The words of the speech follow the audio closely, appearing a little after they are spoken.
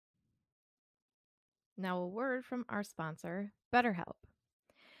Now, a word from our sponsor, BetterHelp.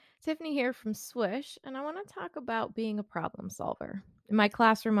 Tiffany here from Swish, and I want to talk about being a problem solver. In my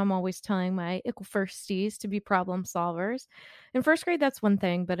classroom, I'm always telling my ickle firsties to be problem solvers. In first grade, that's one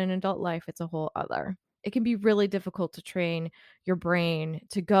thing, but in adult life, it's a whole other. It can be really difficult to train your brain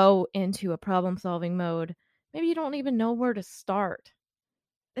to go into a problem solving mode. Maybe you don't even know where to start.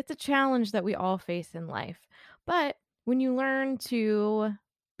 It's a challenge that we all face in life. But when you learn to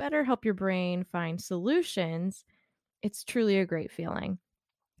better help your brain find solutions, it's truly a great feeling.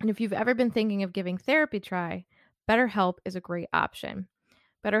 And if you've ever been thinking of giving therapy a try, BetterHelp is a great option.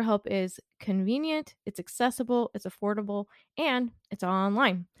 BetterHelp is convenient, it's accessible, it's affordable, and it's all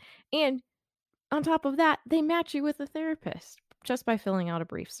online. And on top of that, they match you with a therapist just by filling out a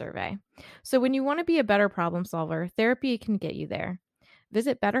brief survey. So when you want to be a better problem solver, therapy can get you there.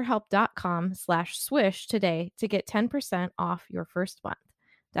 Visit betterhelp.com/swish today to get 10% off your first month.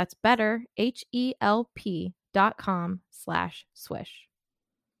 That's betterhelp.com/swish.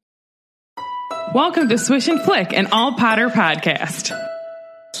 Welcome to Swish and Flick, an all Potter podcast.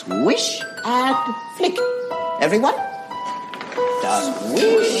 Swish and flick. Everyone?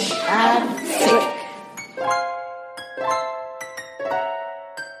 Swish and flick.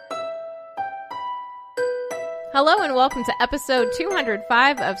 Hello and welcome to episode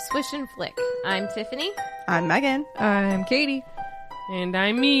 205 of Swish and Flick. I'm Tiffany. I'm Megan. I'm Katie. And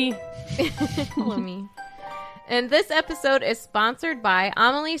I'm me. Hello, me. And this episode is sponsored by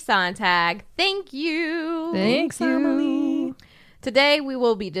Amelie Sontag. Thank you. Thanks, Amelie. Today we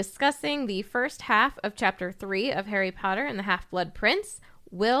will be discussing the first half of Chapter 3 of Harry Potter and the Half-Blood Prince,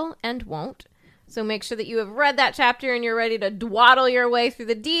 Will and Won't. So make sure that you have read that chapter and you're ready to dwaddle your way through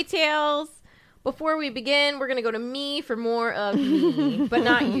the details. Before we begin, we're going to go to me for more of me, but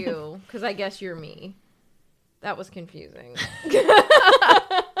not you, because I guess you're me. That was confusing.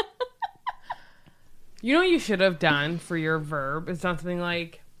 You know what you should have done for your verb is something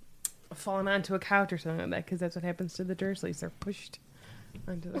like fallen onto a couch or something like that, because that's what happens to the Dursleys. They're pushed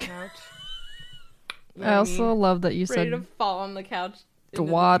onto the couch. You know I what also mean? love that you Ready to said fall on the couch.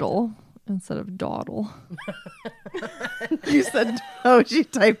 dwaddle instead of dawdle. You said, oh, she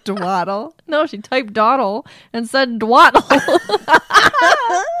typed dwaddle. No, she typed dawdle and said dwaddle.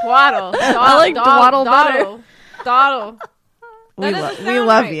 Dwaddle. I like dwaddle better. Dawdle. We doesn't love sound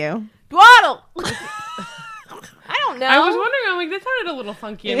right. you. Dwaddle. I don't know. I was wondering, I'm like, that sounded a little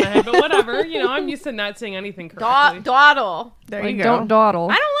funky in my head, but whatever. You know, I'm used to not saying anything correctly. Dwaddle. There Like, you go. don't dawdle.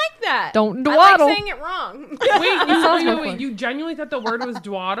 I don't like that. Don't I dwaddle. like saying it wrong. Wait, you genuinely thought the word was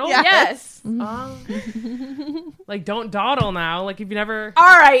dwaddle? Yeah. Yes. Oh. Like, don't dawdle now. Like, if you never...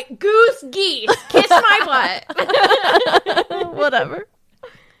 All right. Goose geese. Kiss my butt. Whatever.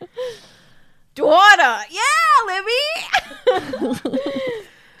 Dwaddle. Yeah, Libby.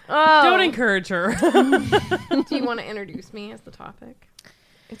 Oh. Don't encourage her. Do you want to introduce me as the topic?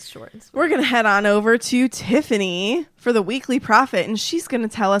 It's short and sweet. We're going to head on over to Tiffany for the Weekly Prophet, and she's going to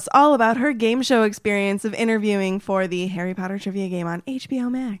tell us all about her game show experience of interviewing for the Harry Potter trivia game on HBO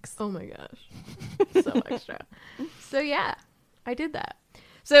Max. Oh my gosh. So extra. So yeah, I did that.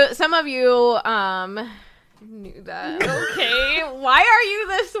 So some of you knew that. Okay. Why are you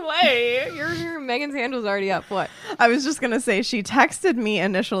this way? Your Megan's hand was already up. What? I was just going to say, she texted me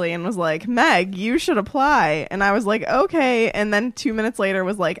initially and was like, Meg, you should apply. And I was like, okay. And then 2 minutes later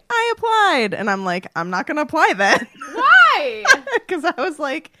was like, I applied. And I'm like, I'm not going to apply then. Why? Because I was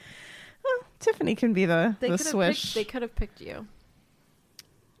like, oh, Tiffany can be the swish. They could have picked you.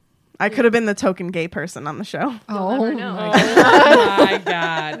 I could have been the token gay person on the show. You'll never know. Oh my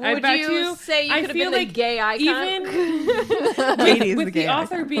God. I Would bet you say you I could have feel been like the gay icon? Even Katie's with the the gay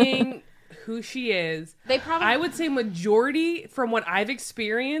author icon. being who she is, They probably. I would say majority, from what I've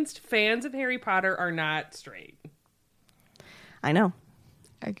experienced, fans of Harry Potter are not straight. I know.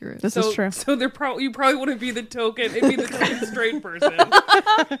 Accurate. This is true. So you probably wouldn't be the token. It'd be the token straight person.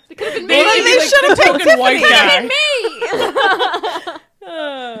 It could have been me. Maybe it'd be they like should have the picked token white guy. Me.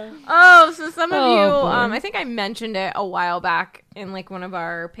 So some of Oh, you, boy. I think I mentioned it a while back in like one of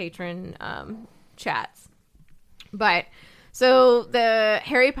our patron chats. But so the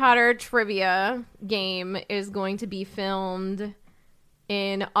Harry Potter trivia game is going to be filmed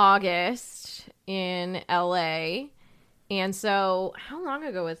in August in LA. And so how long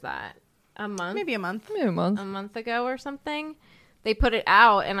ago was that? A month? Maybe a month. Maybe a month. A month ago or something. They put it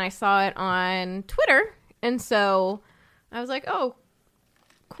out and I saw it on Twitter. And so I was like, oh,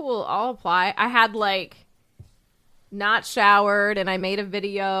 cool, I'll apply. I had like not showered and I made a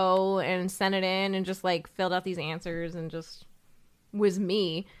video and sent it in and just like filled out these answers and just was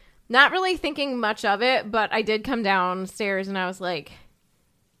me. Not really thinking much of it, but I did come downstairs and I was like,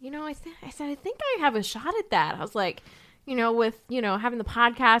 I said, I think I have a shot at that. I was like, with, having the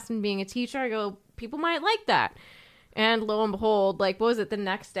podcast and being a teacher, I go, people might like that. And lo and behold, like, what was it, the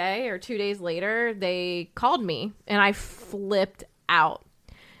next day or 2 days later, they called me and I flipped out.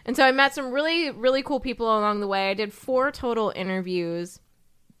 And so I met some really, really cool people along the way. I did 4 total interviews.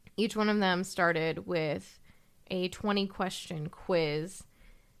 Each one of them started with a 20-question quiz.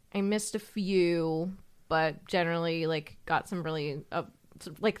 I missed a few, but generally, like, got some really,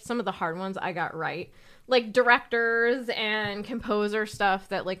 like, some of the hard ones I got right. Like, directors and composer stuff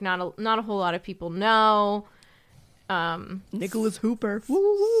that, like, not a whole lot of people know. Nicholas Hooper.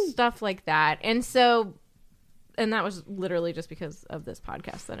 Stuff like that. And so, and that was literally just because of this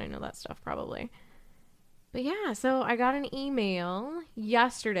podcast that I know that stuff probably. But yeah, so I got an email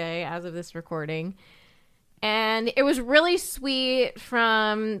yesterday as of this recording, and it was really sweet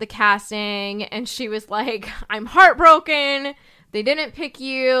from the casting, and she was like, I'm heartbroken. They didn't pick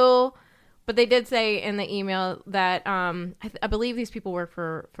you. But they did say in the email that I believe these people work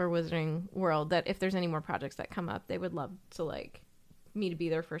for Wizarding World, that if there's any more projects that come up, they would love to, like, me to be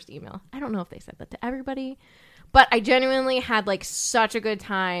their first email. I don't know if they said that to everybody, but I genuinely had, like, such a good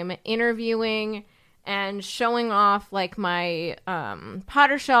time interviewing and showing off, like, my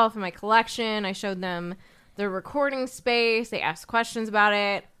Potter shelf and my collection. I showed them the recording space. They asked questions about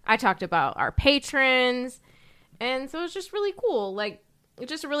it. I talked about our patrons. And so it was just really cool. Like,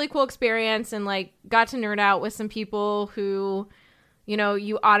 just a really cool experience, and, like, got to nerd out with some people who,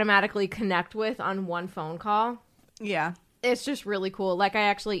 you automatically connect with on one phone call. Yeah. It's just really cool. Like, I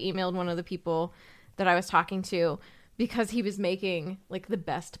actually emailed one of the people that I was talking to because he was making, like, the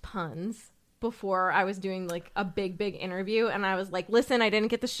best puns before I was doing, like, a big interview. And I was like, listen, I didn't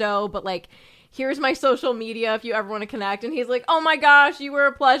get the show, but, like, here's my social media if you ever want to connect. And he's like, oh my gosh, you were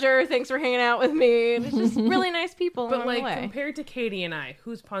a pleasure. Thanks for hanging out with me. And it's just really nice people. But, along the like, way. compared to Katie and I,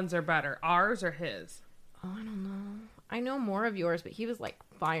 whose puns are better, ours or his? Oh, I don't know. I know more of yours, but he was, like,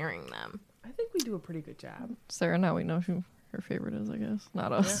 firing them. I think we do a pretty good job. Sarah, now we know who her favorite is, I guess.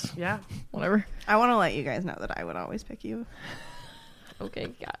 Not us. Yeah. Whatever. I want to let you guys know that I would always pick you. Okay,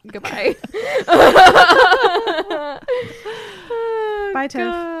 goodbye. Bye, Tiff.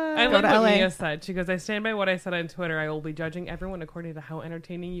 I Go like to what LA. Mia said. She goes, I stand by what I said on Twitter. I will be judging everyone according to how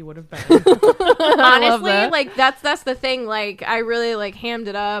entertaining you would have been. Honestly, that. like, that's the thing. Like, I really, like, hammed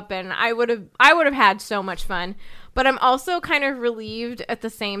it up, and I would have had so much fun. But I'm also kind of relieved at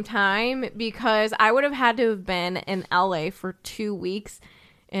the same time, because I would have had to have been in LA for 2 weeks.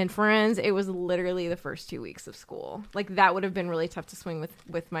 And friends, it was literally the first 2 weeks of school. Like, that would have been really tough to swing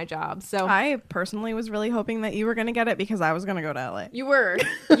with my job. So I personally was really hoping that you were going to get it, because I was going to go to LA. you were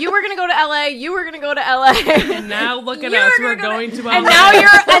going to go to LA. You were going to go to LA. And now look at You're us. gonna We're go going to LA. and now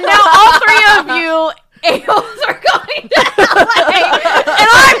all 3 of you ales are going to LA, and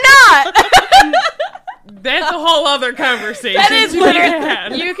I'm not. That's a whole other conversation. That is to be literally.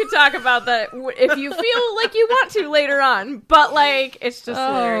 had. You could talk about that if you feel like you want to later on, but, like, it's just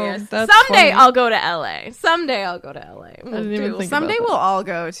hilarious. that's Someday funny. I'll go to LA. Someday I'll go to LA. didn't even think Someday about we'll all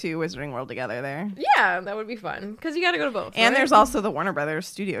go to Wizarding World together there. Yeah, that would be fun, because you got to go to both. And right? there's also the Warner Brothers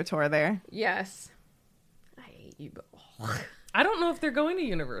studio tour there. Yes. I hate you both. I don't know if they're going to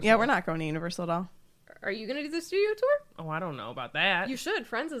Universal. Yeah, we're not going to Universal at all. Are you gonna do the studio tour? Oh, I don't know about that. You should.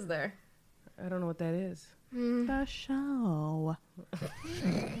 Friends is there. I don't know what that is. The show.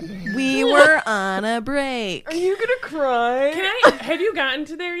 We were on a break. you gonna cry? Can I? Have you gotten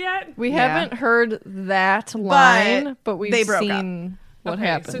to there yet? We Yeah. haven't heard that line, but we've they broke seen what Okay,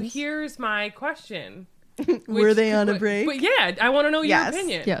 happens. So here's my question. Were Which they on a could- break? But yeah, I want to know Yes. your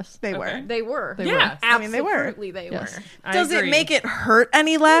opinion. Yes. They Okay. were. They were. They Yeah. I mean, they were. Absolutely, they Yes. were. I Does it agree. make it hurt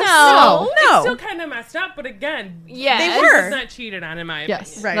any less? No. No. It's still kind of messed up, but again, Yes. They this were. is not cheated on in my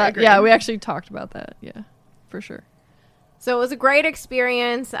Yes. opinion. Right, That- agreed. yeah, we actually talked about that. Yeah, for sure. So it was a great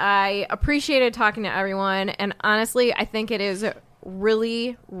experience. I appreciated talking to everyone. And honestly, I think it is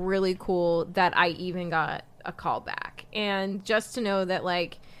really, really cool that I even got a call back. And just to know that,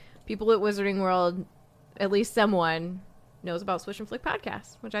 like, people at Wizarding World, at least someone, knows about Swish and Flick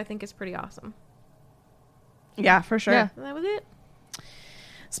podcast, which I think is pretty awesome. Yeah, for sure. Yeah. So that was it.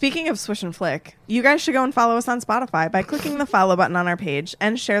 Speaking of Swish and Flick, you guys should go and follow us on Spotify by clicking the follow button on our page,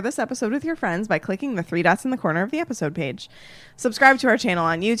 and share this episode with your friends by clicking the 3 dots in the corner of the episode page. Subscribe to our channel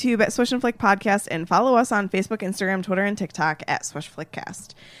on YouTube at Swish and Flick Podcast, and follow us on Facebook, Instagram, Twitter, and TikTok at Swish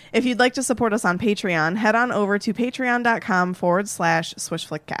Flickcast. If you'd like to support us on Patreon, head on over to patreon.com/Swish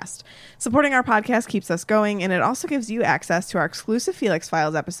Flickcast. Supporting our podcast keeps us going, and it also gives you access to our exclusive Felix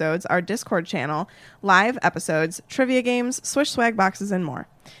Files episodes, our Discord channel, live episodes, trivia games, Swish swag boxes, and more.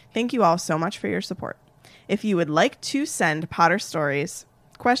 Thank you all so much for your support. If you would like to send Potter stories,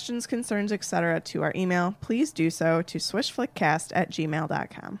 questions, concerns, etc. to our email, please do so to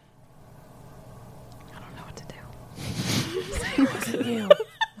swishflickcast@gmail.com. I don't know what to do. Say it wasn't you.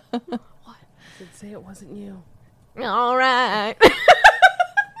 What? Say it wasn't you. All right.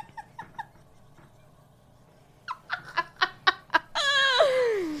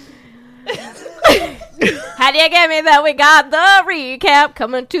 How do you get me that we got the recap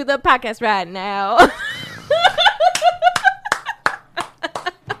coming to the podcast right now?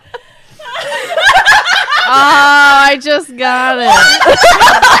 I just got it.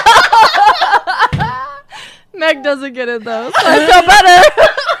 Meg doesn't get it though, so I feel better.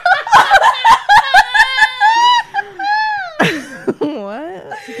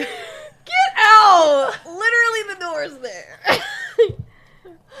 What? Get out! Literally, the door's there.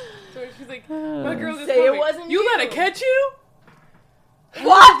 So she's like, my girl just Say told it me, wasn't you you." let it catch you?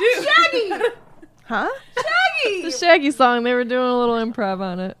 What? Dude. Shaggy! Huh? Shaggy! The Shaggy song, they were doing a little improv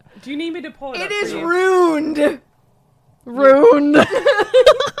on it. Do you need me to pull it up It is for you? ruined. Ruined.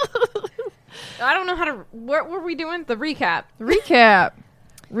 I don't know how to. What were we doing? The recap.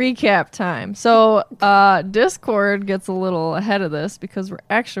 Recap time. So Discord gets a little ahead of this because we're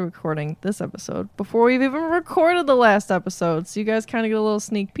actually recording this episode before we've even recorded the last episode. So you guys kind of get a little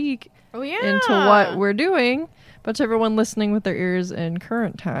sneak peek Oh yeah. into what we're doing. But to everyone listening with their ears in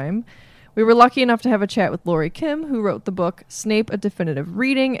current time, we were lucky enough to have a chat with Lori Kim, who wrote the book Snape: A Definitive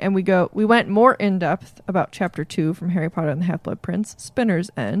Reading, and we went more in depth about Chapter 2 from Harry Potter and the Half-Blood Prince, Spinner's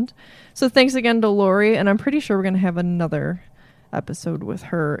End. So thanks again to Lori, and I'm pretty sure we're going to have another episode with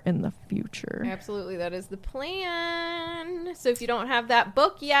her in the future. Absolutely, that is the plan. So if you don't have that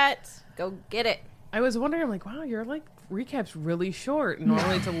book yet, go get it. I was wondering, I'm like, wow, your like recap's really short.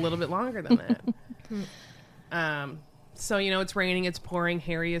 Normally it's a little bit longer than that. So, you know, it's raining, it's pouring,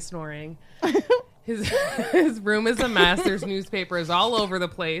 Harry is snoring. His room is a mess. There's newspapers all over the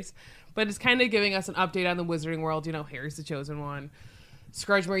place. But it's kind of giving us an update on the Wizarding World. You know, Harry's the chosen one.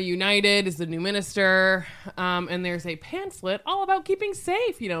 Scroogemere United is the new minister. And there's a pamphlet all about keeping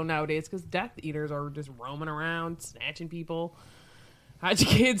safe, you know, nowadays. Because Death Eaters are just roaming around, snatching people. Hide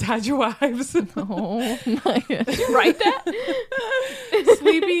your kids, hide your wives. Oh, nice. Write that.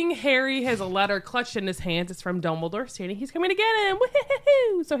 Sleeping Harry has a letter clutched in his hands. It's from Dumbledore stating he's coming to get him.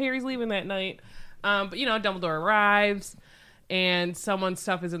 Woo-hoo-hoo! So Harry's leaving that night. But, you know, Dumbledore arrives and someone's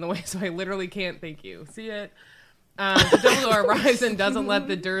stuff is in the way. So I literally can't thank you. See it? Dumbledore arrives and doesn't let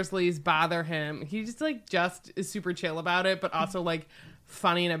the Dursleys bother him. He just is super chill about it, but also like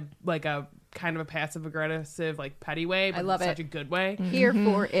funny in a kind of a passive aggressive, like petty way, but I love in it. such a good way. Here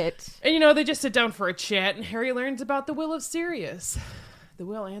for it. And, you know, they just sit down for a chat, and Harry learns about the will of Sirius. The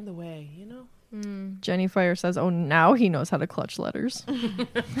will and the way, you know? Jenny Fire says, oh, now he knows how to clutch letters.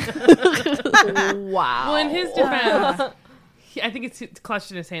 Wow. Well, in his defense, I think it's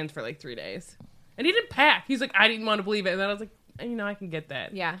clutched in his hands for like 3 days. And he didn't pack. He's like, I didn't want to believe it. And then I was like, you know, I can get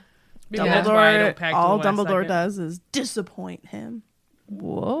that. Yeah. Maybe that's why I don't pack till all the last Dumbledore second. does is disappoint him.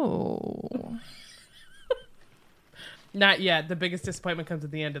 Whoa. Not yet. The biggest disappointment comes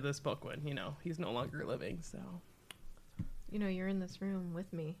at the end of this book when, you know, he's no longer living, so. You know, you're in this room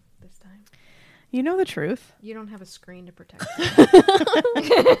with me this time. You know the truth. You don't have a screen to protect you.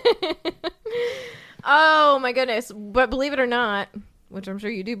 Oh, my goodness. But believe it or not, which I'm sure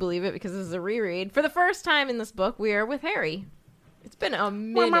you do believe it because this is a reread, for the first time in this book, we are with Harry. It's been a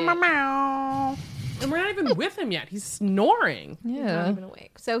minute. And we're not even with him yet. He's snoring. He's not Yeah. even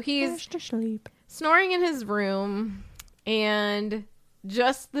awake. So he's Just to sleep. snoring in his room, and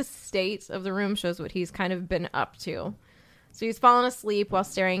just the state of the room shows what he's kind of been up to. So he's fallen asleep while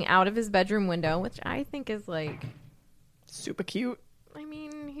staring out of his bedroom window, which I think is like, Super cute. I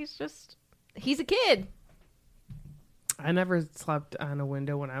mean, he's a kid. I never slept on a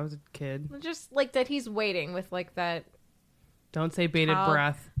window when I was a kid. Just like that he's waiting with like that Don't say bated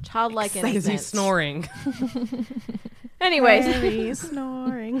breath. childlike Because innocence. he's snoring. Anyways, Harry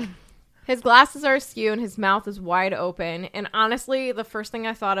snoring. his glasses are askew and his mouth is wide open. And honestly, the first thing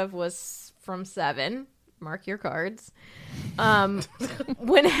I thought of was from Seven. Mark your cards. When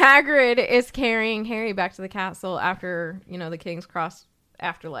Hagrid is carrying Harry back to the castle after, you know, the King's Cross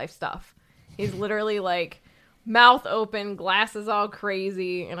afterlife stuff. He's literally like mouth open, glasses all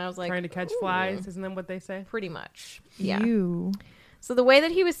crazy. And I was like, Trying to catch ooh, flies. Isn't that what they say? pretty much. Yeah. You. So the way that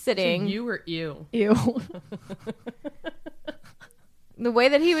he was sitting, You or you? Ew. the way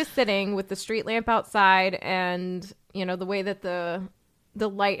that he was sitting with the street lamp outside and, you know, the way that the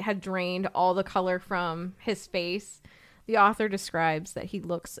light had drained all the color from his face, the author describes that he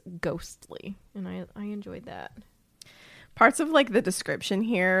looks ghostly. And I enjoyed that. Parts of like the description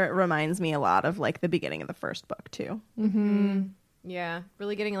here reminds me a lot of like the beginning of the first book too. Yeah,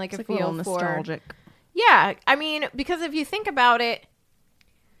 really getting like It's a like a little feel for. nostalgic. Yeah, I mean, because if you think about it,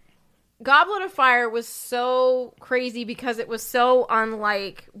 Goblet of Fire was so crazy because it was so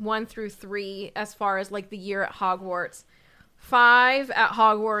unlike 1 through 3 as far as like the year at Hogwarts. 5 at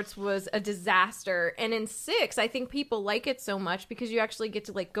Hogwarts was a disaster, and in 6, I think people like it so much because you actually get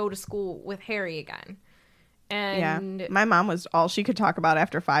to like go to school with Harry again. And Yeah, my mom was all she could talk about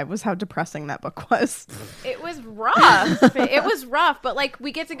after 5 was how depressing that book was. it was rough. It was rough, but like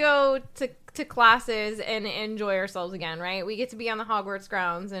we get to go to classes and enjoy ourselves again, right? We get to be on the Hogwarts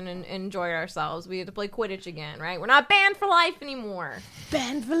grounds and enjoy ourselves. We get to play Quidditch again, right? We're not banned for life anymore.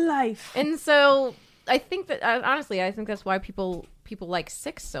 Banned for life. And so I think that honestly, I think that's why people like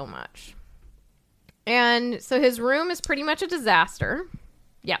 6 so much. And so his room is pretty much a disaster.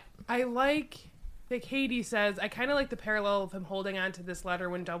 Yeah. I like Katie says, I kind of like the parallel of him holding on to this letter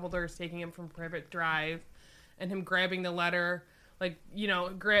when Dumbledore is taking him from Privet Drive and him grabbing the letter, like, you know,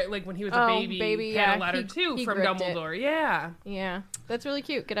 like when he was a baby had yeah. a letter He from gripped it. Dumbledore. Yeah. Yeah. That's really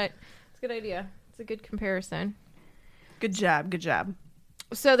cute. It's a good idea. It's a good comparison. Good job. Good job.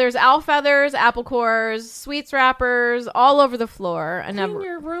 So there's owl feathers, apple cores, sweets wrappers all over the floor. In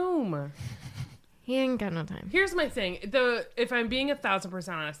your room. He ain't got no time. Here's my thing. If I'm being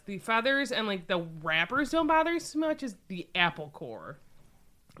 1,000% honest, the feathers and like the wrappers don't bother as much as the apple core.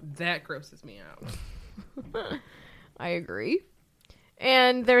 That grosses me out. I agree.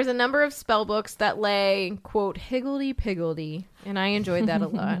 And there's a number of spell books that lay, quote, higgledy-piggledy, and I enjoyed that a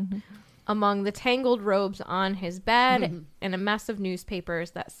lot, among the tangled robes on his bed and a mess of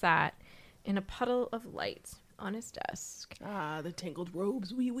newspapers that sat in a puddle of light on his desk. Ah, the tangled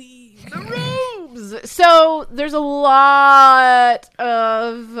robes, wee wee. So there's a lot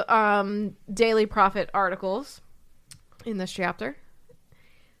of Daily Prophet articles in this chapter.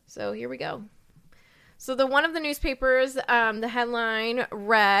 So here we go. So one of the newspapers, the headline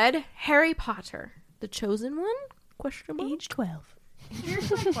read, Harry Potter, the chosen one? Question mark? Age 12.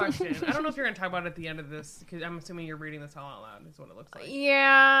 Here's my question. I don't know if you're going to talk about it at the end of this, because I'm assuming you're reading this all out loud, is what it looks like.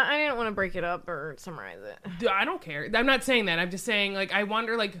 Yeah, I didn't want to break it up or summarize it. I don't care. I'm not saying that. I'm just saying, like, I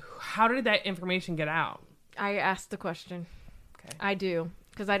wonder, like, how did that information get out? I asked the question. Okay. I do,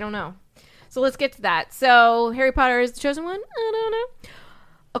 because I don't know. So let's get to that. So Harry Potter is the chosen one? I don't know.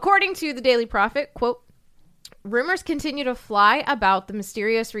 According to the Daily Prophet, quote, rumors continue to fly about the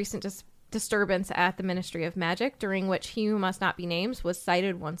mysterious recent disturbance at the Ministry of Magic, during which he who must not be named was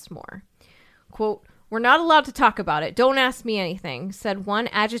cited once more. Quote, we're not allowed to talk about it. Don't ask me anything, said one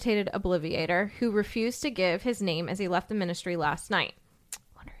agitated obliviator who refused to give his name as he left the ministry last night.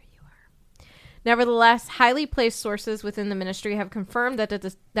 Wonder who you are. Nevertheless, highly placed sources within the ministry have confirmed that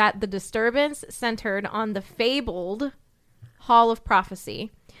the disturbance centered on the fabled Hall of Prophecy.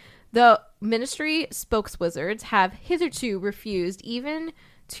 The ministry spokeswizards have hitherto refused even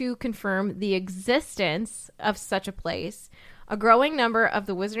to confirm the existence of such a place. A growing number of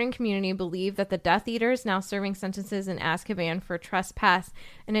the wizarding community believe that the Death Eaters now serving sentences in Azkaban for trespass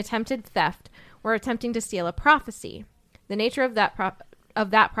and attempted theft were attempting to steal a prophecy. The nature of that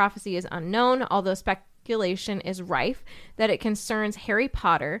prophecy is unknown, although speculation is rife that it concerns Harry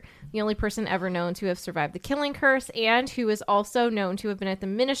Potter, the only person ever known to have survived the killing curse, and who is also known to have been at the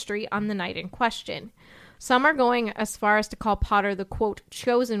ministry on the night in question. Some are going as far as to call Potter the, quote,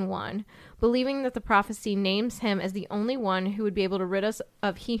 chosen one, believing that the prophecy names him as the only one who would be able to rid us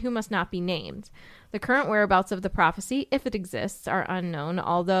of he who must not be named. The current whereabouts of the prophecy, if it exists, are unknown,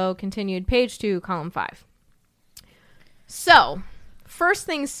 although continued page 2, column 5. So, first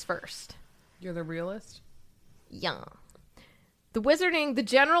things first. You're the realist? Yeah. The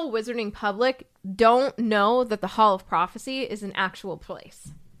general wizarding public don't know that the Hall of Prophecy is an actual place.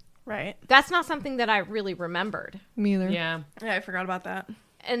 Right. That's not something that I really remembered. Me either. Yeah. Yeah, I forgot about that.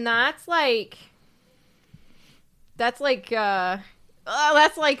 And that's like if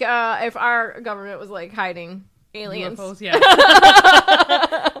our government was like hiding aliens. UFOs, yeah.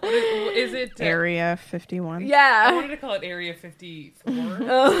 Is it Area 51. I Yeah. wanted to call it Area 54,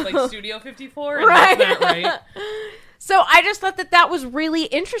 like Studio 54, and Right. that's not right. So I just thought that was really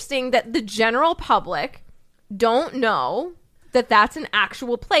interesting that the general public don't know that that's an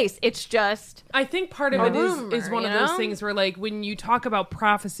actual place. It's just I think part of A it is rumor, one of you those know? things where, like, when you talk about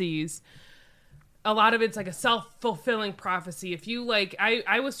prophecies, a lot of it's like a self-fulfilling prophecy. If you, like,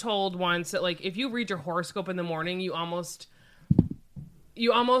 I was told once that, like, if you read your horoscope in the morning, you almost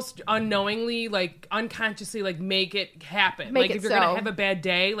unknowingly, like, unconsciously, like, make it happen. Make like, it if you're gonna so. have a bad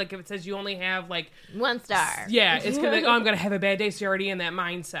day, like, if it says you only have, like, 1 star. yeah, it's gonna be like, oh, I'm gonna have a bad day, so you're already in that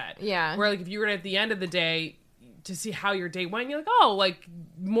mindset. Yeah. Where, like, if you were at the end of the day, to see how your day went. You're like, oh, like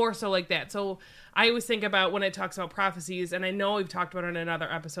more so like that. So I always think about when it talks about prophecies, and I know we've talked about it in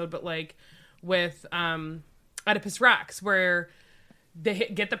another episode, but like with Oedipus Rex, where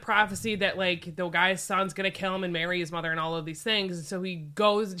they get the prophecy that like the guy's son's gonna kill him and marry his mother and all of these things, and so he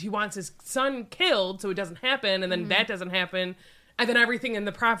wants his son killed so it doesn't happen, and then that doesn't happen, and then everything in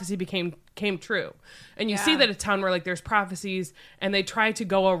the prophecy came true. And you see that a ton where like there's prophecies and they try to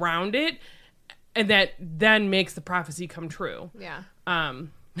go around it, and that then makes the prophecy come true.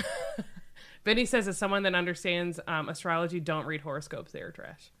 Vinny says, as someone that understands astrology, don't read horoscopes, they are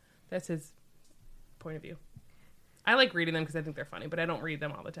trash. That's his point of view. I like reading them because I think they're funny, but I don't read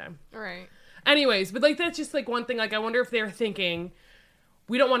them all the time. All right. Anyways, but like that's just like one thing. Like I wonder if they're thinking,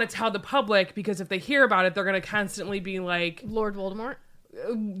 we don't want to tell the public because if they hear about it, they're going to constantly be like, Lord Voldemort.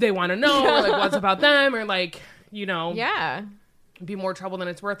 They want to know, or like what's about them, or like, you know, be more trouble than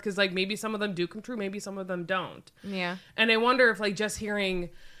it's worth. Because like maybe some of them do come true, maybe some of them don't. Yeah. And I wonder if like just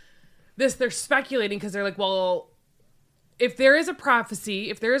hearing this, they're speculating because they're like, well, if there is a prophecy,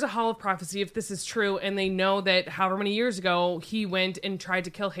 if there is a hall of prophecy, if this is true, and they know that however many years ago he went and tried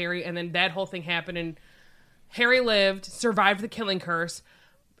to kill Harry, and then that whole thing happened, and Harry lived, survived the killing curse,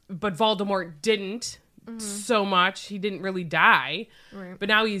 but Voldemort didn't so much. He didn't really die, but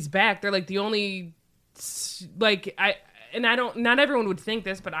now he's back. They're like the only, like, not everyone would think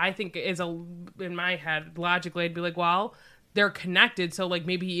this, but I think in my head, logically, I'd be like, well, they're connected, so like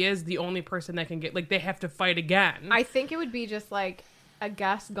maybe he is the only person that can get, like, they have to fight again. I think it would be just like a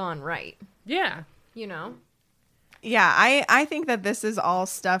guess gone right. Yeah. You know? Yeah, I think that this is all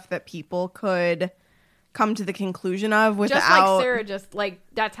stuff that people could come to the conclusion of without... Just like Sarah, just like,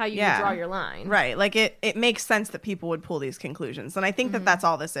 that's how you draw your line. Right. Like, it makes sense that people would pull these conclusions. And I think that that's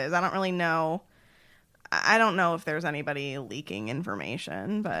all this is. I don't really know... I don't know if there's anybody leaking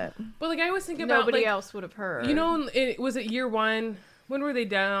information, but like I always think about nobody like, else would have heard. You know, was it year one? When were they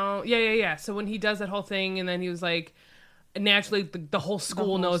down? Yeah. So when he does that whole thing, and then he was like, naturally the whole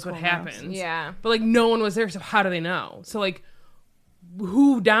school knows what happens. Yeah, but like no one was there, so how do they know? So like,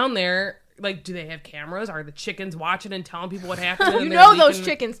 who down there? Like, do they have cameras? Are the chickens watching and telling people what happened? You know those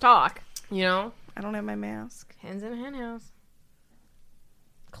chickens talk. You know, I don't have my mask. Hens in a hen house,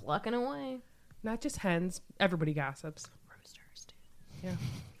 clucking away. Not just hens. Everybody gossips. Roosters too. Yeah.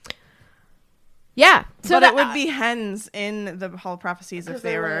 Yeah. So but it would be hens in the Hall of Prophecies if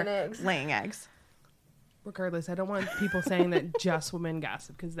they were laying eggs. Regardless, I don't want people saying that just women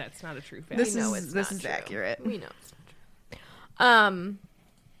gossip, because that's not a true fact. This is accurate. We know it's not true.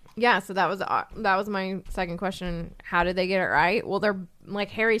 Yeah. So that was my second question. How did they get it right? Well, they're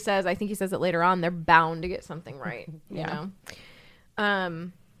like Harry says. I think he says it later on. They're bound to get something right. You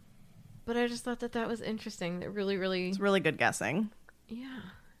know. But I just thought that was interesting. That really... It's really good guessing. Yeah.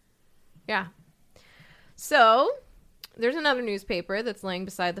 Yeah. So, there's another newspaper that's laying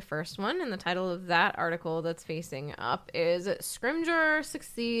beside the first one, and the title of that article that's facing up is Scrimgeour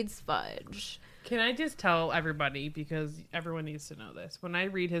Succeeds Fudge. Can I just tell everybody, because everyone needs to know this, when I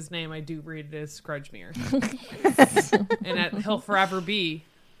read his name, I do read it as Scrudgemere. And he'll forever be,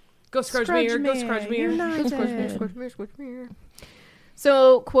 go Scrudgemere, go Scrudgemere. Scrudgemere.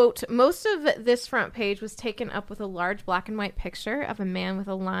 So, quote, most of this front page was taken up with a large black and white picture of a man with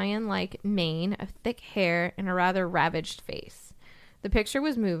a lion-like mane, of thick hair, and a rather ravaged face. The picture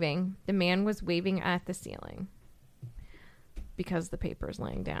was moving. The man was waving at the ceiling. Because the paper's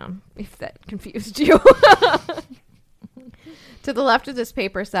laying down, if that confused you. To the left of this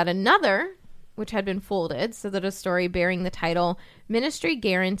paper sat another, which had been folded, so that a story bearing the title, Ministry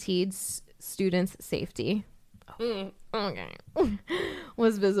Guaranteed Students' Safety. Okay.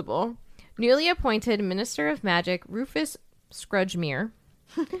 Was visible. Newly appointed Minister of Magic Rufus Scrudgemere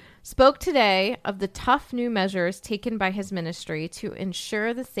spoke today of the tough new measures taken by his ministry to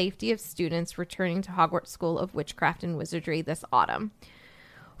ensure the safety of students returning to Hogwarts School of Witchcraft and Wizardry this autumn.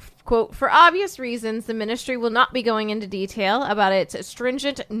 Quote, for obvious reasons, the ministry will not be going into detail about its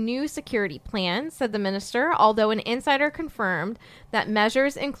stringent new security plans, said the minister, although an insider confirmed that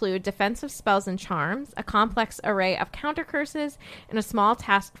measures include defensive spells and charms, a complex array of counter curses, and a small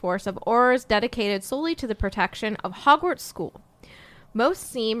task force of aurors dedicated solely to the protection of Hogwarts School.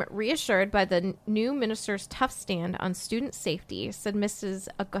 Most seem reassured by the new minister's tough stand on student safety, said Mrs.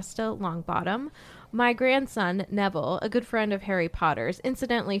 Augusta Longbottom. My grandson, Neville, a good friend of Harry Potter's,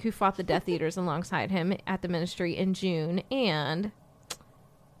 incidentally, who fought the Death Eaters alongside him at the ministry in June, and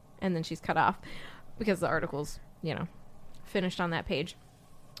then she's cut off because the article's, finished on that page.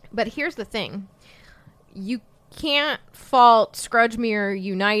 But here's the thing. You can't fault Scrudgemere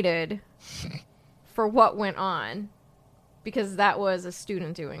United for what went on, because that was a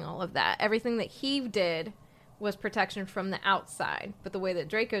student doing all of that. Everything that he did was protection from the outside. But the way that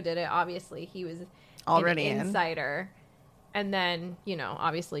Draco did it, obviously, he was Already an in. insider. And then, you know,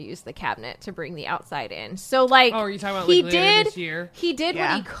 obviously used the cabinet to bring the outside in. So, like, Oh, are you talking about he like later did, this year? he did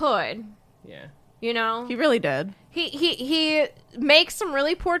Yeah. what he could, Yeah. you know? He really did. He makes some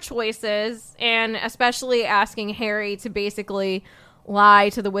really poor choices, and especially asking Harry to basically lie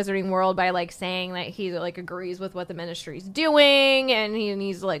to the wizarding world by like saying that he like agrees with what the ministry's doing, and he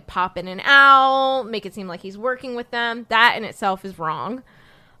needs to like pop in and out, make it seem like he's working with them. That in itself is wrong.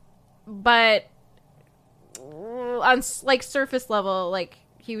 But on like surface level, like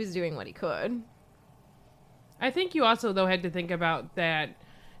he was doing what he could. I think you also though had to think about that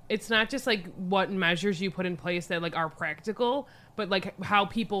it's not just like what measures you put in place that like are practical, but like how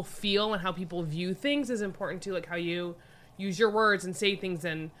people feel and how people view things is important too. Like how you use your words and say things,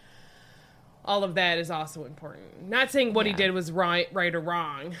 and all of that is also important. Not saying what he did was right or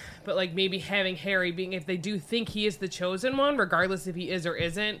wrong, but like maybe having Harry being, if they do think he is the chosen one, regardless if he is or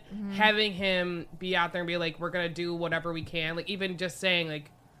isn't, having him be out there and be like, we're gonna do whatever we can. Like even just saying like,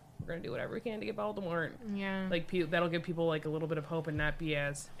 we're gonna do whatever we can to get Voldemort. Yeah. Like that'll give people like a little bit of hope and not be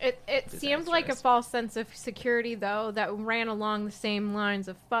as It seemed like a disastrous. false sense of security, though, that ran along the same lines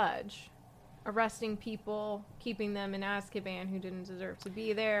of Fudge. Arresting people, keeping them in Azkaban who didn't deserve to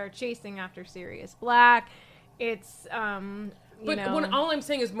be there, chasing after Sirius Black. It's, you But know... when all I'm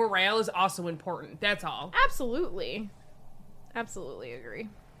saying is morale is also important. That's all. Absolutely. Absolutely agree.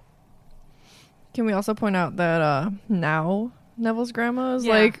 Can we also point out that now Neville's grandma is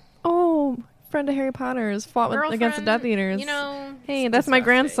Yeah. like, oh, friend of Harry Potter's fought against the Death Girlfriend, Eaters. You know, hey, that's my disgusting.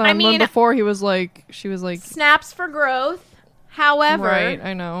 grandson. I mean- when before he was like, she was like, snaps for growth. However, right,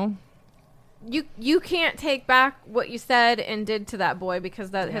 I know. you can't take back what you said and did to that boy because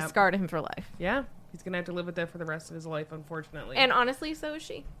that has Yep. scarred him for life. Yeah. He's going to have to live with that for the rest of his life, unfortunately. And honestly, so is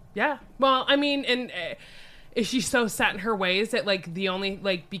she. yeah. Well, I mean, and is she so set in her ways that, like, the only,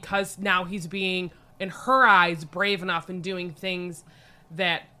 like, because now he's being, in her eyes, brave enough and doing things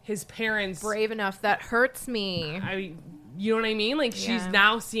that his parents... Brave enough. That hurts me. You know what I mean? Like, she's Yeah.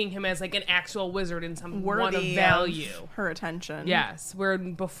 now seeing him as, like, an actual wizard and one of Worthy value. of her attention. Yes. Where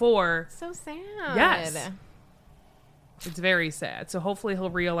before... So sad. Yes. It's very sad. So hopefully he'll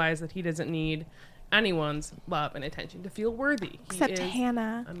realize that he doesn't need anyone's love and attention to feel worthy. He Except is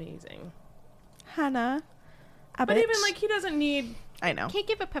Hannah. amazing. Hannah. But even like he doesn't need... I know. Can't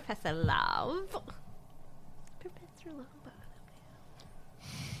give a Professor love. Professor love.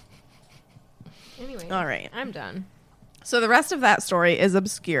 Anyway. All right. I'm done. So the rest of that story is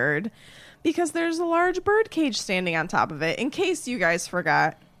obscured because there's a large bird cage standing on top of it. In case you guys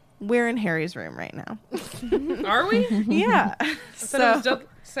forgot, we're in Harry's room right now. Are we? Yeah. I so thought it was the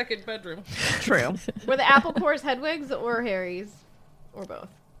second bedroom. true. Were the apple cores Hedwig's or Harry's? Or both?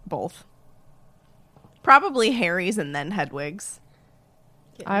 Both. Probably Harry's and then Hedwig's.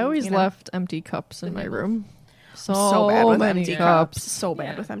 I always you know. left empty cups in my room. So, So bad with many empty cups. cups. So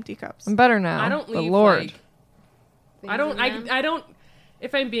bad Yeah. with empty cups. I'm better now. I don't but leave, Lord. like... I don't...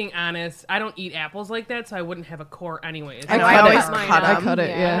 If I'm being honest, I don't eat apples like that, so I wouldn't have a core anyways. I know, cut I always it. cut I 'em. cut it,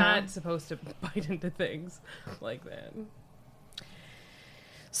 Yeah. I'm yeah. not supposed to bite into things like that.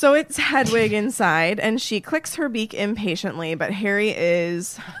 So it's Hedwig inside, and she clicks her beak impatiently, but Harry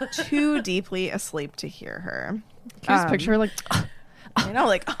is too deeply asleep to hear her. Can you just picture her like, You know,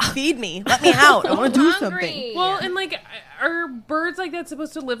 like, feed me, let me out, I want to do something. Hungry. Well, and like, are birds like that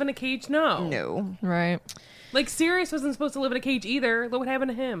supposed to live in a cage? No. No. right? Like, Sirius wasn't supposed to live in a cage either. Look what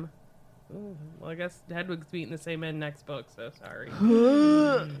happened to him. Ooh, well, I guess Hedwig's beating the same end next book, so sorry.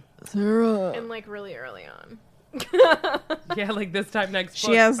 Sarah. And like really early on. Yeah, like this time next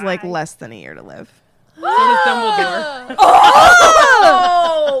book. She has, like, Bye. less than a year to live. So does Dumbledore.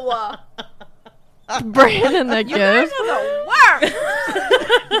 Oh! Brandon, that gift.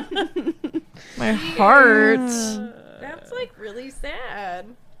 My heart. That's like really sad.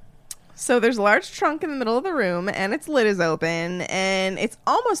 So there's a large trunk in the middle of the room, and its lid is open, and it's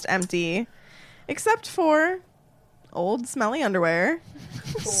almost empty, except for old smelly underwear,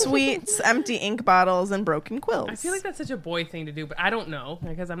 sweets, empty ink bottles, and broken quills. I feel like that's such a boy thing to do, but I don't know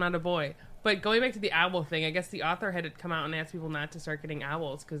because I'm not a boy. But going back to the owl thing, I guess the author had to come out and ask people not to start getting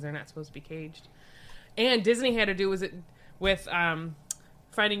owls because they're not supposed to be caged. And Disney had to do with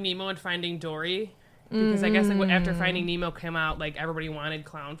Finding Nemo and Finding Dory. Because I guess like after Finding Nemo came out, like everybody wanted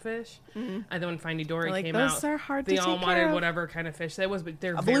clownfish, and then when Finding Dory Like, came those out, are hard they to all take wanted care of. whatever kind of fish that was, but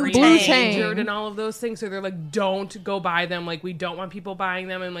they're blue very tang. endangered and all of those things. So they're like, don't go buy them. Like we don't want people buying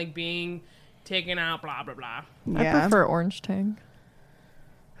them and like being taken out. Blah blah blah. I Yeah. prefer orange tang.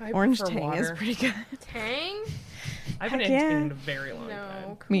 I Orange prefer tang is water. pretty good. Tang? I've been Heck into yeah. tang in a very long No.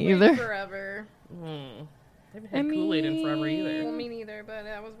 time. Me Kool-Aid either. Forever. I haven't had Kool-Aid in forever either. Well, me neither, but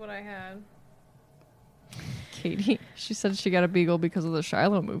that was what I had. Katie, she said she got a beagle because of the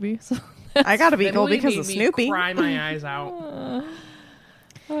Shiloh movie. So I got a That beagle movie because made of me Snoopy. Cry my eyes out.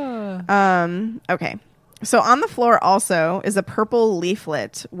 Okay. So on the floor also is a purple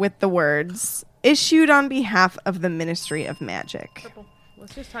leaflet with the words issued on behalf of the Ministry of Magic.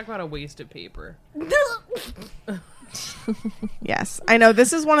 Let's just talk about a waste of paper. Yes. I know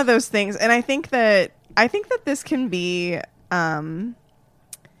this is one of those things, and I think that this can be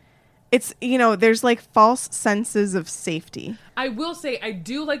it's, you know, there's like false senses of safety. I will say I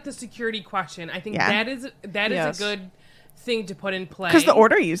do like the security question. I think Yeah. that is Yes. a good thing to put in play. Because the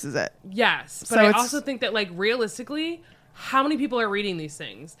order uses it. Yes, but So I it's- also think that, like, realistically, how many people are reading these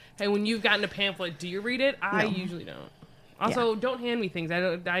things? And when you've gotten a pamphlet, do you read it? I No. usually don't. Also, don't hand me things.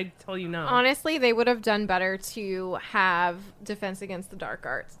 I tell you no. Honestly, they would have done better to have Defense Against the Dark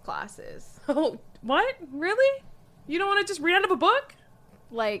Arts classes. Oh, what? Really? You don't want to just read out of a book?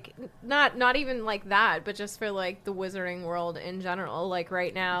 Like, not even like that, but just for like the wizarding world in general. Like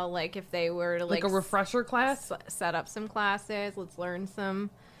right now, like if they were to Like a refresher class? set up some classes, let's learn some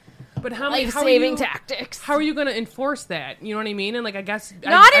But how many life-saving tactics. How are you going to enforce that? You know what I mean? And like, I guess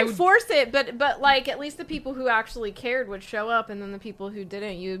Not I would- enforce it, but like at least the people who actually cared would show up, and then the people who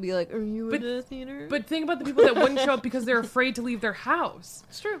didn't, you would be like, "Are you in the theater?" But think about the people that wouldn't show up because they're afraid to leave their house.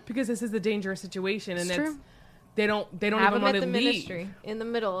 It's true. Because this is a dangerous situation, and It's that's true. they don't Have even them want at to the leave. ministry in the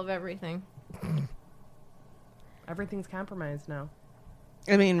middle of everything. Everything's compromised now.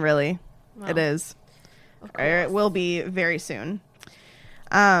 I mean, really, Well, it is. of Or it course. will be very soon.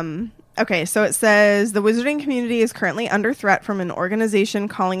 Okay, so it says the wizarding community is currently under threat from an organization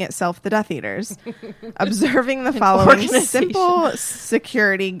calling itself the Death Eaters. Observing the following organization. simple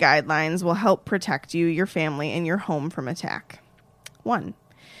security guidelines will help protect you, your family, and your home from attack. 1.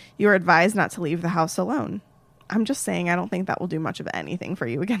 You are advised not to leave the house alone. I'm just saying, I don't think that will do much of anything for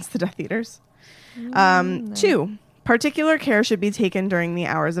you against the Death Eaters. 2. Particular care should be taken during the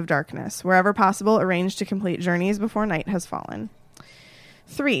hours of darkness. Wherever possible, arrange to complete journeys before night has fallen.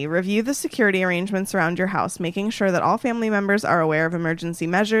 3. Review the security arrangements around your house, making sure that all family members are aware of emergency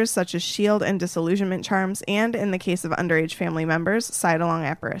measures such as shield and disillusionment charms, and, in the case of underage family members, side-along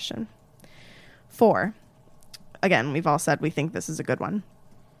apparition. 4. Again, we've all said we think this is a good one.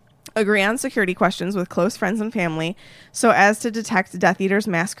 Agree on security questions with close friends and family so as to detect Death Eaters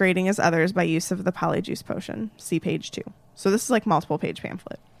masquerading as others by use of the Polyjuice Potion. See page 2. So this is like multiple page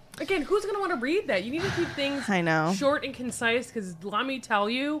pamphlet. Again, who's going to want to read that? You need to keep things I know. short and concise because let me tell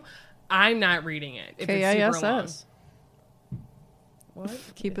you, I'm not reading it. If it's super long. KISS. What?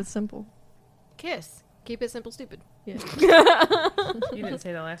 Keep it simple. Kiss. Keep it simple, stupid. You didn't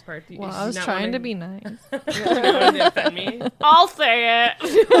say the last part. Well, I was trying to be nice. You wanted to offend me. I'll say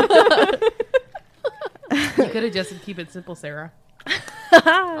it. You could have just said keep it simple, Sarah. There you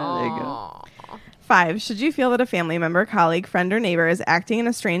go. 5. Should you feel that a family member, colleague, friend, or neighbor is acting in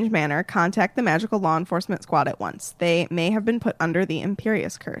a strange manner, contact the Magical Law Enforcement Squad at once. They may have been put under the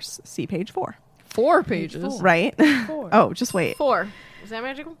Imperious Curse. See page 4. 4 pages. Right? 4. Oh, just wait. 4. Is that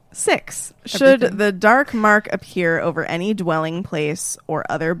magical? 6. Should Everything. the dark mark appear over any dwelling place or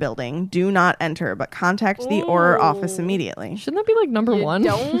other building, do not enter, but contact the Auror office immediately. Shouldn't that be like number one?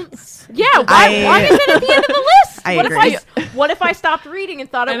 Don't. Yeah. Why is it at the end of the list? I what agree. What if I stopped reading and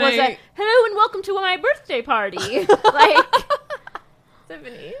thought it And was a hello and welcome to my birthday party? Like,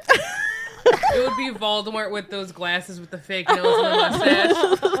 Tiffany. It would be Voldemort with those glasses with the fake nose and the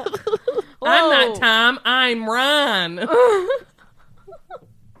mustache. I'm not Tom. I'm Ron.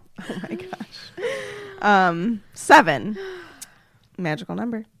 Oh my gosh. 7. Magical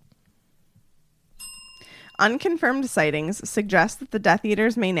number. Unconfirmed sightings suggest that the Death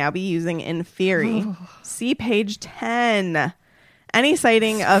Eaters may now be using Inferi. See page 10. Any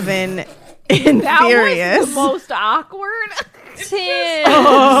sighting of an That Inferious. was the most awkward.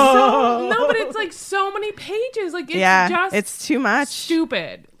 No, but it's like so many pages. Like, it's just it's too much.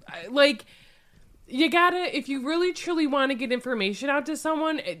 stupid. Like, you gotta, if you really truly want to get information out to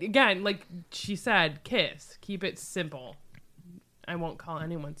someone, again, like she said, kiss. Keep it simple. I won't call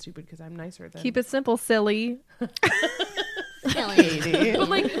anyone stupid because I'm nicer than. Keep it simple, silly. Katie. But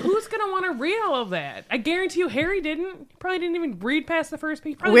like, who's gonna want to read all of that? I guarantee you, Harry didn't. He probably didn't even read past the first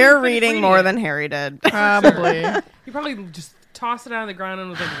page. Probably We're didn't finish reading more it. than Harry did. Probably. He probably just tossed it on the ground and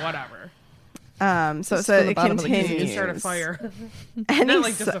was like, whatever. So it Just says from the it bottom of the case. continues. Start a fire. Any Not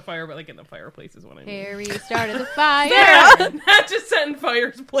like si- just a fire, but like in the fireplace is what I mean. Harry started the fire. Yeah, not just setting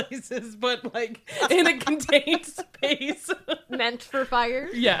fires places, but like in a contained space. Meant for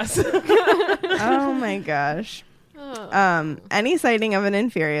fires. Yes. Oh my gosh. Oh. Any sighting of an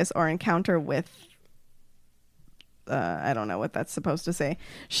Inferious or encounter with I don't know what that's supposed to say,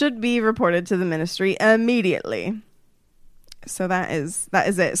 should be reported to the ministry immediately. So that is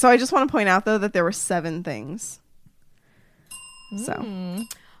it. So I just want to point out though that there were 7 things. So,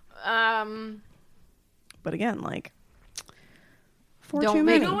 but again, like, for too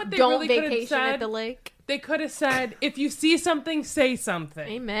many. You know what they don't really could have vacation said? at the lake. They could have said, if you see something, say something.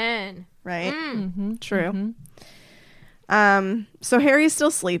 Amen. Right? Mm-hmm. True. So Harry's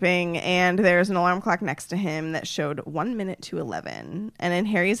still sleeping, and there's an alarm clock next to him that showed 1 minute to 11. And in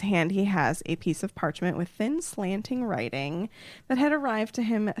Harry's hand, he has a piece of parchment with thin, slanting writing that had arrived to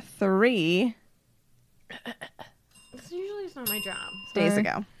him 3 This usually is not my job. days Sorry.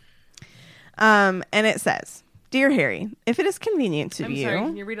 ago. And it says, "Dear Harry, if it is convenient to I'm you, sorry,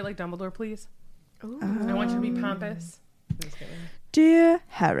 can you read it like Dumbledore, please? I want you to be pompous. I'm just kidding. Dear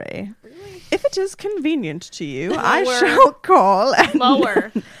Harry, if it is convenient to you, I Lower. shall call at,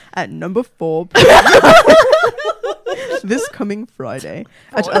 Lower. at number 4 this coming Friday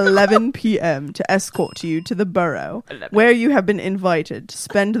at 11 p.m. to escort you to the Burrow, where you have been invited to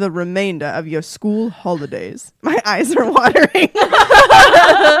spend the remainder of your school holidays." My eyes are watering.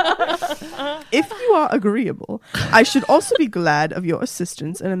 "If you are agreeable, I should also be glad of your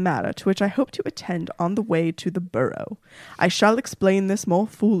assistance in a matter to which I hope to attend on the way to the Burrow. I shall explain this more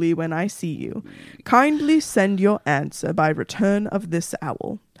fully when I see you. Kindly send your answer by return of this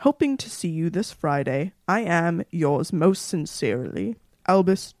owl. Hoping to see you this Friday, I am yours most sincerely,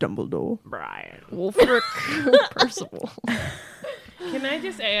 Albus Dumbledore." Brian. Wolfric Percival. Can I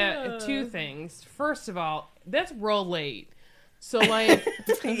just add 2 things? First of all, that's real late. So, like,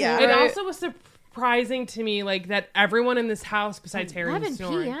 Yeah. it also was surprising to me, like, that everyone in this house, besides Harry, was 11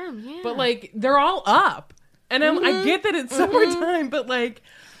 snoring. p.m., yeah. But, like, they're all up. And I get that it's summertime, but, like,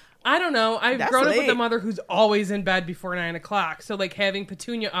 I don't know. I've That's grown up with a late. mother who's always in bed before 9 o'clock. So, like, having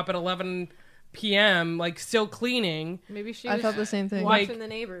Petunia up at 11 p.m., like, still cleaning, Maybe she I was thought the same thing. watching Like- the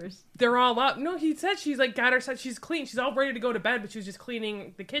neighbors. they're all up. No, he said she's, like, got her set. She's clean. She's all ready to go to bed, but she was just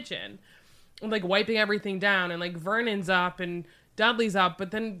cleaning the kitchen. And, like, wiping everything down. And, like, Vernon's up and Dudley's up.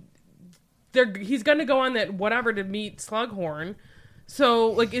 But then he's going to go on that whatever to meet Slughorn. So,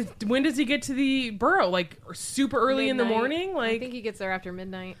 like, when does he get to the Burrow? Like, super early in the Midnight. morning? I Like, think he gets there after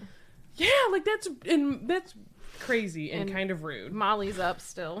midnight. yeah, like, that's crazy and kind of rude. Molly's up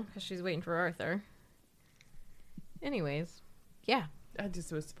still because she's waiting for Arthur. Anyways, yeah, That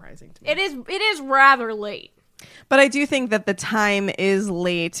just was surprising to me. it is rather late. But I do think that the time is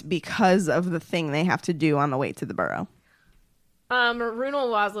late because of the thing they have to do on the way to the Burrow. Runel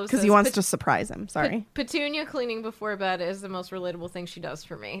Waslow Because says he wants to surprise him. Sorry. Petunia cleaning before bed is the most relatable thing she does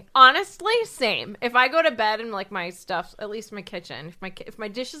for me. Honestly, same. If I go to bed and like my stuff, at least my kitchen, if my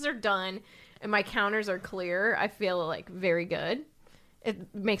dishes are done and my counters are clear, I feel like very good.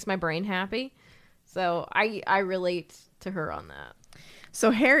 It makes my brain happy. So I relate to her on that.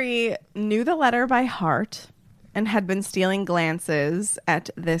 So Harry knew the letter by heart and had been stealing glances at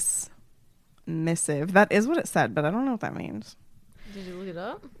this missive. That is what it said, but I don't know what that means. Did you look it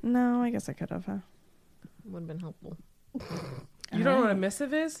up? No, I guess I could have. Would have been helpful. You don't know what a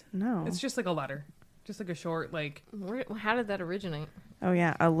missive is? No. It's just like a letter. Just like a short, like... How did that originate? Oh,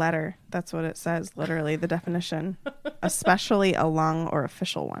 yeah, a letter. That's what it says, literally, the definition. Especially a long or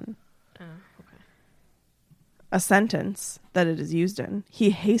official one. Oh, okay. A sentence that it is used in.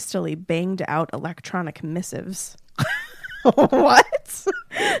 He hastily banged out electronic missives. What?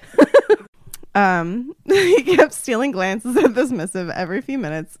 He kept stealing glances at this missive every few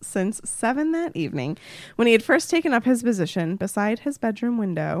minutes since 7 that evening, when he had first taken up his position beside his bedroom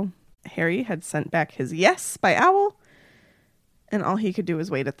window. Harry had sent back his yes by owl, and all he could do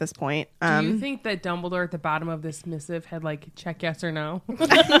was wait at this point. Do you think that Dumbledore at the bottom of this missive had, like, check yes or no?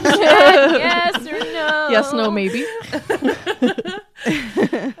 Yes or no? Yes, no, maybe.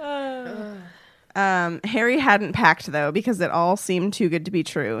 Harry hadn't packed, though, because it all seemed too good to be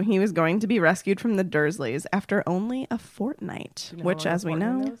true. He was going to be rescued from the Dursleys after only a fortnight, You know which, how long as a we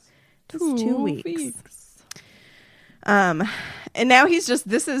fortnight know, is? is 2 weeks. And now he's just,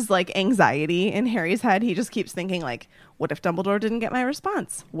 this is like anxiety in Harry's head. He just keeps thinking, like, what if Dumbledore didn't get my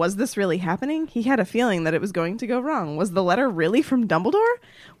response? Was this really happening? He had a feeling that it was going to go wrong. Was the letter really from Dumbledore?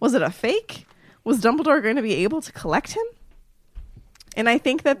 Was it a fake? Was Dumbledore going to be able to collect him? And I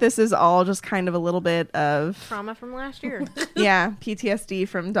think that this is all just kind of a little bit of, Trauma from last year. yeah, PTSD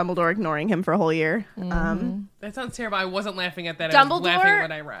from Dumbledore ignoring him for a whole year. That sounds terrible. I wasn't laughing at that. I was laughing at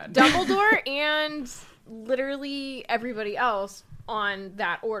what I read. Dumbledore and literally everybody else on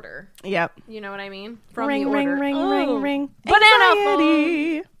that order. Yep. You know what I mean? From Ring, the ring, order. ring, Oh. ring, ring. Banana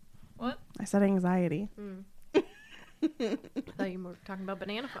Anxiety. What? I said anxiety. I thought you were talking about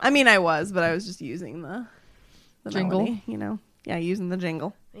banana phone. I mean, I was, but I was just using the the Jingle. melody, you know. Yeah, using the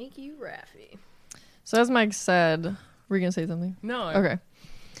jingle. Thank you, Raffi. So as Mike said, were you gonna say something? No. Okay.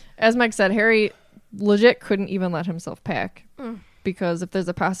 As Mike said, Harry legit couldn't even let himself pack because if there's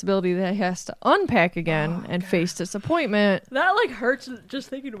a possibility that he has to unpack again and face disappointment, That like hurts just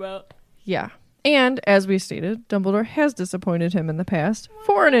thinking about. yeah. And as we stated, Dumbledore has disappointed him in the past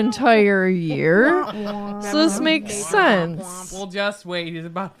for an entire year. So this makes sense. Well, just wait. He's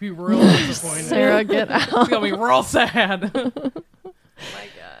about to be real disappointed. Sarah, get He's out. gonna be real sad. Oh my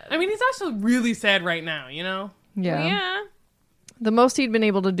god. I mean, he's actually really sad right now. You know. Yeah. Yeah. The most he'd been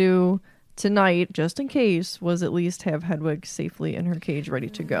able to do tonight, just in case, was at least have Hedwig safely in her cage ready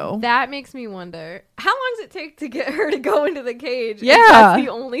to go. That makes me wonder, how long does it take to get her to go into the cage? if Yeah. That's the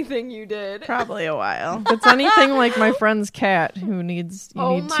only thing you did. Probably a while. If it's anything like my friend's cat who needs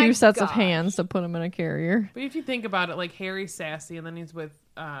Oh need my 2 sets of gosh. hands to put him in a carrier. But if you think about it, like Harry's sassy, and then he's with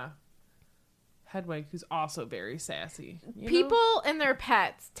Hedwig, who's also very sassy. You know? People and their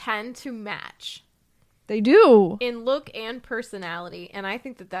pets tend to match They do. in look and personality, and I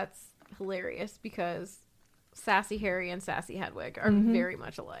think that that's hilarious because Sassy Harry and Sassy Hedwig are very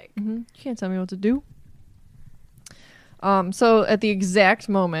much alike. You can't tell me what to do. So at the exact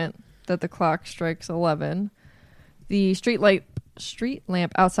moment that the clock strikes 11, the street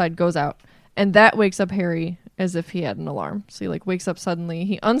lamp outside goes out, and that wakes up Harry as if he had an alarm. So he like wakes up suddenly.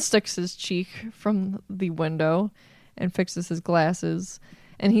 He unsticks his cheek from the window and fixes his glasses,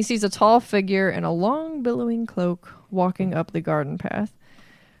 and he sees a tall figure in a long billowing cloak walking up the garden path.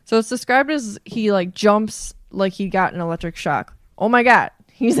 So it's described as he like jumps like he got an electric shock. Oh my god,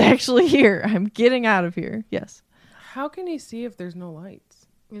 he's actually here. I'm getting out of here. Yes. How can he see if there's no lights?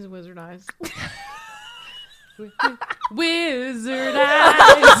 His wizard eyes. Wizard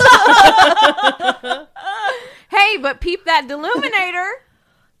eyes. Hey, but peep that deluminator.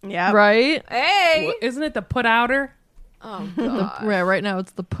 Yeah. Right? Hey. Isn't it the put outer? Oh god. Right now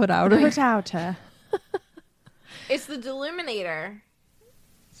it's the put outer. Put outer. It's the deluminator.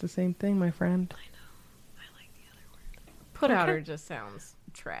 It's the same thing, my friend. Put outer just sounds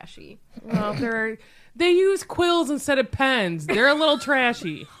trashy. Well, they use quills instead of pens. They're a little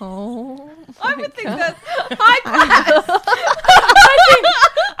trashy. Oh. I would think that's high class.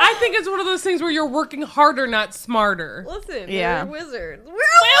 I think it's one of those things where you're working harder, not smarter. Listen, Yeah. we're wizards.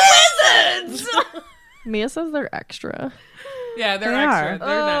 We're wizards. Mia says they're extra. Yeah, they're They extra. are.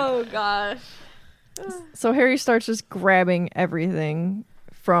 They're not. Oh gosh. So Harry starts just grabbing everything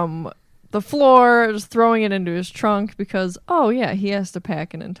from the floor, just throwing it into his trunk because, oh yeah, he has to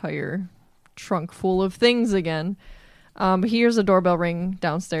pack an entire trunk full of things again. He hears a doorbell ring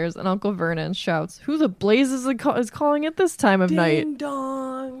downstairs, and Uncle Vernon shouts, "Who the blazes is calling at this time of night?" Ding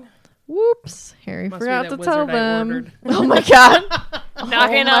dong. Whoops! Harry Must be forgot that to tell wizard I them. ordered. Oh my god!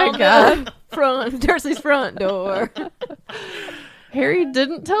 Knocking oh on my god! the front, Dursley's front door. Harry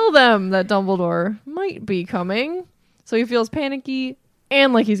didn't tell them that Dumbledore might be coming, so he feels panicky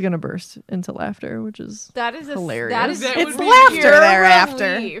and like he's gonna burst into laughter, which is That is Hilarious. That is That It's would be laughter pure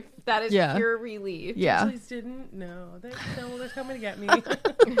thereafter. relief. That is Yeah. pure relief. yeah. Please didn't know that they're coming to get me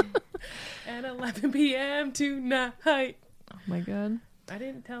at 11 p.m. tonight. Oh my god! I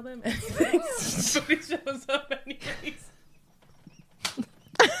didn't tell them anything. Nobody shows up anyways.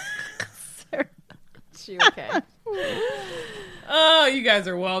 She okay? Oh, you guys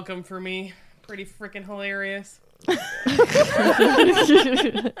are welcome for me. Pretty freaking hilarious.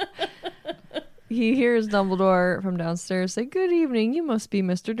 He hears Dumbledore from downstairs say, "Good evening, you must be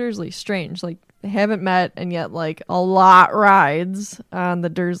Mr. Dursley." Strange, like they haven't met, and yet like a lot rides on the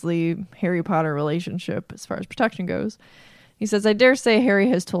Dursley Harry Potter relationship as far as protection goes. He says, "I dare say Harry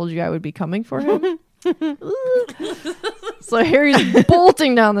has told you I would be coming for him." So Harry's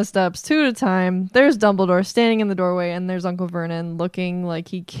bolting down the steps 2 at a time. There's Dumbledore standing in the doorway, and there's Uncle Vernon looking like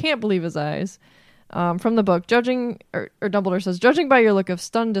he can't believe his eyes. From the book, Dumbledore says, "Judging by your look of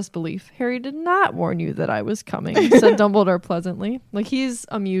stunned disbelief, Harry did not warn you that I was coming," said Dumbledore pleasantly. Like he's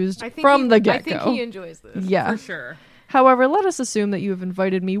amused from the I get-go. think he enjoys this. Yeah. For sure. However, let us assume that you have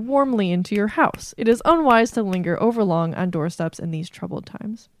invited me warmly into your house. It is unwise to linger overlong on doorsteps in these troubled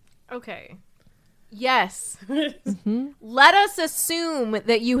times. Okay. Yes. Let us assume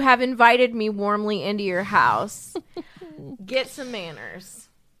that you have invited me warmly into your house. Get some manners.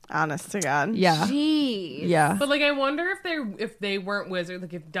 Honest to God. Yeah. Jeez. Yeah. But like, I wonder if they weren't wizards,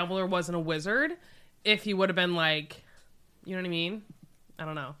 like if Dumbledore wasn't a wizard, if he would have been like, you know what I mean? I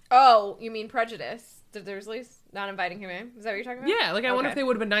don't know. Oh, you mean prejudice? The Dursleys not inviting him in? Is that what you're talking about? Yeah, like I wonder Okay. if they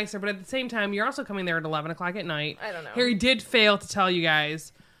would have been nicer, but at the same time, you're also coming there at 11 o'clock at night. I don't know. Harry did fail to tell you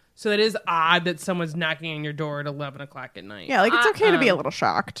guys, So it is odd that someone's knocking on your door at 11 o'clock at night. Yeah, like it's okay to be a little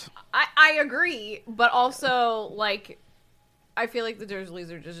shocked. I agree, but also like I feel like the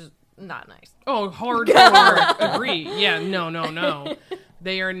Dursleys are just not nice. Oh, hardcore agree. Yeah, no.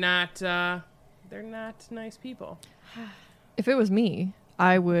 They are not. They're not nice people. If it was me,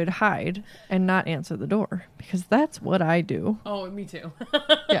 I would hide and not answer the door because that's what I do. Oh, me too.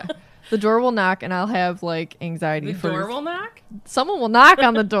 Yeah. The door will knock and I'll have like anxiety. The door will knock. Someone will knock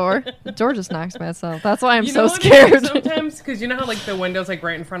on the door. The door just knocks by itself. That's why I'm You so know what it is scared. sometimes, because you know how like the window's like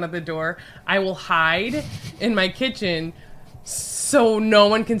right in front of the door. I will hide in my kitchen so no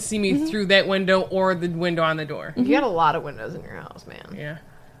one can see me through that window or the window on the door. You got a lot of windows in your house, man. Yeah,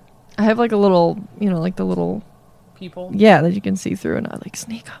 I have like a little, like the little, people. yeah, that you can see through and I like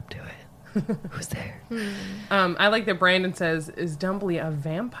sneak up to it. Who's there? I like that Brandon says, "Is Dumbly a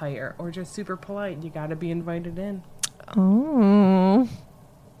vampire or just super polite? You got to be invited in." Oh.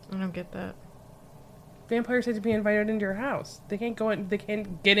 I don't get that. Vampires have to be invited into your house. They can't go in. They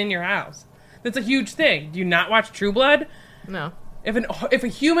can't get in your house. That's a huge thing. Do you not watch True Blood? No. If a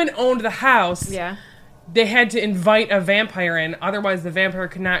human owned the house, Yeah. they had to invite a vampire in. Otherwise, the vampire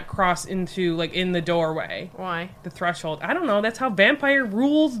could not cross into like in the doorway, Why? the threshold. I don't know. That's how vampire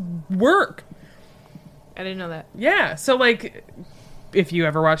rules work. I didn't know that. Yeah. So like, if you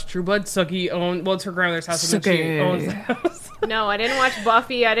ever watched True Blood, Sookie owned. Well, it's her grandmother's house, and then she owns the house. No, I didn't watch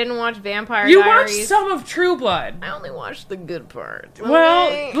Buffy. I didn't watch Vampire You Diaries. watched some of True Blood. I only watched the good part. Well,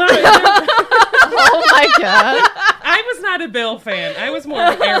 Okay. Oh my god. I was not a Bill fan. I was more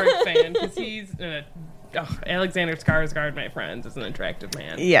of an Eric fan because he's Alexander Skarsgård, my friends, is an attractive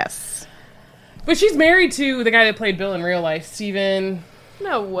man. Yes. But she's married to the guy that played Bill in real life, Steven.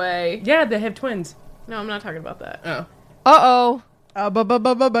 No way. Yeah, they have twins. No, I'm not talking about that. Oh. Uh-oh.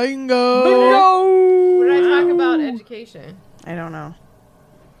 Bingo. What did I talk about? Education. I don't know.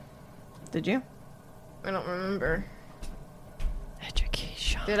 Did you? I don't remember.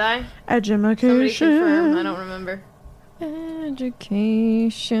 Education. Did I? Somebody confirm. I Education. don't remember.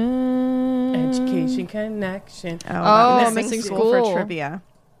 Education. Education connection. Oh, missing school for school. trivia.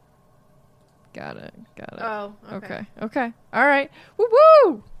 Got it. Oh, okay. Okay. All right.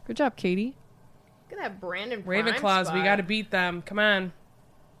 Woo-woo! Good job, Katie. Look at that Brandon Prime Ravenclaws, we spot. got to beat them. Come on.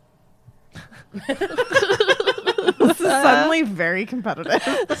 This is suddenly very competitive.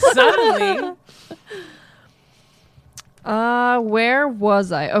 Suddenly. Where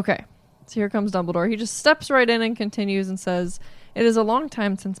was I? Okay. So here comes Dumbledore. He just steps right in and continues and says, "It is a long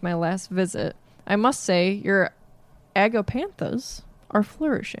time since my last visit. I must say, your agapanthus are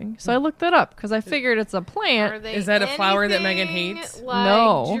flourishing." So I looked it up because I figured it's a Are plant. they Is that a flower that Megan anything hates? Like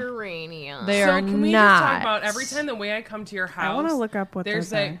No. geranium. They So are can we just talk not. about every time the way I come to your house? I want to look up what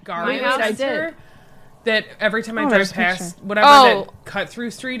There's those are. that garbage My house, I dispenser that every time I Oh, drive there's a past picture. whatever Oh. that cut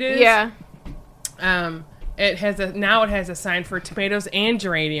through street is. Yeah. It has a sign for tomatoes and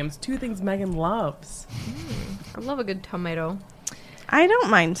geraniums, two things Megan loves. I love a good tomato. I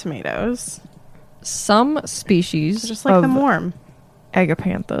don't mind tomatoes. Some species Just like of them warm.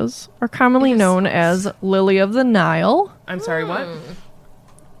 agapanthus are commonly Yes. known as lily of the Nile. I'm sorry, what?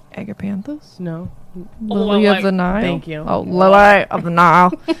 Agapanthus? No. Lily of the Nile. Thank you. Oh, lily of the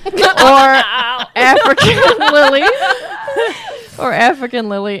Nile. Or African lily. Or African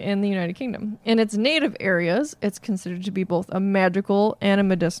lily in the United Kingdom. In its native areas, it's considered to be both a magical and a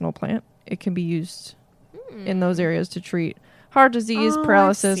medicinal plant. It can be used in those areas to treat heart disease, Oh, I've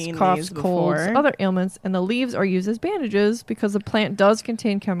paralysis, seen coughs, these colds, before. other ailments, and the leaves are used as bandages because the plant does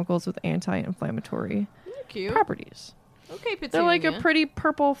contain chemicals with anti-inflammatory Cute. properties. Okay, Petunia. They're like a pretty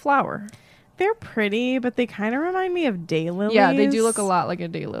purple flower. They're pretty, but they kind of remind me of daylilies. Yeah, they do look a lot like a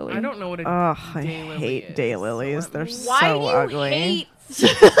daylily. I don't know what a Ugh, I daylily hate is. daylilies. So They're Why so do you ugly. hate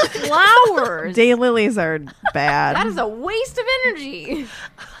flowers? Daylilies are bad. That is a waste of energy.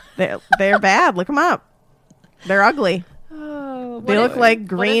 They're bad. Look them up. They're ugly. Oh, They look like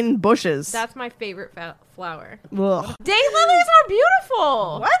green bushes. That's my favorite flower. Ugh. Daylilies are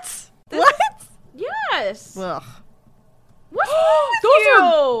beautiful. What? What? Yes. Ugh. What's wrong with Those you?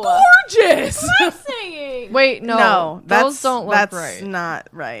 are gorgeous. What am I saying? Wait, no, those don't look that's right. not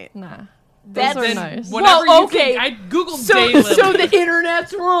right. Nah, That's those are Then nice. Whatever Well, you okay. think. I googled So daylily. the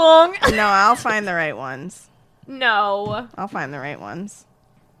internet's wrong. No, I'll find the right ones. No. I'll find the right ones.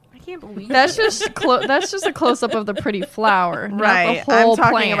 I can't believe That's it. just that's just a close up of the pretty flower, Right. Not the whole I'm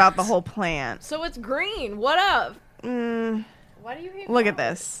talking plant. about the whole plant. So it's green. What up? Mm, Why do you hate look at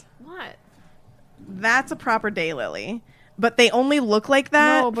flowers? this. What? That's a proper daylily. But they only look like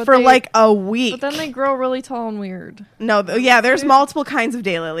that No, but for they- like a week. But then they grow really tall and weird. No, yeah, there's multiple kinds of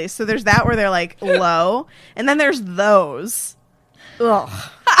daylilies. So there's that where they're like low, and then there's those. Ugh.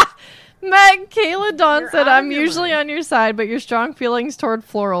 Meg, Kayla Dawn You're said, out of I'm your usually mind. on your side, but your strong feelings toward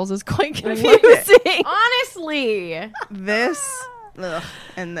florals is quite love confusing. Honestly. This, ugh,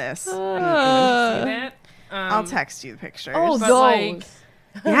 and this. See that? I'll text you the pictures. Oh, But those. like,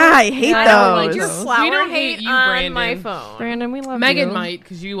 yeah, I hate I those. don't like Your those. flower We don't hate hate you, on Brandon. my phone. Brandon, we love Megan you. might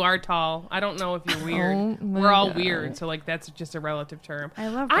because you are tall. I don't know if you're weird. Oh my We're all God. weird, so like that's just a relative term. I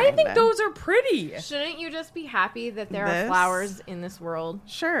love I think Brandon. those are pretty. Shouldn't you just be happy that there are This? flowers in this world?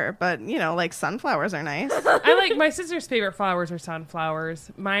 Sure, but you know, like sunflowers are nice. I like my sister's favorite flowers are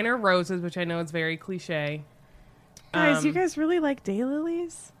sunflowers. Mine are roses, which I know is very cliche. Guys, you Um, guys really like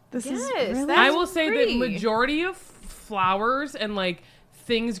daylilies? This is Yes, really. that's I will say pretty. that majority of flowers and like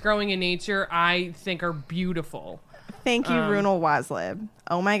things growing in nature, I think are beautiful. Thank you, Runal Waslib.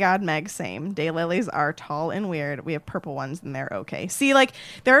 Oh my God, Meg, same. Daylilies are tall and weird. We have purple ones and they're okay. See, like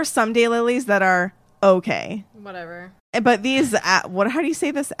there are some daylilies that are okay, Whatever. but these, how do you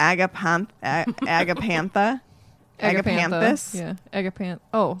say this? Agapantha. Agapanthus. Yeah,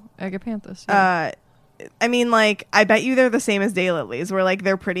 agapanthus. Yeah. I mean, like, I bet you they're the same as daylilies, where like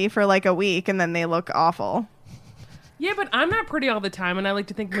they're pretty for like a week and then they look awful. Yeah, but I'm not pretty all the time, and I like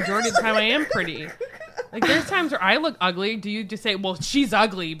to think majority of the time I am pretty. Like there's times where I look ugly. Do you just say, well, she's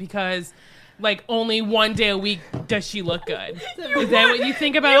ugly because like only one day a week does she look good? Is that what you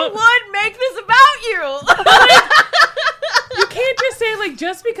think about? would make this about you. You can't just say like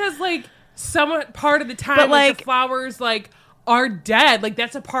just because like some part of the time But, like, like- the flowers like are dead, like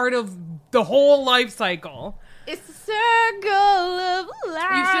that's a part of the whole life cycle. It's a circle of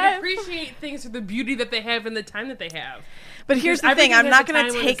life. You should appreciate things for the beauty that they have and the time that they have. But here's the Because thing, I'm everything not has a going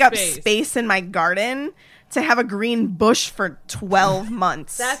to time and a take up space. space in my garden to have a green bush for 12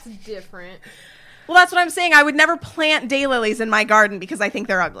 months. That's different. Well, that's what I'm saying. I would never plant daylilies in my garden because I think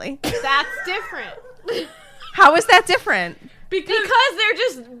they're ugly. That's different. How is that different? Because they're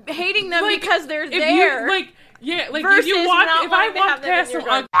just hating them like, because they're if there. you like yeah, like if Versus you walk, not if I wanting to have walked them in past your some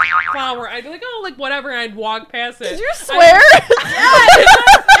ugly flower, I'd be like, oh, like whatever, and I'd walk past it. Did you swear?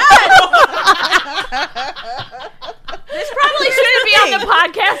 This probably shouldn't be on the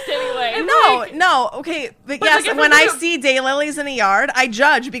podcast anyway. No, okay. But But, yes, like, if when I'm I gonna- see daylilies in a yard, I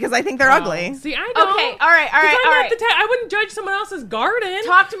judge because I think they're ugly. See, I don't. Okay, all right. I wouldn't judge someone else's garden.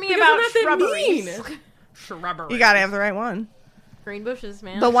 Talk to me because about I'm not that shrubberies. mean. Shrubbery. You gotta have the right one. Green bushes,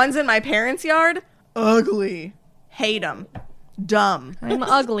 man. The ones in my parents' yard, ugly. Hate them. Dumb. I'm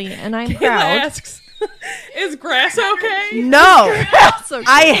ugly and I'm Kayla proud. asks, "Is grass okay?" No. So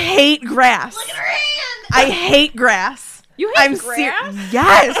I hate grass. Look at her hand. I hate grass. You hate I'm grass?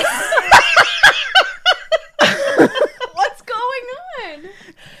 Yes. What's going on?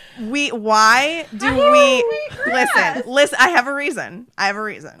 Why do we listen, I have a reason.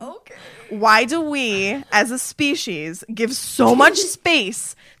 Okay. Why do we as a species give so much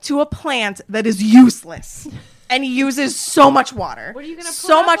space to a plant that is useless and uses so much water? What are you gonna put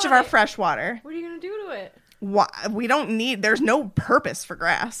so up much of on our it? fresh water. What are you gonna do to it? Why we don't need there's no purpose for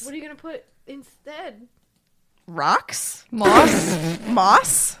grass. What are you gonna put instead? Rocks? moss.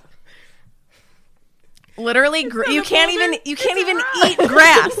 Moss? Literally you can't even eat rock.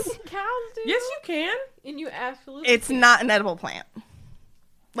 grass. Cows do. Yes, you can. And you absolutely. It's not an edible plant.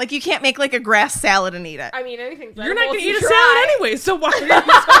 Like you can't make like a grass salad and eat it. I mean, anything's. You're not edible gonna if you eat a try. salad anyway, so why are you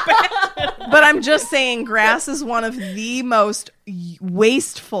so bad? But I'm just saying grass is one of the most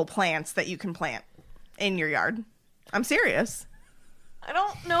wasteful plants that you can plant in your yard. I'm serious. I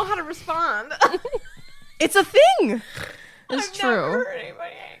don't know how to respond. It's a thing. It's I've true. never heard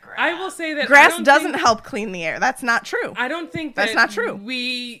anybody hate grass. I will say that I Grass don't doesn't think- help clean the air. That's not true. I don't think That's that not true.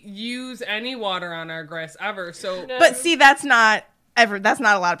 We use any water on our grass ever. So No. But see, that's not a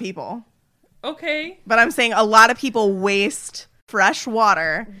lot of people. okay. But I'm saying a lot of people waste fresh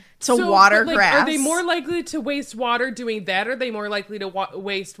water to So, water but, like, grass. Are they more likely to waste water doing that? Or are they more likely to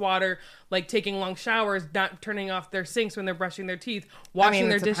waste water like taking long showers, not turning off their sinks when they're brushing their teeth, washing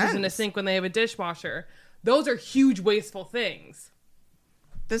their it dishes in a depends. sink when they have a dishwasher? Those are huge wasteful things.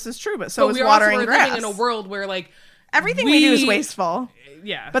 This is true, but so But is we watering also are grass. living in a world where like Everything we do is wasteful.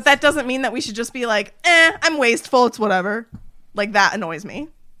 Yeah. But that doesn't mean that we should just be like, I'm wasteful, it's whatever. Like, that annoys me.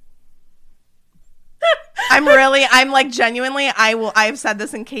 I'm like genuinely, I've said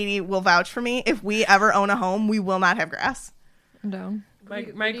this and Katie will vouch for me. If we ever own a home, we will not have grass. I'm down. my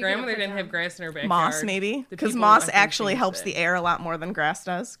what are you grandmother gonna put didn't down? have grass in her backyard. Moss, maybe? The Because people, moss I think, actually changed helps it. the air a lot more than grass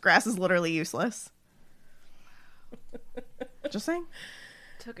does. Grass is literally useless. Just saying.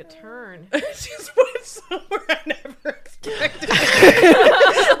 Took a turn. She's went somewhere I never expected.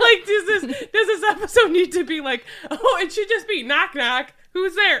 Like, does this episode need to be like, oh, it should just be knock knock.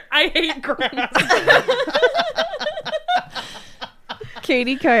 Who's there? I hate grass.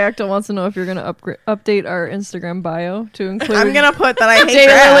 Katie Kayakta wants to know if you're going to update our Instagram bio to include I'm gonna put that I hate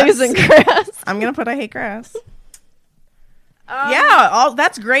daylilies grass. and grass. I'm gonna put I hate grass. Yeah,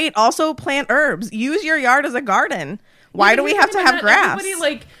 that's great. Also, plant herbs. Use your yard as a garden. Why do we have to have grass?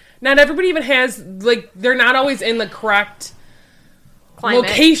 Not everybody even has, like, they're not always in the correct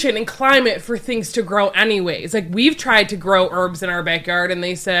location and climate for things to grow anyways. Like, we've tried to grow herbs in our backyard, and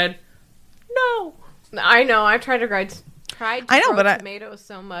they said, no. I know. I've tried to grow tomatoes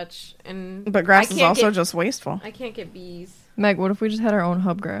so much, But grass I is can't also just wasteful. I can't get bees. Meg, what if we just had our own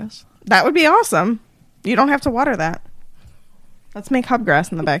hub grass? That would be awesome. You don't have to water that. Let's make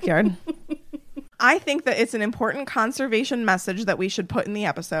hubgrass in the backyard. I think that it's an important conservation message that we should put in the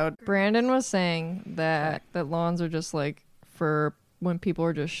episode. Brandon was saying that lawns are just like for when people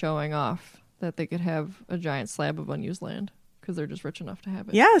are just showing off that they could have a giant slab of unused land because they're just rich enough to have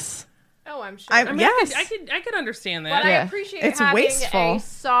it. Yes. Oh, I'm sure. I mean, yes. I could understand But that. I Yeah. appreciate It's having wasteful. a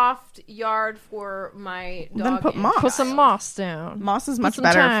soft yard for my dog. Then put and moss. Put some child. moss down. Moss is Put much some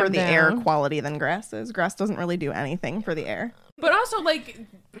better time for the air down. quality than grass is. Grass doesn't really do anything for the air. But also, like,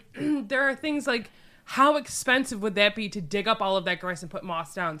 there are things like, how expensive would that be to dig up all of that grass and put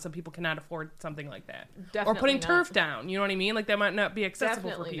moss down? Some people cannot afford something like that. Definitely or putting not. turf down. You know what I mean? Like, that might not be accessible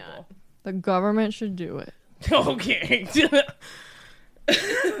Definitely for people. The government should do it. Okay.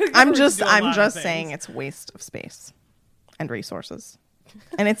 I'm just do a lot of saying things. it's waste of space and resources.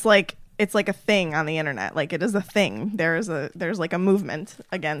 And it's like a thing on the internet. Like it is a thing. There's like a movement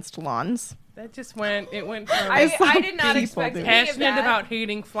against lawns. That just went from I did not people expect do. any of passionate that. about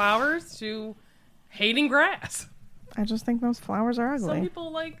hating flowers to hating grass. I just think those flowers are Some ugly.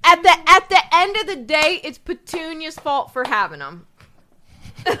 people like At the end of the day, it's Petunia's fault for having them.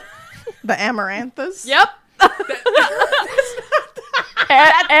 The amaranthus. Yep.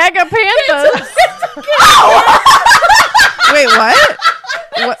 Agapanthus. Wait, what?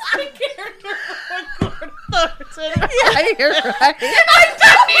 What? Yeah, you're right.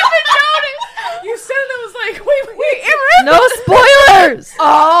 you said it, I was like, wait. No spoilers.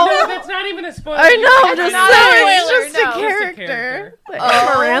 Oh. No, that's not even a spoiler. I know, I'm That's just not a saying. spoiler, It's just no. a character. The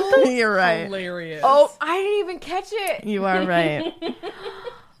amaranthus? You're right. Hilarious. Oh, I didn't even catch it. You are right.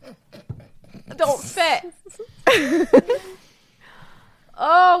 Don't fit.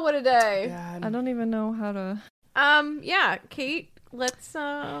 Oh, what a day. I don't even know how to. Yeah, Kate, let's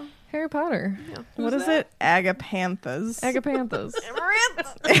Harry Potter. What is it? Agapanthus. Agapanthus.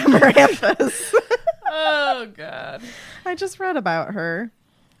 Amaranthus. Oh god. I just read about her.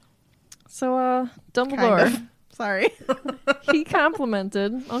 So, Dumbledore, Kind of. Sorry. he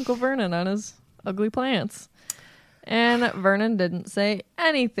complimented Uncle Vernon on his ugly plants. And Vernon didn't say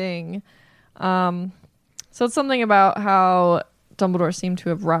anything. So it's something about how Dumbledore seemed to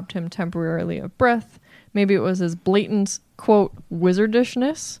have robbed him temporarily of breath. Maybe it was his blatant, quote,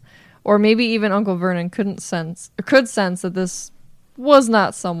 wizardishness. Or maybe even Uncle Vernon could sense that this was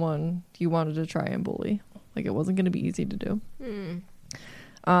not someone you wanted to try and bully. Like, it wasn't going to be easy to do.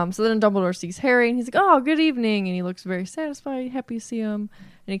 So then Dumbledore sees Harry, and he's like, oh, good evening. And he looks very satisfied, happy to see him.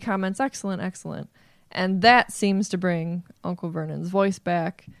 And he comments, excellent, excellent. And that seems to bring Uncle Vernon's voice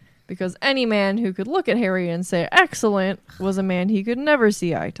back, because any man who could look at Harry and say excellent was a man he could never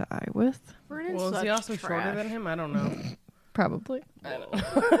see eye to eye with. Well, is he also shorter than him? I don't know. Probably.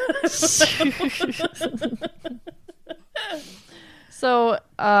 So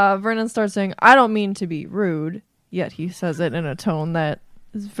Vernon starts saying, I don't mean to be rude, yet he says it in a tone that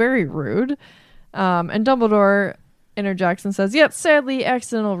is very rude. And Dumbledore interjects and says, yet sadly,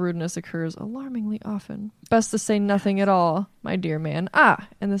 accidental rudeness occurs alarmingly often. Best to say nothing at all, my dear man. Ah,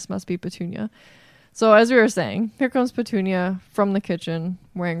 and this must be Petunia. So as we were saying, here comes Petunia from the kitchen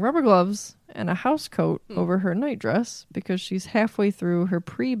wearing rubber gloves and a house coat over her nightdress because she's halfway through her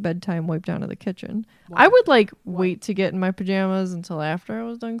pre-bedtime wipe down of the kitchen. I would wait to get in my pajamas until after I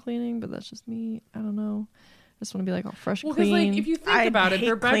was done cleaning, but that's just me. I don't know. I just want to be all fresh and Well, because clean. if you think I about it, hate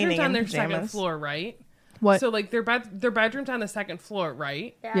their bedroom's cleaning on in their second pajamas. floor, right? What? So like their bedroom's on the second floor,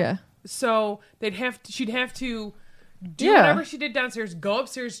 right? Yeah. So she'd have to do Yeah. whatever she did downstairs, go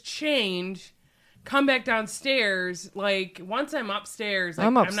upstairs, change, come back downstairs. Like once I'm upstairs, like,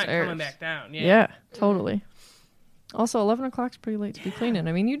 I'm I'm not upstairs. coming back down. Yeah, totally. Also, 11 o'clock's pretty late to be cleaning.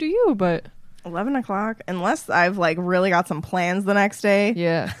 I mean, you do you, but 11 o'clock. Unless I've really got some plans the next day,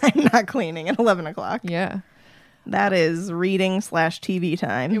 yeah. I'm not cleaning at 11 o'clock. Yeah. That is reading /TV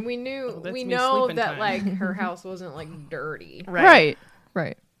time. And we that's we me know sleeping that time. her house wasn't dirty. Right.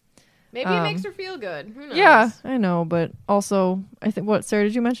 Maybe it makes her feel good. Who knows? Yeah, I know, but also, I think, what, Sarah,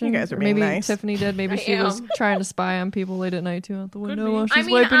 did you mention? You guys are Or being maybe nice. Tiffany did. Maybe I she was am. trying to spy on people late at night, too, out the be. window while I she's I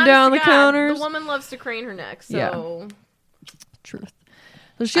mean, wiping honest down to the God, counters. The woman loves to crane her neck, so Yeah. Truth.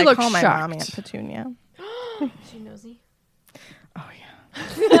 So she I looks call my shocked. mom Aunt Petunia. She nosy. Oh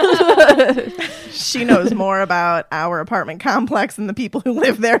yeah. She knows more about our apartment complex and the people who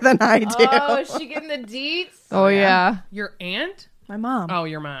live there than I do. Oh, is she getting the deets? Oh yeah. Your aunt? My mom. Oh,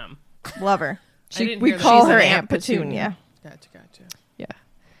 your mom. Love her. didn't We hear that. call She's her an Aunt Aunt Petunia. Gotcha.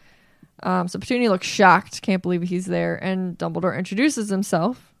 So Petunia looks shocked, can't believe he's there, and Dumbledore introduces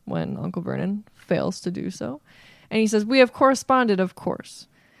himself when Uncle Vernon fails to do so. And he says, "We have corresponded, of course."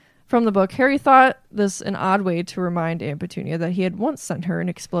 From the book, Harry thought this an odd way to remind Aunt Petunia that he had once sent her an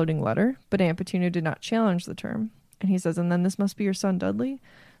exploding letter, but Aunt Petunia did not challenge the term. And he says, "And then this must be your son Dudley?"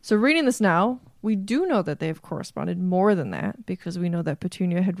 So reading this now, we do know that they have corresponded more than that, because we know that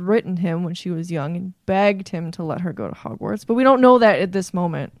Petunia had written him when she was young and begged him to let her go to Hogwarts. But we don't know that at this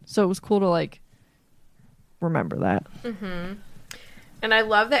moment. So it was cool to, like, remember that. And I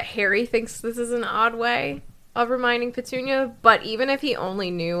love that Harry thinks this is an odd way of reminding Petunia, but even if he only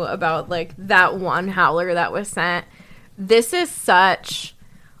knew about, like, that one howler that was sent, this is such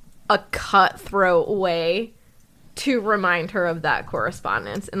a cutthroat way to remind her of that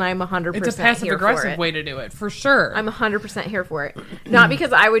correspondence, and I'm 100% It's a passive here for aggressive it. way to do it, for sure. I'm 100% here for it. Not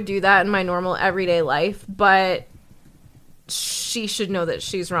because I would do that in my normal everyday life, but she should know that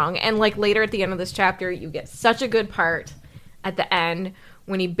she's wrong. And, like, later at the end of this chapter, you get such a good part at the end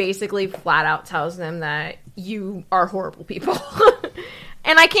when he basically flat out tells them that you are horrible people.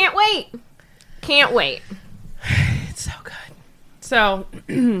 And I can't wait. Can't wait. It's so good. So,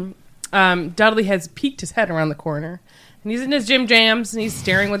 Dudley has peeked his head around the corner, and he's in his gym jams, and he's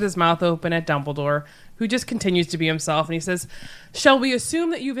staring with his mouth open at Dumbledore, who just continues to be himself. And he says, "Shall we assume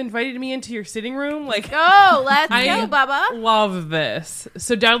that you've invited me into your sitting room?" Like, Go, let's I go, Bubba. love this.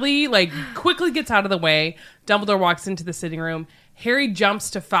 So Dudley, like, quickly gets out of the way. Dumbledore walks into the sitting room. Harry jumps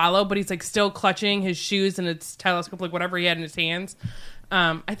to follow, but he's, like, still clutching his shoes and its telescope, like, whatever he had in his hands.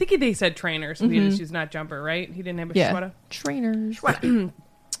 I think they said trainers, so he had his shoes, not jumper, right? He didn't have a sweater. Trainers.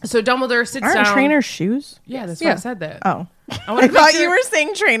 So Dumbledore sits Aren't down. trainers shoes? Yeah, that's why I said that. Oh. I, wanted I to make thought sure- you were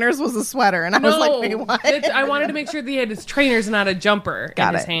saying trainers was a sweater, and I was like, wait, what? I wanted to make sure that he had his trainers and not a jumper Got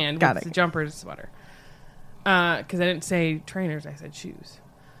in his it. hand. Got with it. The jumper is a sweater. Because I didn't say trainers, I said shoes.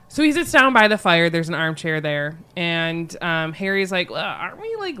 So he sits down by the fire. There's an armchair there. And Harry's like, well, aren't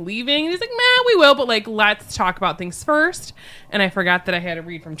we, like, leaving? And he's like, nah, we will. But, like, let's talk about things first. And I forgot that I had to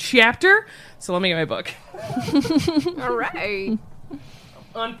read from chapter. So let me get my book. All right.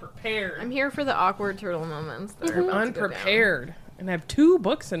 Unprepared. I'm here for the awkward turtle moments. That are about to go down. Unprepared. And I have 2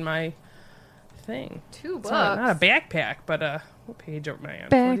 books in my thing. 2 It's books. not a backpack, but what page am I on?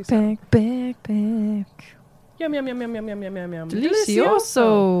 47. Backpack. Yum, yum, yum, yum, yum, yum, yum, yum, yum.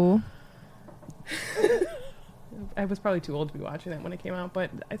 Delicioso. I was probably too old to be watching it when it came out, but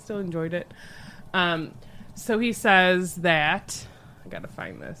I still enjoyed it. So he says that... I gotta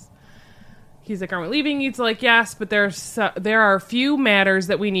find this. He's like, aren't we leaving? He's like, yes, but there are a few matters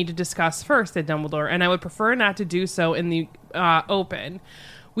that we need to discuss first, said Dumbledore, and I would prefer not to do so in the open.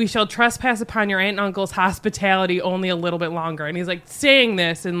 We shall trespass upon your aunt and uncle's hospitality only a little bit longer. And he's like saying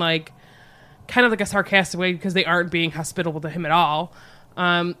this in, like, kind of like a sarcastic way because they aren't being hospitable to him at all.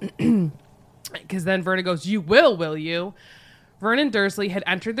 Because then Vernon goes, you will you? Vernon Dursley had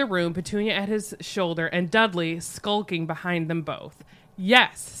entered the room, Petunia at his shoulder, and Dudley skulking behind them both.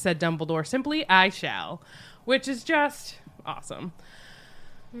 Yes, said Dumbledore, simply, I shall. Which is just awesome.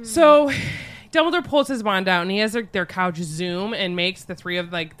 So Dumbledore pulls his wand out, and he has their couch zoom and makes the 3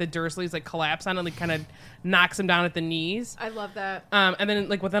 of, like, the Dursleys, like, collapse on it, like, kind of knocks them down at the knees. I love that. And then,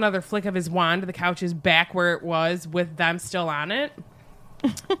 like, with another flick of his wand, the couch is back where it was with them still on it.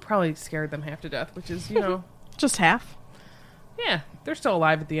 Probably scared them half to death, which is, you know. Just half. Yeah, they're still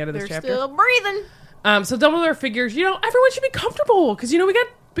alive at the end of this They're chapter. still breathing. So Dumbledore figures, you know, everyone should be comfortable because, you know, we got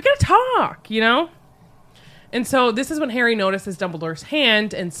to talk, you know? And so this is when Harry notices Dumbledore's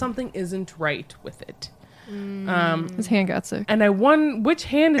hand and something isn't right with it. His hand got sick. And I won which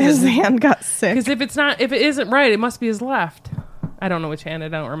hand it His is. hand got sick. Because if it isn't right, it must be his left. I don't know which hand. I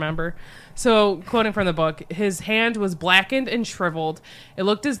don't remember. So, quoting from the book, his hand was blackened and shriveled. It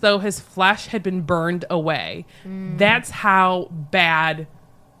looked as though his flesh had been burned away. That's how bad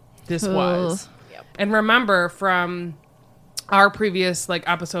this was. Yep. And remember from our previous, like,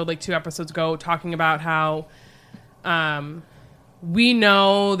 episode, like 2 episodes ago, talking about how we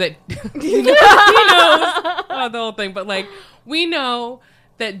know that he knows the whole thing, but, like, we know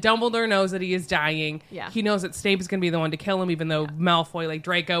that Dumbledore knows that he is dying. Yeah. He knows that Snape is going to be the one to kill him, even though Malfoy, like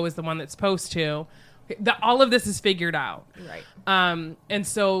Draco, is the one that's supposed to. All of this is figured out. Right. And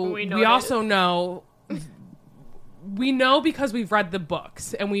so We know we it also know... We know because we've read the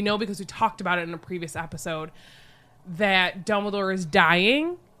books, and we know because we talked about it in a previous episode, that Dumbledore is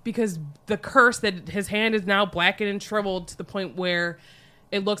dying because the curse that his hand is now blackened and shriveled to the point where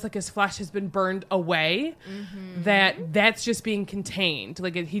it looks like his flesh has been burned away. That's just being contained.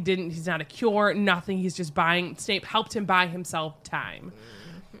 Like he's not a cure, nothing. He's just Snape helped him buy himself time.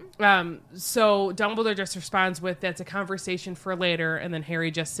 So Dumbledore just responds with, "That's a conversation for later," and then Harry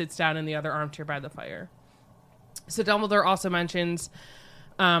just sits down in the other armchair by the fire. So Dumbledore also mentions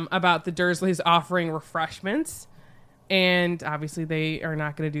about the Dursleys offering refreshments, and obviously they are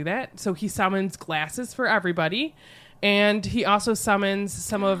not going to do that. So he summons glasses for everybody, and he also summons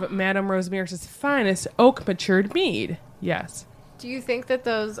some of Madame Rosmer's finest oak-matured mead. Yes. Do you think that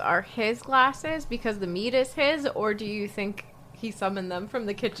those are his glasses because the mead is his, or do you think he summoned them from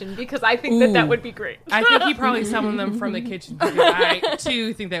the kitchen? Because I think that would be great. I think he probably summoned them from the kitchen because I,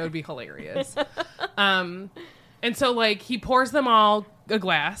 too, think that would be hilarious. And so, like, he pours them all a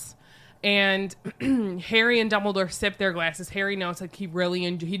glass, and Harry and Dumbledore sip their glasses. Harry knows, like,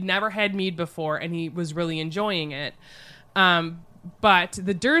 he'd never had mead before, and he was really enjoying it. But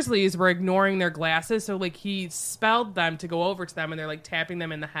the Dursleys were ignoring their glasses, so, like, he spelled them to go over to them, and they're, like, tapping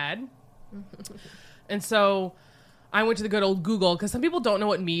them in the head. And so I went to the good old Google, because some people don't know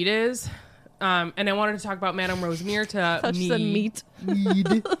what mead is. And I wanted to talk about Madame Rosmer to meat.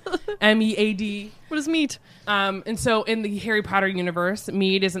 Mead. M-E-A-D. What is meat? And so in the Harry Potter universe,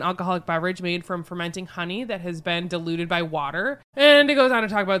 mead is an alcoholic beverage made from fermenting honey that has been diluted by water. And it goes on to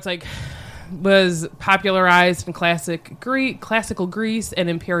talk about was popularized in classical Greece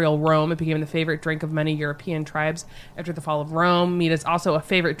and imperial Rome. It became the favorite drink of many European tribes after the fall of Rome. Mead is also a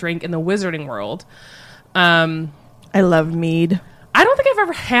favorite drink in the wizarding world. I love mead. I don't think I've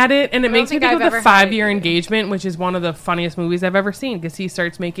ever had it, and it makes me think of the 5-Year either. Engagement, which is one of the funniest movies I've ever seen, because he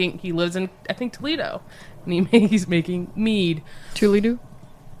lives in, I think, Toledo, and he's making mead. Toledo?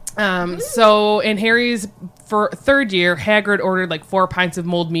 So in Harry's third year, Hagrid ordered 4 pints of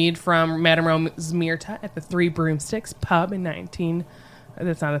mulled mead from Madame Rosmer at the Three Broomsticks pub in 19...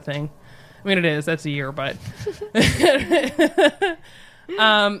 That's not a thing. I mean, it is. That's a year, but...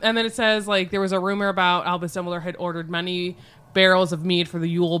 and then it says, there was a rumor about Albus Dumbledore had ordered many barrels of mead for the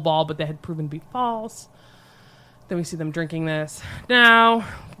Yule Ball, but that had proven to be false. Then we see them drinking this. Now,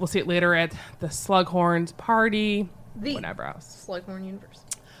 we'll see it later at the Slughorn's party. Whatever else. Slughorn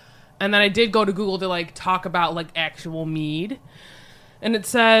University. And then I did go to Google to, talk about, actual mead. And it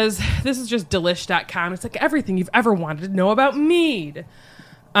says, this is just delish.com. It's everything you've ever wanted to know about mead.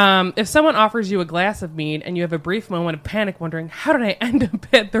 If someone offers you a glass of mead and you have a brief moment of panic wondering, how did I end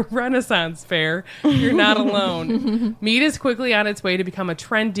up at the Renaissance Fair? You're not alone. Mead is quickly on its way to become a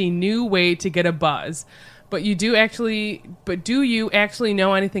trendy new way to get a buzz. But do you actually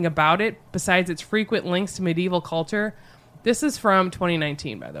know anything about it besides its frequent links to medieval culture? This is from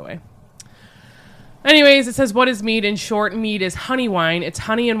 2019, by the way. Anyways, it says, what is mead? In short, mead is honey wine. It's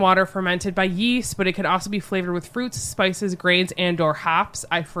honey and water fermented by yeast, but it can also be flavored with fruits, spices, grains, and or hops.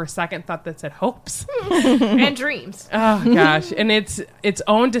 I, for a second, thought that said hopes. And dreams. Oh, gosh. And it's its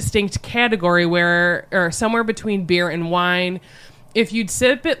own distinct category or somewhere between beer and wine. If you'd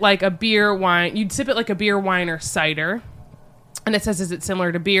sip it like a beer, wine, you'd sip it like a beer, wine, or cider. And it says, is it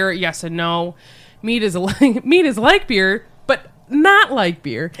similar to beer? Yes and no. Mead is like beer, but not like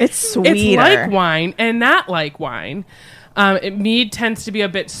beer. It's sweeter. It's like wine and not like wine. Mead tends to be a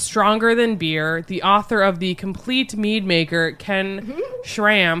bit stronger than beer. The author of The Complete Mead Maker, Ken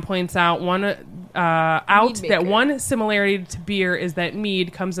Schramm, points out that one similarity to beer is that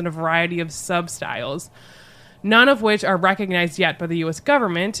mead comes in a variety of sub-styles, none of which are recognized yet by the U.S.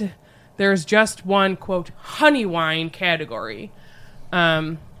 government. There's just one, quote, honey wine category.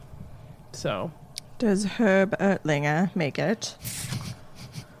 Does Herb Ertlinger make it?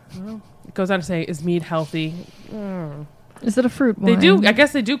 Well, it goes on to say, is mead healthy? Is it a fruit wine? I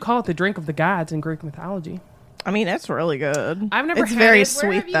guess they do call it the drink of the gods in Greek mythology. I mean, it's really good. I've never It's had very it.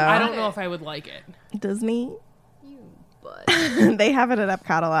 sweet, though. I don't know if I would like it. Disney? You butt. They have it at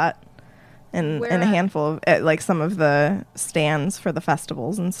Epcot a lot. And Where a at? handful of, at some of the stands for the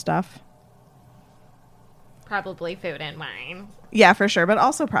festivals and stuff. Probably food and wine. Yeah, for sure. But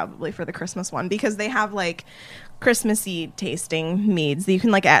also probably for the Christmas one, because they have Christmassy tasting meads that you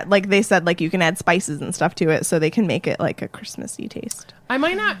can add, they said, you can add spices and stuff to it so they can make it a Christmassy taste. I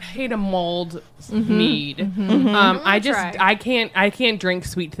might not hate a mulled mead. Try. I can't drink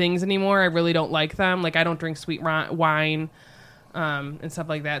sweet things anymore. I really don't like them. I don't drink sweet wine and stuff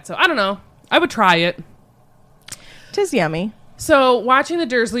like that. So I don't know. I would try it. 'Tis yummy. So, watching the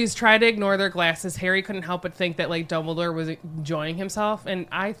Dursleys try to ignore their glasses, Harry couldn't help but think that, Dumbledore was enjoying himself. And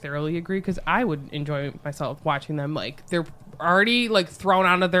I thoroughly agree, because I would enjoy myself watching them. They're already, thrown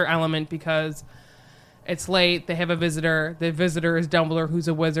out of their element because It's late. They have a visitor. The visitor is Dumbledore, who's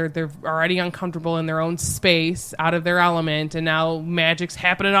a wizard. They're already uncomfortable in their own space, out of their element, and now magic's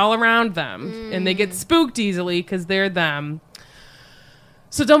happening all around them. And they get spooked easily because they're them.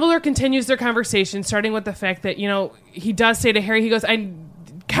 So Dumbledore continues their conversation, starting with the fact that, he does say to Harry, he goes, I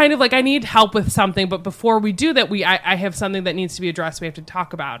need help with something, but before we do that, I have something that needs to be addressed. We have to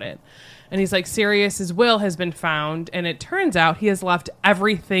talk about it. And he's like, Sirius's will has been found, and it turns out he has left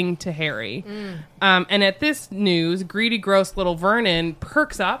everything to Harry. And at this news, greedy, gross little Vernon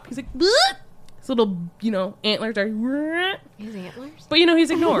perks up. He's like, bleh! His little, antlers are, bleh! His antlers? But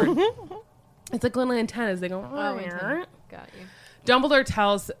he's ignored. It's like little antennas. They go, Antenna. Got you. Dumbledore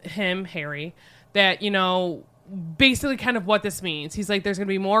tells him, Harry, that, basically kind of what this means. He's like, there's going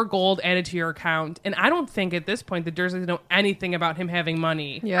to be more gold added to your account. And I don't think at this point the Dursleys know anything about him having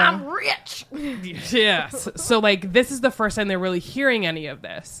money. Yeah. I'm rich. Yes. So, this is the first time they're really hearing any of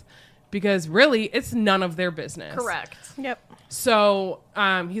this. Because really, it's none of their business. Correct. Yep. So,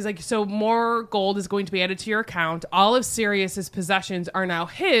 he's like, so more gold is going to be added to your account. All of Sirius's possessions are now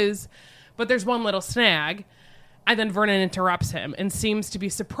his, but there's one little snag. And then Vernon interrupts him and seems to be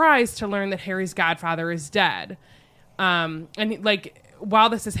surprised to learn that Harry's godfather is dead. And while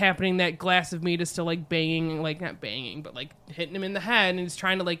this is happening, that glass of mead is still banging, not banging, but hitting him in the head, and he's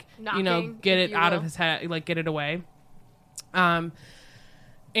trying to Knocking, get if it you out will. of his head, get it away. And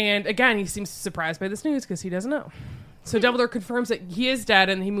again, he seems surprised by this news because he doesn't know. So Dumbledore confirms that he is dead,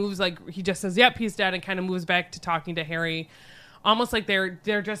 and he moves he just says, "Yep, he's dead," and kind of moves back to talking to Harry. Almost like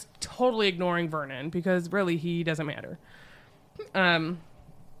they're just totally ignoring Vernon because really he doesn't matter.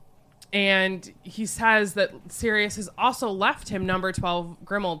 And he says that Sirius has also left him number 12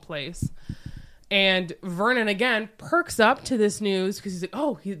 Grimmauld Place. And Vernon again perks up to this news because he's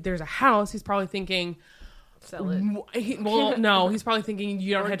like, there's a house. He's probably thinking, Sell it. no, he's probably thinking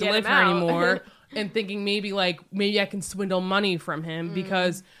you don't Or have to get live him here out. anymore. And thinking maybe I can swindle money from him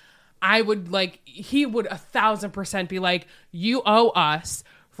because I would he would 1,000% be like, you owe us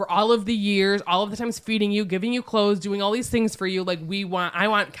for all of the years, all of the times feeding you, giving you clothes, doing all these things for you. I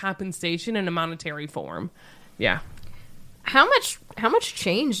want compensation in a monetary form. Yeah. How much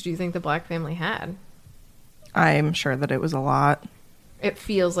change do you think the Black family had? I'm sure that it was a lot. It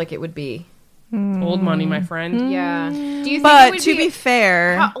feels like it would be. Old money, my friend. Yeah. Do you think it But would to be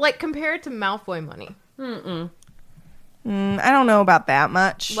fair, compare it to Malfoy money? I don't know about that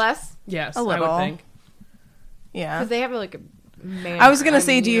much. Less? Yes, A little. I would think. Yeah. Because they have a man. I was going to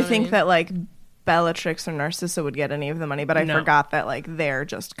say, do know you what I think mean? that Bellatrix or Narcissa would get any of the money? But I No. forgot that they're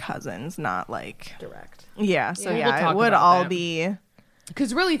just cousins, not direct? Yeah, so Yeah, we'll talk it would about all that. be.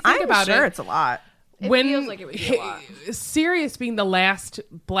 Because really, think I'm about sure it. it's a lot. It feels like it would be a lot. Sirius being the last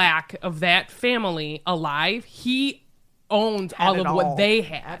Black of that family alive, he owns all it of what all. they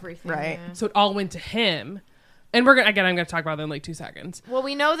had. Everything. Right. yeah. So it all went to him. And I'm gonna talk about that in 2 seconds. Well,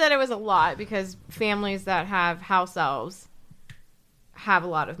 we know that it was a lot because families that have house elves have a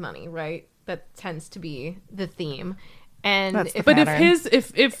lot of money, right? That tends to be the theme. And That's the if, But pattern.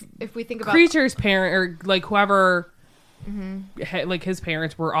 if we think about Creature's parent or whoever, his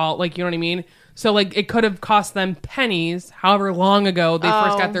parents were all you know what I mean. So it could have cost them pennies. However long ago they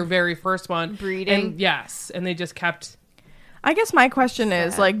first got their very first one Breeding. and yes, and they just kept. I guess my question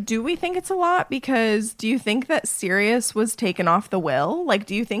is, do we think it's a lot? Because do you think that Sirius was taken off the will?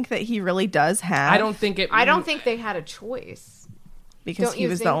 Do you think that he really does have? I don't think it. I don't think they had a choice. because don't he you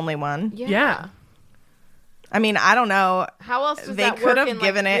was the think- only one. Yeah. I mean, I don't know. How else does They that could work have in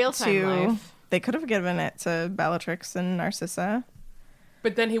given it real-time to. life? They could have given it to Bellatrix and Narcissa.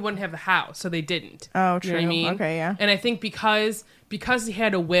 But then he wouldn't have the house, so they didn't. Oh, You know what I true. mean? Okay, yeah. And I think because he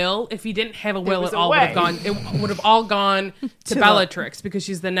had a will, if he didn't have a will, was it a all would way. have gone. It would have all gone to the- Bellatrix because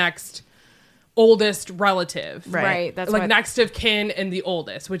she's the next oldest relative, Right. That's like what, next of kin and the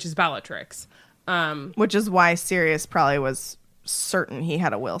oldest, which is Bellatrix. Which is why Sirius probably was certain he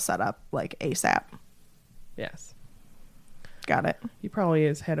had a will set up ASAP. Yes, Got it. he probably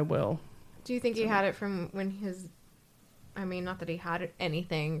has had a will. Do you think he had it from when his? I mean, not that he had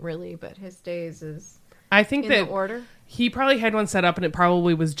anything really, but his days is I think in that the order. he probably had one set up, and it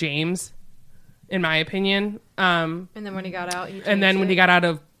probably was James, in my opinion. And then when he got out, And then when he got out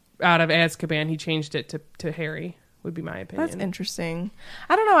of Azkaban, he changed it to Harry. Would be my opinion. That's interesting.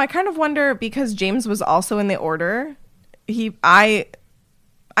 I don't know. I kind of wonder because James was also in the order.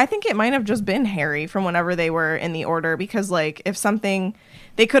 I think it might have just been Harry from whenever they were in the order because if something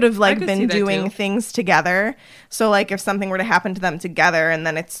they could have could see been that doing too. things together. So if something were to happen to them together and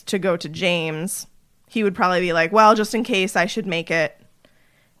then it's to go to James, he would probably be like, well, just in case I should make it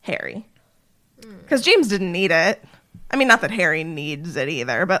Harry. Because James didn't need it. I mean, not that Harry needs it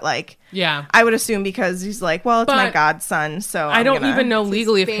either, but like, Yeah. I would assume because he's like, well, it's my But godson, so I don't even know his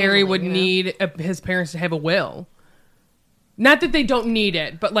legally if Harry family, would you know? need his parents to have a will. Not that they don't need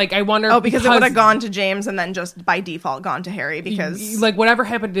it, but like I wonder. Oh, because it would have gone to James and then just by default gone to Harry because like whatever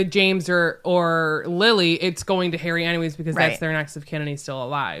happened to James or Lily, it's going to Harry anyways because Right. that's their next of kin and he's still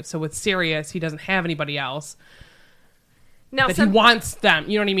alive. So with Sirius, he doesn't have anybody else. Now, But he wants them,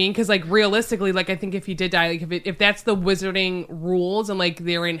 you know what I mean? Because like realistically, like I think if he did die, like if that's the wizarding rules and like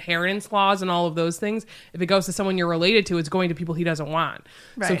their inheritance laws and all of those things, if it goes to someone you're related to, it's going to people he doesn't want.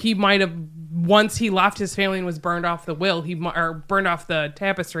 So Right. he might have once he left his family and was burned off the will, or burned off the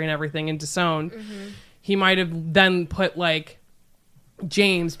tapestry and everything and disowned. He might have then put like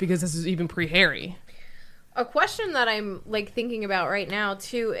James because this is even pre-Harry. a question that I'm like thinking about right now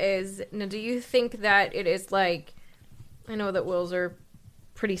too is, now, do you think that it is like, I know that wills are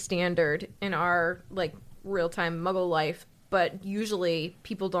pretty standard in our like real time Muggle life, but usually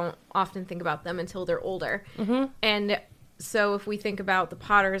people don't often think about them until they're older. And so if we think about the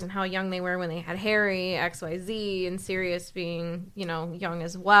Potters and how young they were when they had Harry, XYZ, and Sirius being, you know, young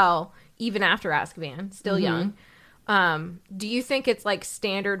as well, even after Azkaban, still young. Do you think it's like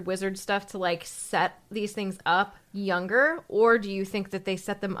standard wizard stuff to like set these things up younger, or do you think that they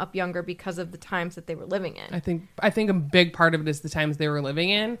set them up younger because of the times that they were living in? I think a big part of it is the times they were living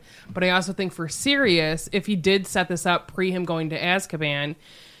in, but I also think for Sirius, if he did set this up pre him going to Azkaban,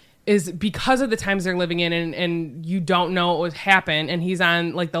 is because of the times they're living in, and you don't know what would happen, and he's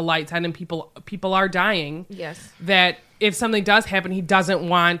on like the light side, and people are dying. Yes. That if something does happen, he doesn't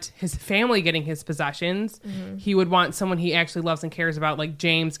want his family getting his possessions. He would want someone he actually loves and cares about, like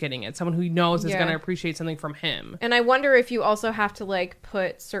James, getting it. Someone who he knows is Yeah. going to appreciate something from him. And I wonder if you also have to like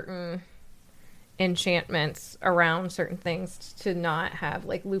put certain enchantments around certain things to not have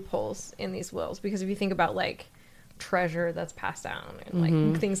like loopholes in these wills, because if you think about like treasure that's passed down and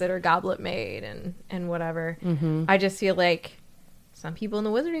like things that are goblet made and whatever, I just feel like some people in the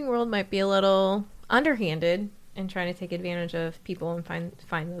wizarding world might be a little underhanded and trying to take advantage of people and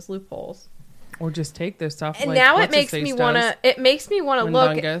find those loopholes. Or just take this stuff. And like now it What's-His-Face makes me does. want to look,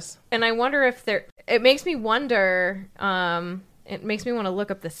 Mundungus. and I wonder if it makes me wonder, it makes me want to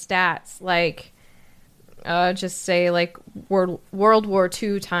look up the stats, like just say like World War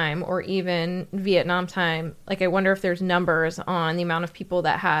II time or even Vietnam time. Like I wonder if there's numbers on the amount of people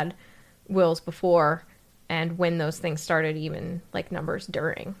that had wills before and when those things started, even like numbers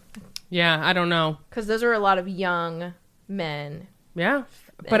during. Yeah, I don't know. Because those are a lot of young men. Yeah.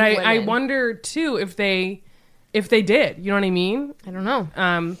 But And I women. wonder too if they did, you know what I mean? I don't know.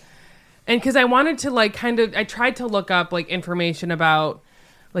 And because I wanted to like I tried to look up like information about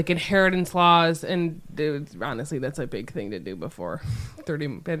like inheritance laws, and honestly, that's a big thing to do before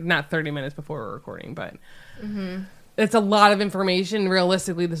not 30 minutes before we're recording, but it's a lot of information.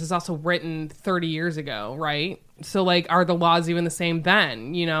 Realistically, this is also written 30 years ago, right? So like, are the laws even the same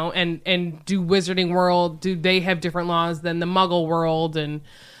then, you know? And do Wizarding World, do they have different laws than the Muggle world and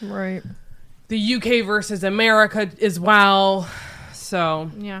Right. the UK versus America as well?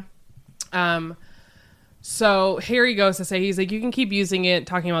 So Yeah. So Harry goes to say, he's like, you can keep using it,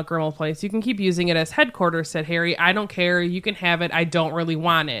 talking about Grimmauld Place. You can keep using it as headquarters, said Harry. I don't care. You can have it. I don't really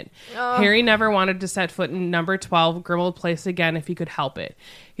want it. Harry never wanted to set foot in number 12 Grimmauld Place again if he could help it.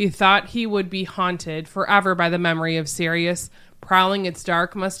 He thought he would be haunted forever by the memory of Sirius prowling its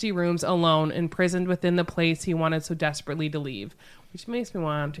dark, musty rooms alone, imprisoned within the place he wanted so desperately to leave, which makes me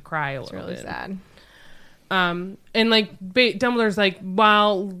want to cry a little Really bit. sad. And like Dumbledore's like,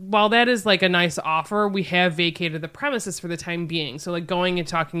 while that is like a nice offer, we have vacated the premises for the time being. So like going and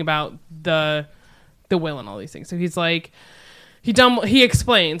talking about the will and all these things. So he's like, he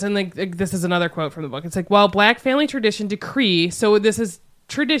explains, and like this is another quote from the book. It's like, well, Black family tradition decree. So this is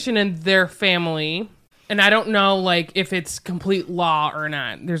tradition in their family, and I don't know like if it's complete law or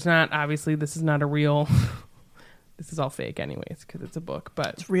not. There's not, obviously this is not a real. This is all fake anyways because it's a book, but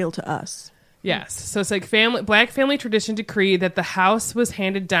it's real to us. yes. So it's like Black family tradition decree that the house was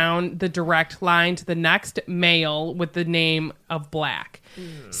handed down the direct line to the next male with the name of Black.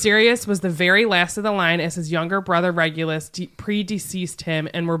 Sirius was the very last of the line, as his younger brother Regulus predeceased him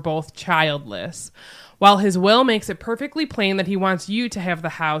and were both childless. While his will makes it perfectly plain that he wants you to have the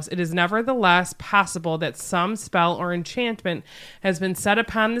house, it is nevertheless possible that some spell or enchantment has been set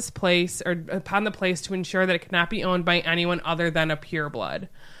upon this place or upon the place to ensure that it cannot be owned by anyone other than a pureblood.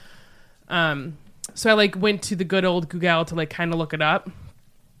 So I like went to the good old Google to like kind of look it up.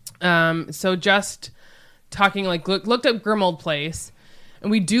 So just talking like looked up Grimmauld Place, and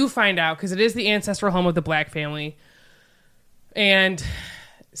we do find out because it is the ancestral home of the Black family, and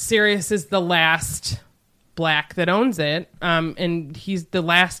Sirius is the last Black that owns it, and he's the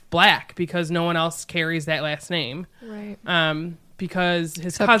last Black because no one else carries that last name. Right. Because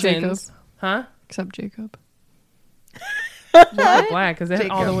his Except cousins, Jacob. huh? Except Jacob. Black, is that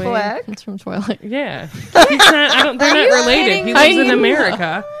all the way? Black. It's from Twilight. Yeah, he's not. They're not related. kidding He me? lives in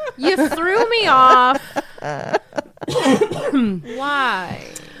America. You threw me off. Why?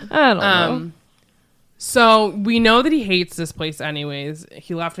 I don't know. So we know that he hates this place anyways.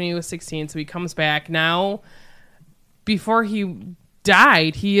 He left when he was 16, so he comes back. Now, before he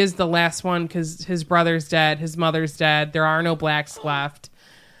died, he is the last one because his brother's dead, his mother's dead. There are no Blacks left.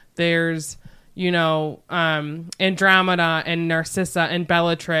 There's, Andromeda and Narcissa and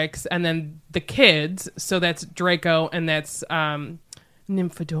Bellatrix, and then the kids. So that's Draco and that's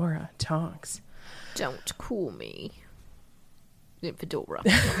Nymphadora Tonks. Don't call me Fedora.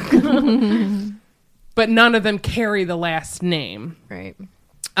 But none of them carry the last name. Right.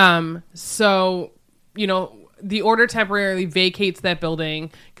 So, the Order temporarily vacates that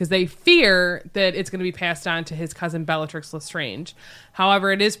building because they fear that it's going to be passed on to his cousin Bellatrix Lestrange.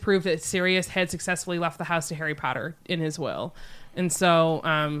 However, it is proved that Sirius had successfully left the house to Harry Potter in his will. And so,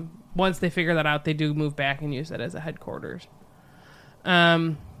 once they figure that out, they do move back and use it as a headquarters.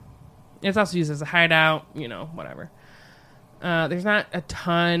 It's also used as a hideout, whatever. There's not a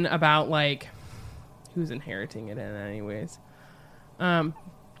ton about, who's inheriting it in anyways. But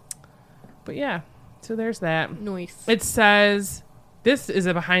yeah, so there's that. Nice. It says, this is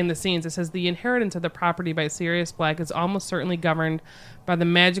a behind the scenes. It says the inheritance of the property by Sirius Black is almost certainly governed by the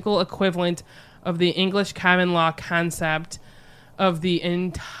magical equivalent of the English common law concept of the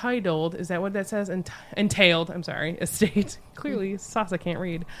entitled, is that what that says? Entailed, estate. Clearly, Sasa can't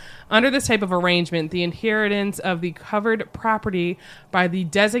read. Under this type of arrangement, the inheritance of the covered property by the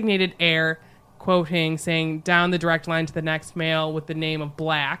designated heir, quoting, saying, down the direct line to the next male with the name of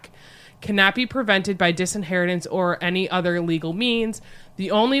Black, cannot be prevented by disinheritance or any other legal means. The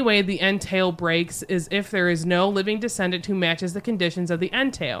only way the entail breaks is if there is no living descendant who matches the conditions of the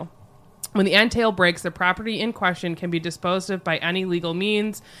entail. When the entail breaks, the property in question can be disposed of by any legal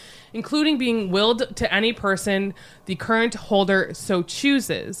means, including being willed to any person the current holder so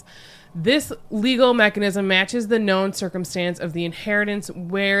chooses. This legal mechanism matches the known circumstance of the inheritance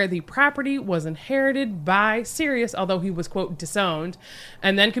where the property was inherited by Sirius, although he was, quote, disowned,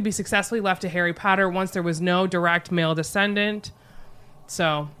 and then could be successfully left to Harry Potter once there was no direct male descendant.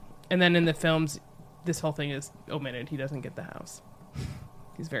 So, and then in the films, this whole thing is omitted. He doesn't get the house.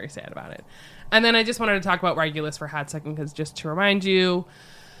 He's very sad about it. And then I just wanted to talk about Regulus for a hot second, because just to remind you,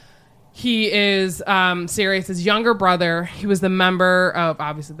 he is Sirius's younger brother. He was the member of,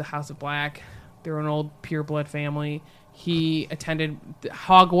 obviously, the House of Black. They were an old pureblood family. He attended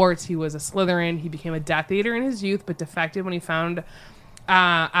Hogwarts. He was a Slytherin. He became a Death Eater in his youth, but defected when he found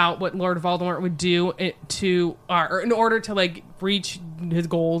out what Lord Voldemort would do or in order to reach his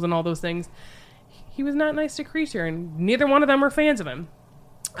goals and all those things. He was not nice to Kreacher, and neither one of them were fans of him.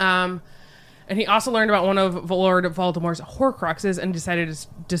 And he also learned about one of Lord Voldemort's Horcruxes and decided to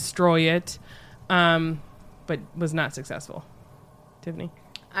destroy it, but was not successful. Tiffany?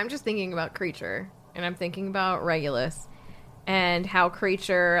 I'm just thinking about Kreacher, and I'm thinking about Regulus, and how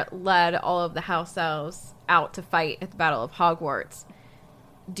Kreacher led all of the house elves out to fight at the Battle of Hogwarts.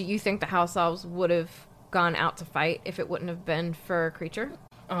 Do you think the house elves would have gone out to fight if it wouldn't have been for Kreacher?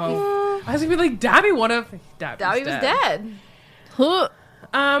 Oh, I was gonna be like, Dobby would have. Dobby was dead.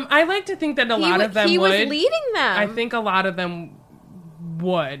 I like to think that a lot of them he would. was leading them. I think a lot of them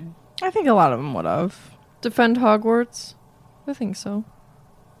would. I think a lot of them would have. Defend Hogwarts? I think so.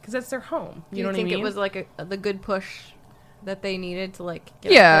 Because that's their home. Do you know think what I mean? it was the good push that they needed to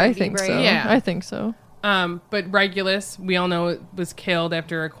get Yeah, up I to think be so. brave? Yeah. I think so. But Regulus, we all know, was killed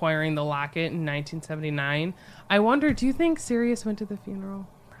after acquiring the locket in 1979. I wonder, do you think Sirius went to the funeral?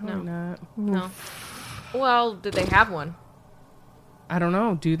 Probably not. No. Well, did they have one? I don't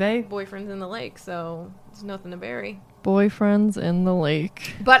know. Do they? Boyfriend's in the lake, so there's nothing to bury. Boyfriends in the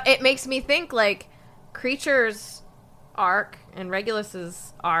lake. But it makes me think Kreacher's arc and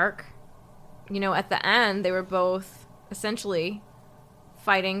Regulus's arc. At the end, they were both essentially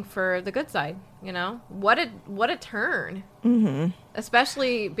fighting for the good side. What a turn. Mm-hmm.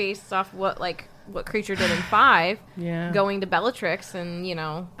 Especially based off what Kreacher did in 5. Yeah. Going to Bellatrix and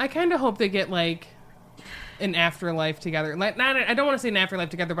I kind of hope they get an afterlife together. I don't want to say an afterlife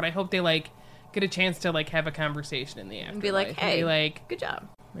together, but I hope they get a chance to like have a conversation in the afterlife. And be like, hey, be like, good job.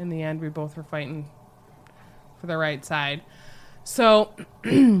 In the end, we both were fighting for the right side. So,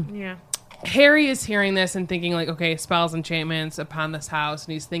 Yeah. Harry is hearing this and thinking like, okay, spells, enchantments upon this house.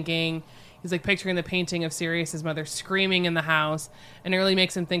 And he's like picturing the painting of Sirius's mother screaming in the house. And it really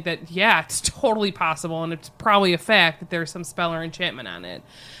makes him think that, yeah, it's totally possible. And it's probably a fact that there's some spell or enchantment on it.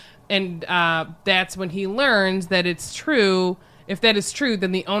 And that's when he learns that it's true. If that is true,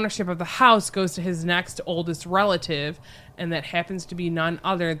 then the ownership of the house goes to his next oldest relative. And that happens to be none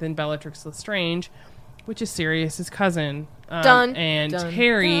other than Bellatrix Lestrange, which is Sirius's cousin. And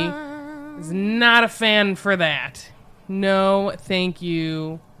Harry is not a fan for that. No, thank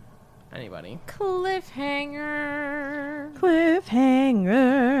you. Anybody. Cliffhanger.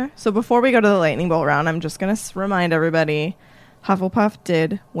 So before we go to the lightning bolt round, I'm just going to remind everybody, Hufflepuff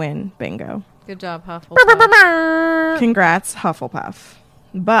did win bingo. Good job, Hufflepuff. Congrats, Hufflepuff.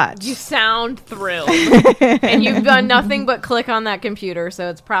 But You sound thrilled. And you've done nothing but click on that computer, so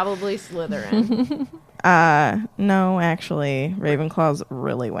it's probably Slytherin. no, actually, Ravenclaw's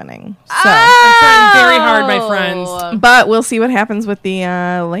really winning. So, I'm trying very hard, my friends. but we'll see what happens with the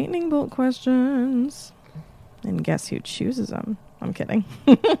lightning bolt questions. And guess who chooses them? I'm kidding.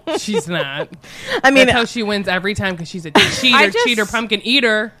 She's not. I mean, That's how she wins every time because she's a cheater, pumpkin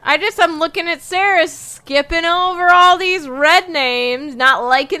eater. I'm looking at Sarah skipping over all these red names, not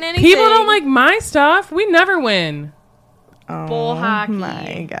liking anything. People don't like my stuff. We never win. bull hockey.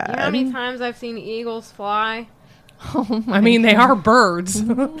 My God. You know how many times I've seen eagles fly? I mean, they are birds.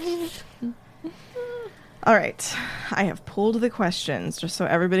 All right. I have pulled the questions just so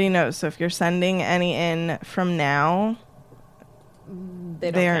everybody knows. So if you're sending any in from now,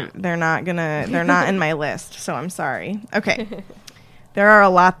 they're not in my list, so I'm sorry. Okay. There are a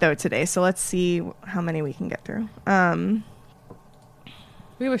lot though today, so let's see how many we can get through.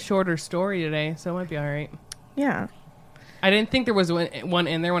 We have a shorter story today, so it might be all right. Yeah. I didn't think there was one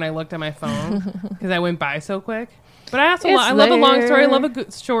in there when I looked at my phone because I went by so quick. But I also I love a long story. I love a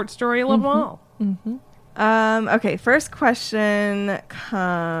good short story. I love them all. Mm-hmm. Okay, first question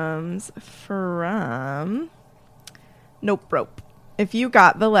comes from Nope Rope. If you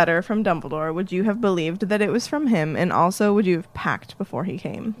got the letter from Dumbledore, would you have believed that it was from him? And also, would you have packed before he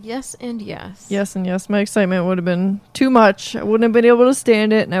came? Yes and yes. Yes and yes. My excitement would have been too much. I wouldn't have been able to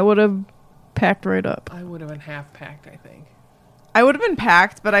stand it, and I would have packed right up. I would have been half packed, I think. I would have been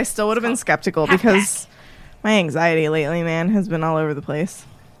packed, but I still would have been skeptical because my anxiety lately, man, has been all over the place.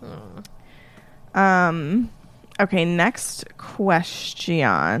 Okay, next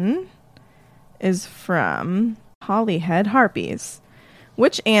question is from Hollyhead Harpies.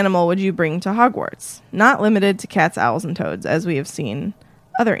 Which animal would you bring to Hogwarts? Not limited to cats, owls, and toads, as we have seen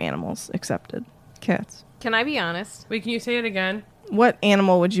other animals accepted. Cats. Can I be honest? Wait, can you say it again? What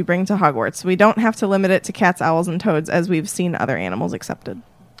animal would you bring to Hogwarts? We don't have to limit it to cats, owls, and toads, as we've seen other animals accepted.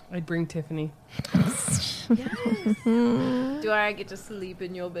 I'd bring Tiffany. Do I get to sleep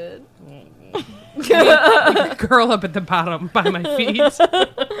in your bed? Curl up at the bottom by my feet.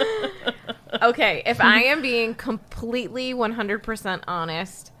 Okay, if I am being completely 100%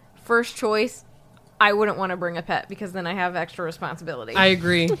 honest, first choice, I wouldn't want to bring a pet because then I have extra responsibility. I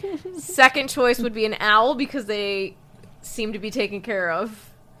agree. Second choice would be an owl because they seem to be taken care of.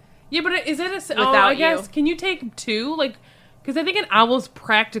 Yeah, but is it Without I guess, you. can you take two? Like, because I think an owl's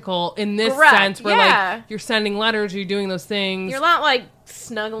practical in this Correct, sense where, yeah. like, you're sending letters, you're doing those things. You're not like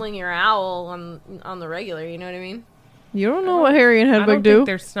snuggling your owl on the regular, you know what I mean? You don't know what Harry and I don't Hedwig do. think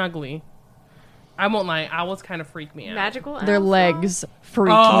they're snuggly. I won't lie, owls kind of freak me out. Magical Their owls, legs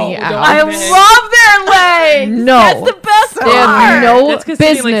freak Oh, me don't out. I Big. love their legs! No. That's the best They have part! no That's 'cause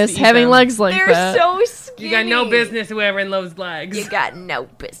Sydney likes to business eat having them. legs like They're that. so skinny. You got no business wearing those legs. You got no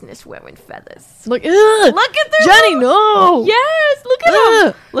business wearing feathers. Look, Look at their Jenny, no. Yes, look at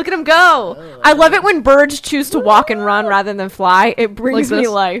them. Look at them go. I love it when birds choose to walk and run rather than fly. It brings Like me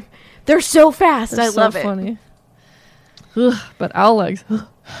this? life. They're so fast. They're I so love it. funny. Ugh, but owl legs.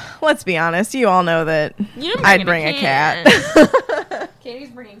 Let's be honest. You all know that You're I'd bring a cat. Katie's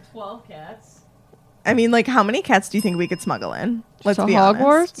bringing 12 cats. I mean, like, how many cats do you think we could smuggle in? Let's To be Hogwarts?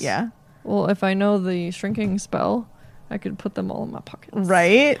 honest. Yeah. Well, if I know the shrinking spell, I could put them all in my pockets.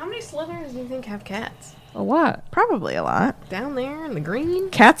 Right? How many Slytherins do you think have cats? A lot. Probably a lot. Down there in the green?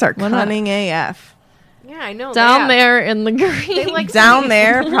 Cats are Why not? cunning AF. Yeah, I know. Down they there in the green. They like Down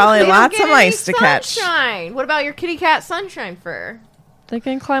there, probably They don't lots get of any mice to catch. sunshine. What about your kitty cat sunshine fur? They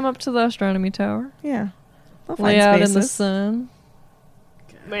can climb up to the astronomy tower. Yeah. They'll Lay find out in the spaces. sun.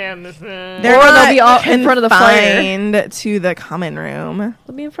 Man, They're Or they'll not be all in front of the fire. confined to the common room.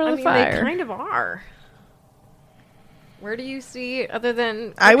 They'll be in front I of mean, the fire. they kind of are. Where do you see other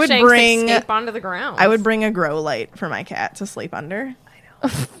than I would Crookshanks bring- escape onto the ground? I would bring a grow light for my cat to sleep under.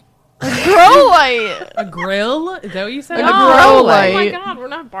 Grow light. A grill? Is that what you said? A No, grow oh my light. god, we're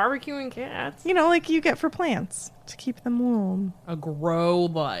not barbecuing cats. You know, like you get for plants to keep them warm. A grow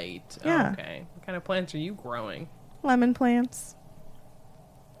light. Yeah. Okay. What kind of plants are you growing? Lemon plants.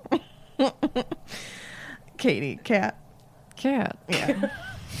 Katie, cat. Cat. Yeah.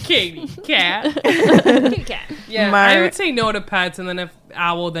 Katie, cat. Cat. Yeah, Mar- I would say no to pets, and then if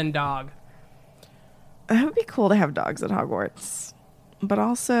owl, then dog. That would be cool to have dogs at Hogwarts. But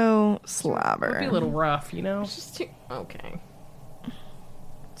also slobber. It'd be a little rough, you know? It's just too okay.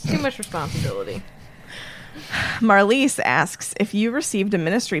 It's too much responsibility. Marlise asks, if you received a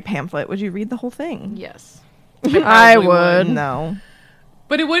ministry pamphlet, would you read the whole thing? Yes. I would. No.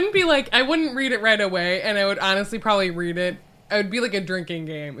 But it wouldn't be like, I wouldn't read it right away, and I would honestly probably read it. It would be like a drinking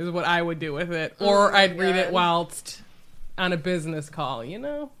game, is what I would do with it. Or my I'd read it God. whilst on a business call, you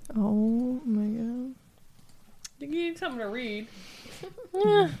know? Oh my god. You need something to read.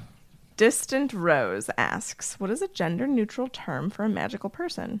 Distant Rose asks, what is a gender-neutral term for a magical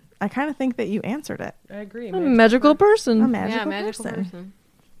person? I kind of think that you answered it. I agree. A magical A person. magical, person.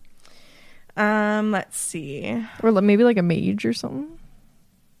 Let's see. Or maybe like a mage or something.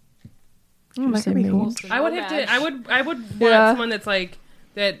 Oh, that say could be cool. mage. I would have to, I would want Yeah. someone that's like,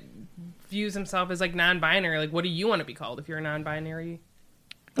 that views himself as like non-binary. Like, what do you want to be called if you're a non-binary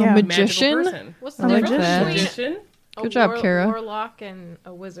A Yeah. magician. magical person? What's the I like difference that. between Magician? a Good job, Kara. warlock and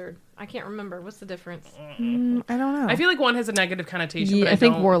a wizard? I can't remember. What's the difference? I don't know. I feel like one has a negative connotation, Yeah, but I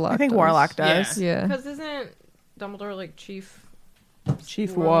think don't. warlock. I think does. Warlock does. Yeah. Because isn't Dumbledore like chief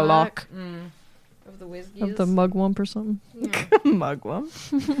Chief Warlock. Warlock. of the Whizgies? Of the mugwump or something. Yeah.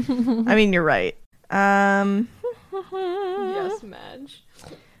 Mugwump. I mean, you're right. Yes, Madge.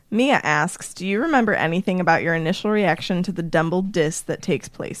 Mia asks, do you remember anything about your initial reaction to the Dumble Diss that takes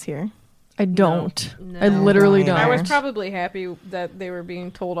place here? I don't. No. I literally don't. I was There. probably happy that they were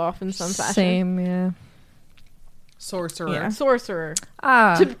being told off in some fashion. Same, yeah. Sorcerer. Yeah. Sorcerer.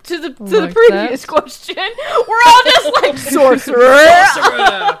 Ah. To the like previous question, we're all just like Sorcerer.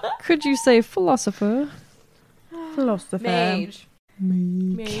 Sorcerer. Could you say philosopher? Philosopher. mage.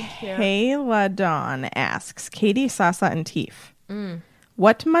 Mage, yeah. Kayla Dawn asks, Katie, Sasa, and Teef,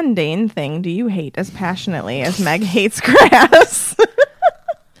 what mundane thing do you hate as passionately as Meg hates grass?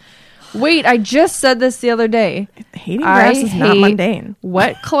 Wait, I just said this the other day. Hating grass I is not hate mundane.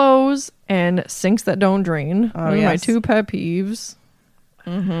 Wet clothes and sinks that don't drain. Oh, Those are my yes. two pet peeves.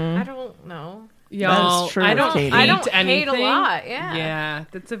 I don't know. Y'all, true, I don't Katie. hate I don't anything. hate a lot. Yeah. Yeah,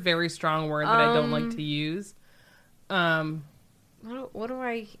 that's a very strong word that I don't like to use. What do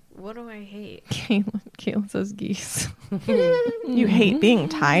I hate? Caitlin says geese. You hate being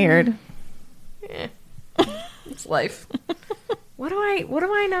tired. It's life. What do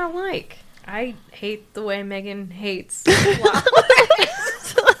I not like? I hate the way Megan hates. Wow.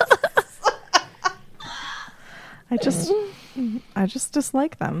 I just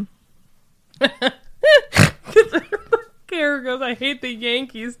dislike them. Kara goes, I hate the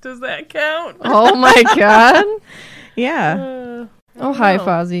Yankees. Does that count? Oh my god. Yeah. Oh, hi, know.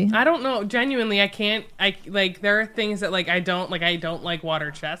 Fozzie. I don't know. Genuinely, I can't. I like. There are things that like I don't like. I don't like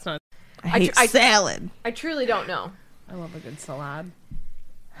water chestnuts. I hate I- salad. I truly don't know. I love a good salad.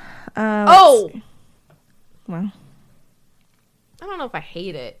 Oh, Well, I don't know if I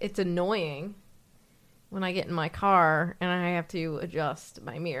hate it. It's annoying when I get in my car and I have to adjust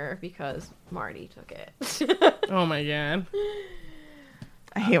my mirror because Marty took it. Oh my god.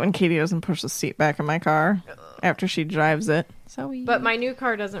 I hate when Katie doesn't push the seat back in my car after she drives it. Sorry. But my new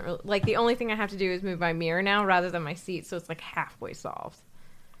car doesn't really, like, the only thing I have to do is move my mirror now rather than my seat, so it's like halfway solved.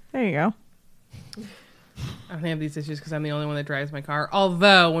 There you go. I don't have these issues because I'm the only one that drives my car.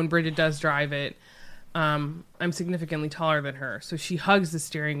 Although when Bridget does drive it, I'm significantly taller than her, so she hugs the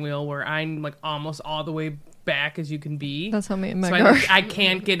steering wheel where I'm like almost all the way back as you can be. That's how me in my So car. I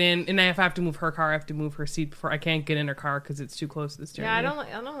can't get in, and if I have to move her car, I have to move her seat before I can't get in her car because it's too close to the steering Yeah, I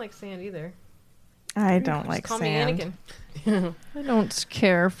wheel. don't like sand either. I don't Just like call sand. me Anakin. I don't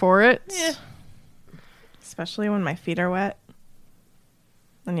care for it. Yeah. Especially when my feet are wet.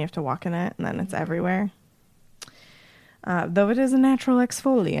 Then you have to walk in it, and then it's everywhere. Though it is a natural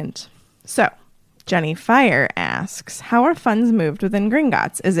exfoliant. So, Jenny Fire asks, how are funds moved within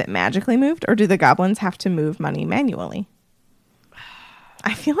Gringotts? Is it magically moved, or do the goblins have to move money manually?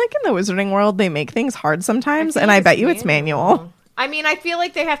 I feel like in the wizarding world, they make things hard sometimes, and I bet you it's manual. I mean, I feel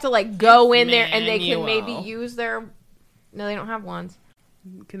like they have to like go It's in there and they can maybe manual. use their. No, they don't have wands.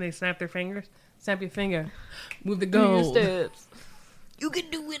 Can they snap their fingers? Snap your finger. Move the Do your gold. steps. You can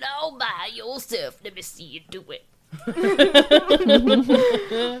do it all by yourself. Let me see you do it.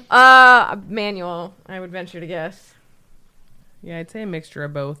 Manual. I would venture to guess. Yeah, I'd say a mixture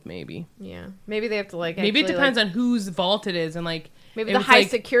of both, maybe. Yeah. Maybe they have to like. Maybe it actually, depends like, on whose vault it is, and like Maybe if the it's, high like-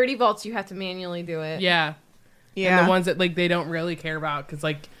 security vaults you have to manually do it. Yeah, Yeah. and the ones that like they don't really care about because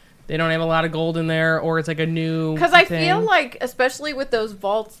like they don't have a lot of gold in there, or it's like a new. Because I thing. feel like, especially with those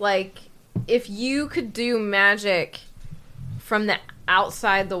vaults, like if you could do magic from the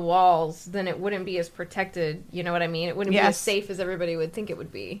outside the walls, then it wouldn't be as protected. You know what I mean? It wouldn't be as Yes. safe as everybody would think it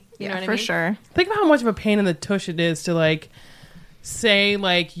would be. You know what for I mean? sure. Think of how much of a pain in the tush it is to like say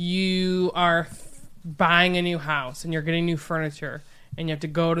like you are buying a new house and you're getting new furniture and you have to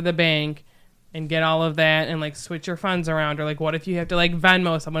go to the bank and get all of that and like switch your funds around, or like what if you have to like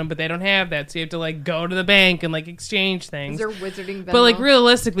Venmo someone but they don't have that, so you have to like go to the bank and like exchange things. They're wizarding Venmo. But like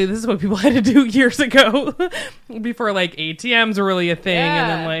realistically, this is what people had to do years ago before like ATMs were really a thing, and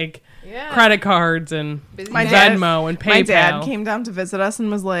then Yeah. like Yeah. credit cards and Busy My day. dad- Venmo and PayPal. My dad came down to visit us and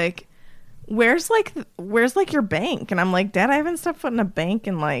was like, where's your bank? And I'm like, Dad, I haven't stepped foot in a bank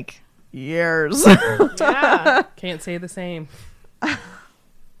in like years. Yeah. Can't say the same.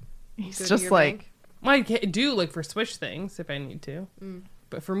 He's Go to just your like, bank. I do like for Swish things if I need to,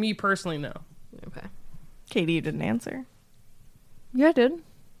 but for me personally, no. Okay. Katie, you didn't answer Yeah, I did.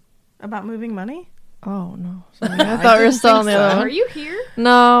 about moving money. Oh no, sorry. I thought we were still on the other Are one. you here?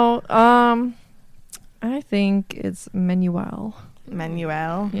 No, I think it's Menuel.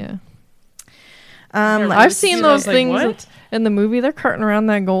 Manuel. Yeah, Like, I've seen those like, things what? in the movie. They're carting around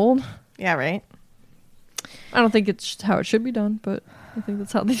that gold. yeah, right. I don't think it's how it should be done, but I think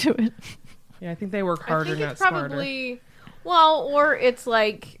that's how they do it. Yeah, I think they work harder, I think not it's smarter. probably well, or it's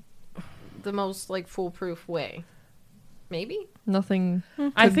like the most like foolproof way. Maybe. Nothing.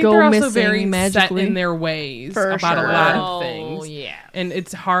 I could think go they're also missing very set magically. in their ways For about sure. a lot Oh, of things, yeah. and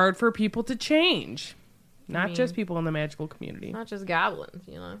it's hard for people to change. Not mean- just people in the magical community. Not just goblins,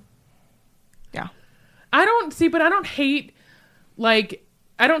 you know. Yeah. I don't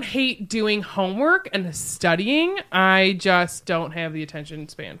hate doing homework and studying. I just don't have the attention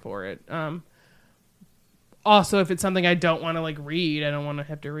span for it. Also, if it's something I don't want to like read, I don't want to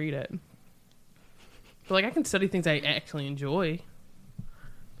have to read it. But like I can study things I actually enjoy.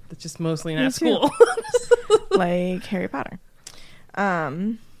 That's just mostly Me not too. school. Like Harry Potter.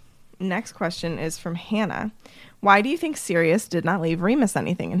 Next question is from Hannah. Why do you think Sirius did not leave Remus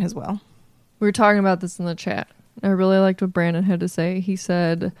anything in his will? We were talking about this in the chat. I really liked what Brandon had to say. He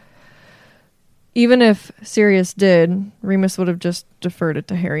said, even if Sirius did, Remus would have just deferred it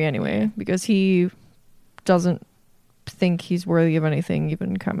to Harry anyway, because he doesn't think he's worthy of anything,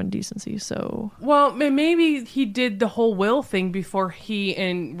 even common decency. So Well, maybe he did the whole will thing before he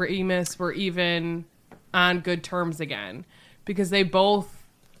and Remus were even on good terms again, because they both.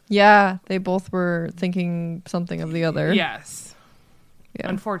 yeah, they both were thinking something of the other. Yes, Yeah,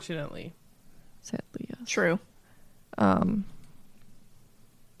 unfortunately. sadly, yes. True.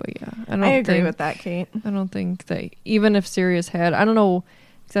 But yeah, I agree think, with that, Kate. I don't think that even if Sirius had, I don't know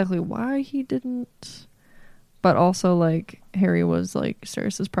exactly why he didn't, but also like Harry was like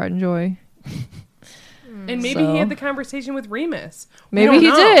Sirius's pride and joy. And maybe So- he had the conversation with Remus. We Maybe don't he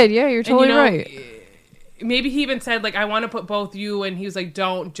know. did. Yeah, you're And, totally right. Maybe he even said like, "I want to put both you," and he was like,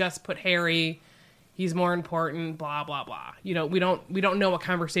 "Don't just put Harry. He's more important." Blah blah blah. You know, we don't know what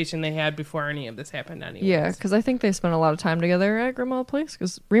conversation they had before any of this happened. Anyway. Yeah, because I think they spent a lot of time together at Grimmauld Place,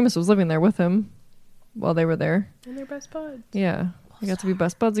 because Remus was living there with him while they were there. And they're best buds. Yeah, they got to be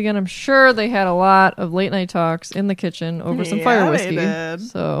best buds again. I'm sure they had a lot of late night talks in the kitchen over some Yeah, fire they whiskey. did.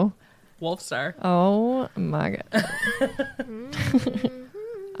 So, Wolfstar. oh my god,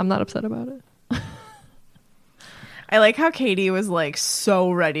 I'm not upset about it. I like how Katie was like so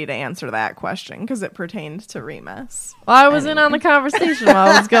ready to answer that question because it pertained to Remus. Well, I was in on the conversation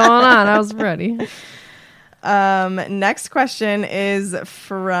while it was going on. I was ready. Next question is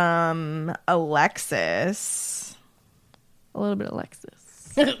from Alexis. A little bit of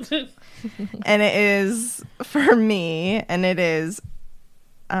Alexis. And it is for me, and it is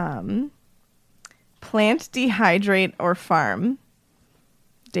plant, dehydrate, or farm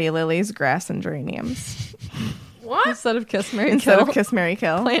daylilies, grass, and geraniums. What? Instead of kiss, Mary, Instead kill. of kiss, marry,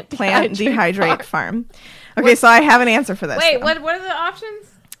 kill. Plant, Plant, dehydrate, dehydrate, farm. Okay, so I have an answer for this. Wait, though. what are the options?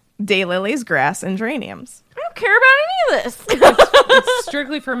 Daylilies, grass, and geraniums. I don't care about any of this. It's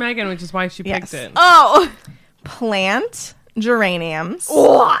strictly for Megan, which is why she picked Yes. it. Oh. Plant, geraniums.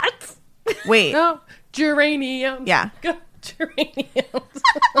 What? Wait, No, geraniums. yeah. Go geraniums.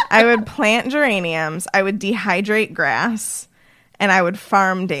 I would plant geraniums. I would dehydrate grass. And I would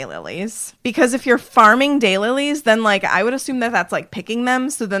farm daylilies. Because if you're farming daylilies, then like I would assume that that's like picking them.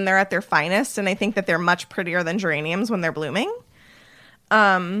 So then they're at their finest. And I think that they're much prettier than geraniums when they're blooming.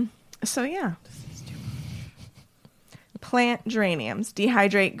 So yeah. plant geraniums,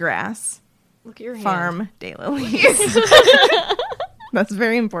 dehydrate grass, Look at your hand. farm daylilies? That's a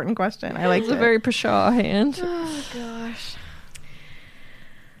very important question. I like It's a it. very pshaw hand. Oh gosh.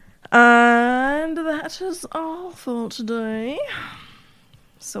 And that is all for today.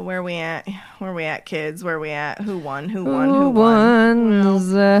 So where we at? Where we at, kids? Where we at? Who won? Who won? Who won?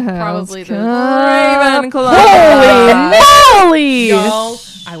 won the house probably the Ravenclaw. Holy moly! Y'all,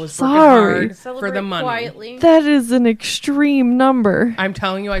 I was working Sorry. hard for Celebrate the money. quietly. That is an extreme number. I'm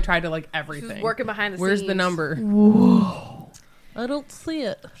telling you, I tried to like everything. Working behind the Where's scenes. the number? I don't see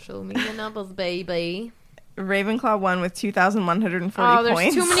it. Show me the numbers, baby. Ravenclaw won with 2,140 Oh, there's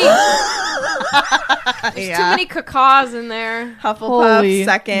points. too many. There's too many cacaws in there. Hufflepuff Holy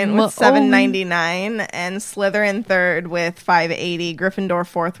second mo- with 799, and Slytherin third with 580. Gryffindor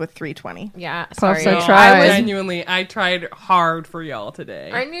fourth with 320. Yeah, Puffs, sorry. I No, tried. Genuinely, I tried hard for y'all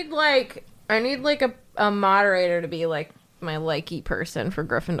today. I need a moderator to be like my likey person for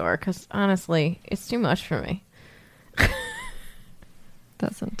Gryffindor, because honestly, it's too much for me.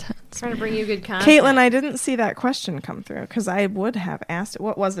 That's intense. Trying to bring you good content. Caitlin, I didn't see that question come through because I would have asked it.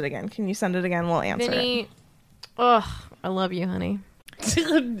 What was it again? Can you send it again? We'll answer it. Vinny, ugh, I love you, honey.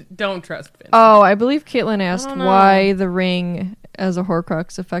 Don't trust Finn. Oh, I believe Caitlin asked don't know. why the ring as a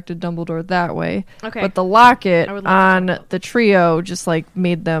Horcrux affected Dumbledore that way. Okay. But the locket I would love to talk on about the trio just like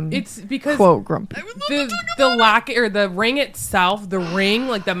made them It's because quote grumpy. the locket or the ring itself, the ring,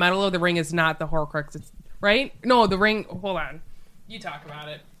 like the metal of the ring, is not the Horcrux. It's right. No, the ring. Hold on, you talk about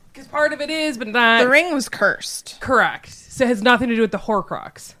it because part of it is, but not The ring was cursed. correct. So it has nothing to do with the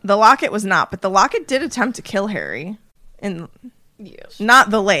Horcrux. The locket was not, but the locket did attempt to kill Harry. In Yes.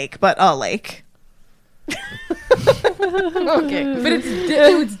 not the lake, but a lake. Okay. But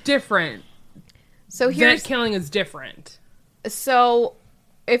it's different. So That here's killing is different. so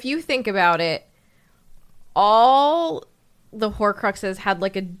if you think about it, all the Horcruxes had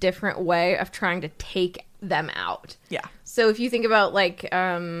like a different way of trying to take them out. Yeah. So if you think about like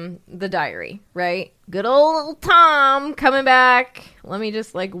the diary, right? Good old Tom coming back. Let me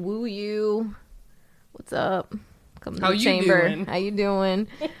just like woo you. What's up? Come to How the you chamber. doing? How you doing?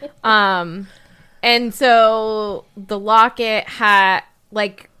 And so the locket had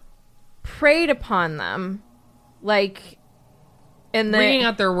like preyed upon them, like in the Bringing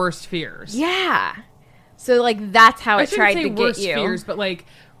out their worst fears. yeah. So like that's how I it shouldn't tried say to get worst you. fears, but like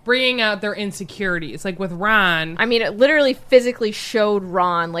bringing out their insecurities. Like with Ron, I mean, it literally physically showed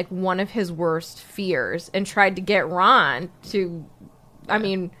Ron like one of his worst fears and tried to get Ron to. I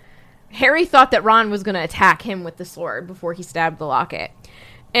mean, Harry thought that Ron was going to attack him with the sword before he stabbed the locket.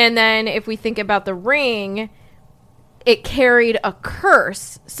 And then if we think about the ring, it carried a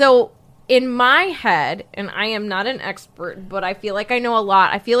curse. So in my head, and I am not an expert, but I feel like I know a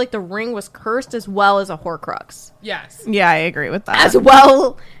lot. I feel like the ring was cursed as well as a Horcrux, yes. Yeah, I agree with that. as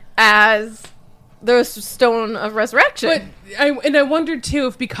well as the Stone of Resurrection. But I wondered too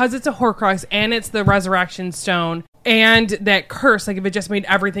if because it's a Horcrux and it's the Resurrection Stone and that curse, like if it just made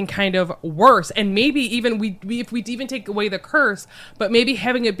everything kind of worse, and maybe even if we even take away the curse, but maybe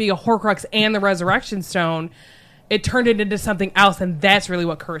having it be a Horcrux and the Resurrection Stone, it turned it into something else, and that's really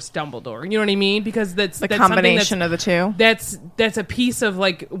what cursed Dumbledore. You know what I mean? Because that's the something combination of the two. That's a piece of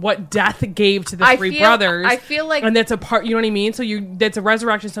like what death gave to the I three feel- brothers. I feel like- and that's a part. You know what I mean? So that's a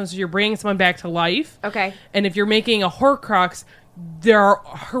resurrection stone. So you're bringing someone back to life. Okay. And if you're making a Horcrux, there are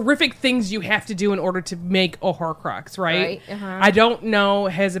horrific things you have to do in order to make a Horcrux, right? Right, uh-huh. I don't know.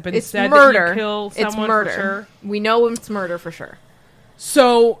 Has it been It's said murder. that you kill someone It's murder. for sure? We know it's murder for sure.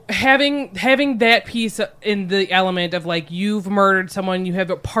 So having that piece in the element of like you've murdered someone, you have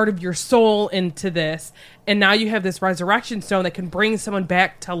a part of your soul into this, and now you have this resurrection stone that can bring someone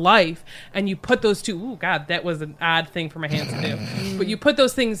back to life, and you put those two. Ooh, God, that was an odd thing for my hands to do. But you put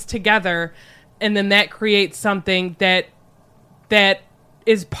those things together, and then that creates something that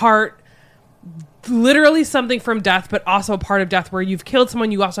is literally something from death, but also a part of death where you've killed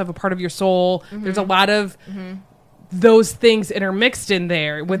someone. You also have a part of your soul. There's a lot of those things intermixed in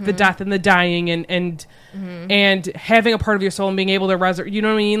there with the death and the dying and having a part of your soul and being able to resurrect, you know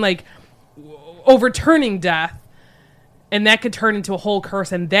what I mean? Like overturning death, and that could turn into a whole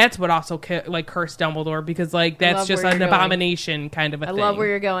curse, and that's what also cursed Dumbledore, because like that's love just where an you're going. abomination kind of a I thing. love where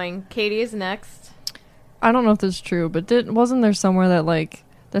you're going. Katie is next. I don't know if this is true, but wasn't there somewhere that like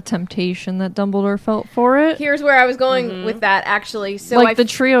the temptation that Dumbledore felt for it? Here's where I was going with that, actually. So like the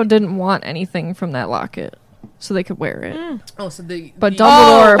trio didn't want anything from that locket, so they could wear it. Oh, so But the-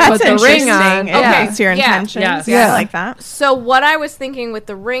 Dumbledore That's put the ring on. interesting. Yeah. Okay, so your Yeah. intentions. Yes. Yeah, I Yeah. like that. So what I was thinking with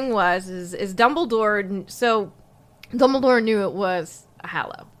the ring is Dumbledore. So Dumbledore knew it was a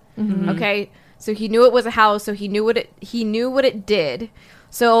Hallow. Okay. So he knew it was a hallow, so he knew what it did.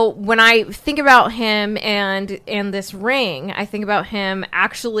 So when I think about him and this ring, I think about him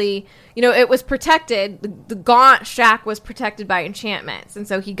actually, it was protected. The gaunt shack was protected by enchantments. And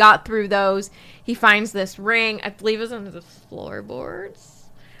so he got through those. He finds this ring. I believe it was under the floorboards.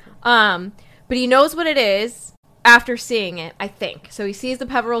 But he knows what it is after seeing it, I think. So he sees the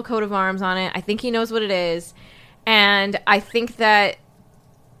Peveril coat of arms on it. I think he knows what it is. And I think that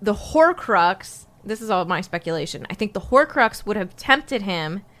the Horcrux, this is all my speculation, I think the Horcrux would have tempted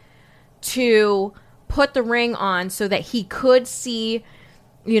him to put the ring on so that he could see,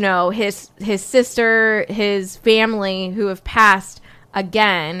 his sister, his family who have passed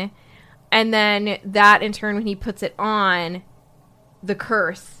again. And then that in turn, when he puts it on, the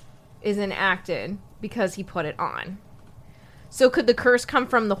curse is enacted because he put it on. So could the curse come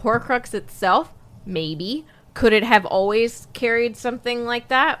from the Horcrux itself? Maybe. Could it have always carried something like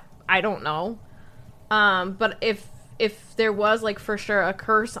that? I don't know. But if there was for sure a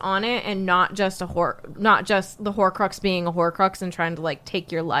curse on it and not just the Horcrux being a Horcrux and trying to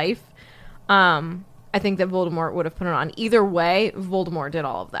take your life, I think that Voldemort would have put it on. Either way, Voldemort did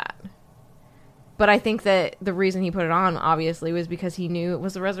all of that. But I think that the reason he put it on, obviously, was because he knew it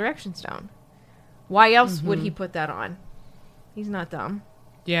was a Resurrection Stone. Why else would he put that on? He's not dumb.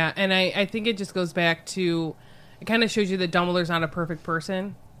 Yeah, and I think it just goes back to, it kind of shows you that Dumbledore's not a perfect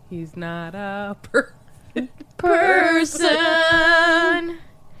person. He's not a perfect person.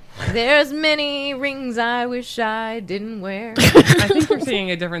 There's many rings I wish I didn't wear. I think you're singing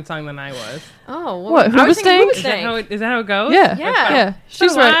a different song than I was. Oh, what? Who I was singing saying? Is that how it goes? Yeah. Yeah.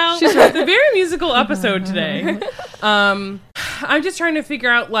 She's right. She's right. It's a very musical episode today. I'm just trying to figure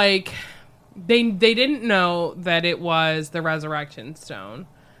out, they didn't know that it was the Resurrection Stone.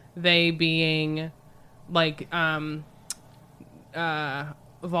 They being, Voldemort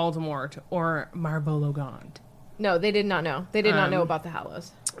or Marvolo Gaunt. No, they did not know. They did not know about the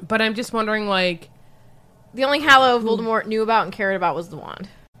Hallows. But I'm just wondering, the only Hallow Voldemort knew about and cared about was the wand.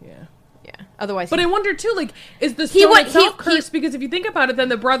 Yeah. Yeah. Otherwise, but I wonder too, is the stone itself cursed? Because if you think about it, then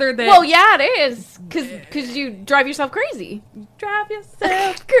the brother that... Well, yeah, it is. Because you drive yourself crazy. Drive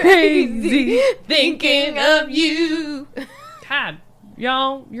yourself crazy thinking of you. God,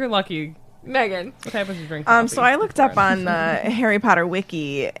 y'all, you're lucky. Megan. What happens to drink coffee? So I looked up on the Harry Potter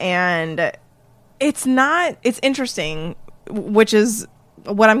wiki, and it's interesting, which is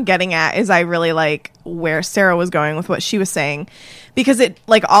what I'm getting at, is I really like where Sarah was going with what she was saying, because it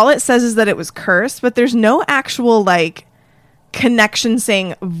all it says is that it was cursed, but there's no actual connection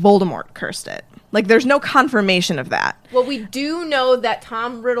saying Voldemort cursed it. There's no confirmation of that. Well, we do know that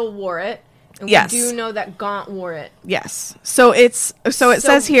Tom Riddle wore it. And yes. We do know that Gaunt wore it. Yes. So it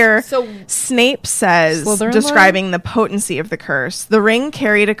says here, Snape says, Slytherin describing the potency of the curse, the ring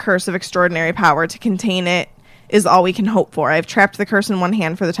carried a curse of extraordinary power. To contain it is all we can hope for. I've trapped the curse in one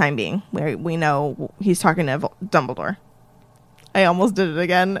hand for the time being. We know he's talking to Dumbledore. I almost did it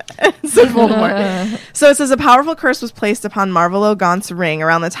again. Said Voldemort. So it says a powerful curse was placed upon Marvolo Gaunt's ring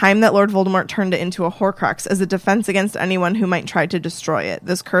around the time that Lord Voldemort turned it into a Horcrux as a defense against anyone who might try to destroy it.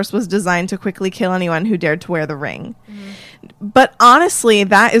 This curse was designed to quickly kill anyone who dared to wear the ring. Mm-hmm. But honestly,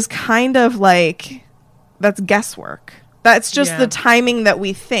 that is kind of that's guesswork. That's just the timing that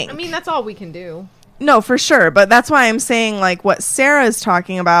we think. I mean, that's all we can do. No, for sure. But that's why I'm saying what Sarah is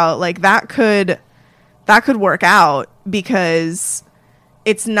talking about, that could work out, because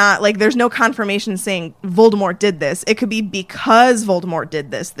it's not there's no confirmation saying Voldemort did this. It could be because Voldemort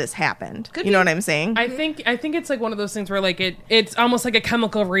did this happened. You know what I'm saying? I think it's one of those things where it's almost like a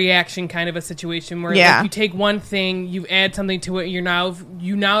chemical reaction kind of a situation where you take one thing, you add something to it, you now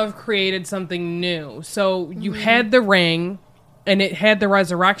have created something new. So you had the ring and it had the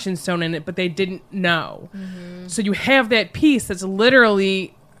Resurrection Stone in it, but they didn't know. Mm-hmm. So you have that piece that's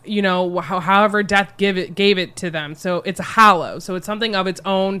literally, however death gave it to them. So it's a hallow. So it's something of its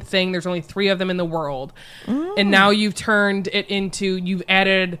own thing. There's only 3 of them in the world. And now you've turned it into, you've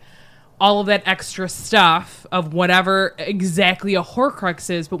added all of that extra stuff of whatever exactly a Horcrux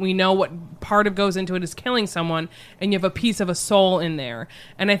is, but we know what part of goes into it is killing someone, and you have a piece of a soul in there.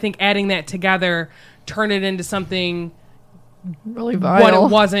 And I think adding that together turned it into something really vile, what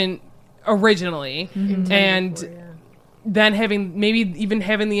it wasn't originally. Mm-hmm. And then having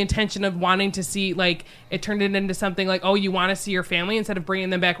the intention of wanting to see, it turned it into something oh, you want to see your family, instead of bringing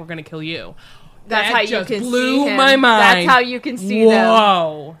them back, we're going to kill you. That's that how just you can blew see him. my mind. That's how you can see them.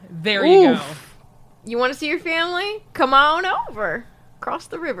 Whoa, there you go. You want to see your family? Come on over. Cross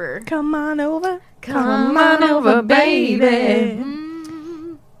the river. Come on over. Come on over, baby.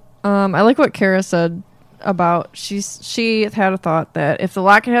 I like what Kara said about she had a thought that if the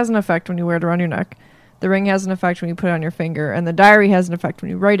locket has an effect when you wear it around your neck, the ring has an effect when you put it on your finger, and the diary has an effect when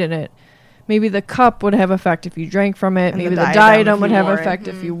you write in it, maybe the cup would have effect if you drank from it. And Maybe the the diadem diadem if would you have wore it. effect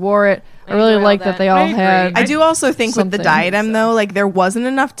if you wore it. I I really enjoy all like that that. they all I agree. had. I do also think with the something, diadem, though, like there wasn't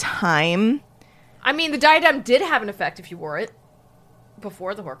enough time. I mean, the diadem did have an effect if you wore it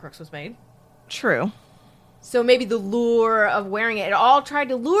before the Horcrux was made. True. So maybe the lure of wearing it all tried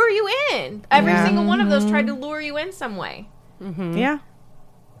to lure you in. Every Yeah. single one of those tried to lure you in some way. Yeah.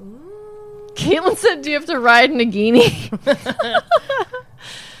 Caitlin said, "Do you have to ride Nagini?"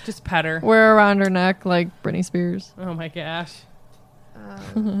 Just pet her. Wear around her neck like Britney Spears. Oh my gosh.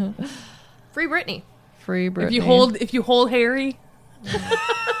 Free Britney. Free Britney. If you hold Harry.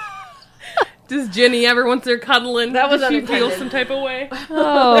 Does Jenny ever, once they're cuddling, That was does she feel unintended. some type of way?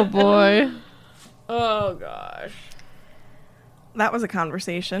 Oh boy. Oh gosh. That was a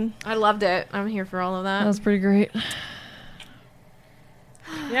conversation. I loved it. I'm here for all of that. That was pretty great.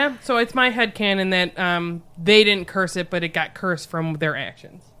 Yeah, so it's my headcanon that they didn't curse it, but it got cursed from their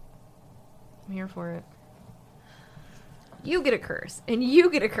actions. I'm here for it. You get a curse, and you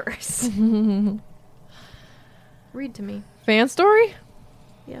get a curse. Read to me. Fan story?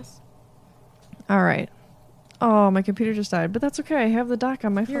 Yes. All right. Oh, my computer just died, but that's okay. I have the doc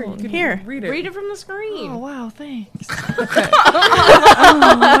on my Here, you phone. can Here. read it. Read it from the screen. Oh, wow. Thanks.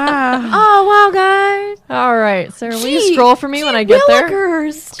 Oh, wow, guys. All right. Sarah, will you Gee, scroll for me when I get there?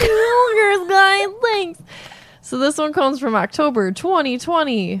 Willikers. Willikers, guys. Thanks. So this one comes from October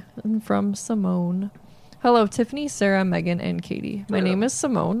 2020 and from Simone. Hello, Tiffany, Sarah, Megan, and Katie. My name is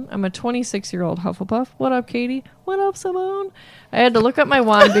Simone. I'm a 26-year-old Hufflepuff. What up, Katie? What up, Simone? I had to look up my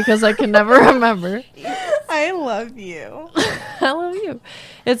wand because I can never remember. I love you. I love you.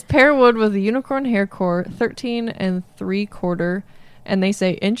 It's pear wood with a unicorn hair core, 13 3/4, and they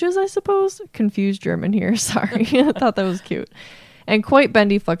say inches, I suppose? Confused German here. Sorry. I thought that was cute. And quite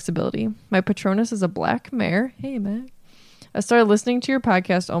bendy flexibility. My Patronus is a black mare. Hey, Meg. I started listening to your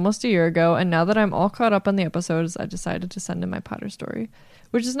podcast almost a year ago, and now that I'm all caught up on the episodes, I decided to send in my Potter story,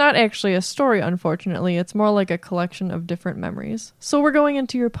 which is not actually a story, unfortunately. It's more like a collection of different memories. So we're going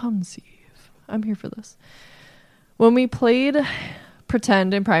into your Pensieve. I'm here for this. When we played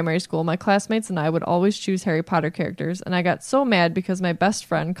pretend in primary school, my classmates and I would always choose Harry Potter characters, and I got so mad because my best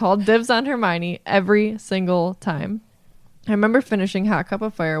friend called dibs on Hermione every single time. I remember finishing Hot Cup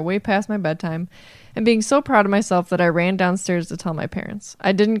of Fire way past my bedtime and being so proud of myself that I ran downstairs to tell my parents.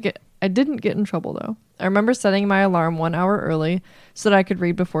 I didn't get in trouble though. I remember setting my alarm 1 hour early so that I could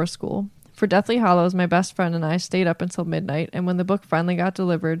read before school. For Deathly Hallows, my best friend and I stayed up until midnight, and when the book finally got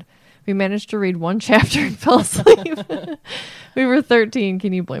delivered, we managed to read one chapter and fell asleep. We were 13.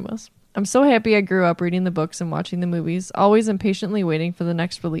 Can you blame us? I'm so happy I grew up reading the books and watching the movies, always impatiently waiting for the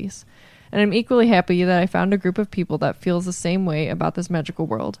next release. And I'm equally happy that I found a group of people that feels the same way about this magical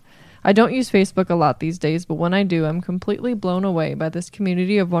world. I don't use Facebook a lot these days, but when I do, I'm completely blown away by this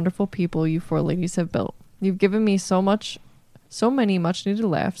community of wonderful people you four ladies have built. You've given me so many much-needed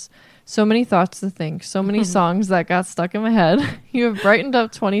laughs, so many thoughts to think, so many songs that got stuck in my head. You have brightened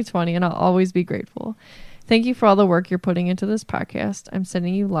up 2020, and I'll always be grateful. Thank you for all the work you're putting into this podcast. I'm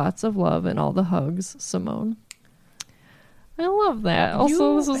sending you lots of love and all the hugs, Simone. I love that.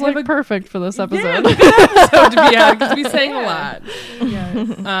 Also, this was like perfect for this episode. Yeah, look at that episode to be out because we sang a lot.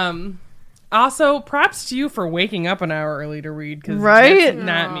 Yes. Also, props to you for waking up an hour early to read because Right? that's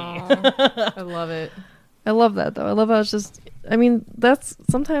not me. I love it. I love that though. I love how it's just, I mean, that's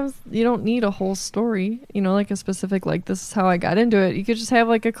sometimes you don't need a whole story, like a specific, like this is how I got into it. You could just have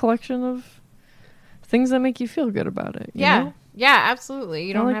like a collection of things that make you feel good about it. you Yeah. know? Yeah, absolutely.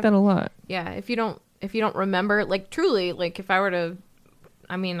 You I don't like have that a lot. Yeah, if you don't remember, like truly, like if I were to,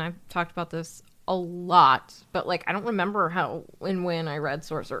 I mean, I've talked about this a lot, but like I don't remember how and when I read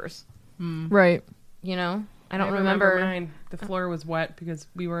Sorcerers. Right. I don't I remember. mine. The floor was wet because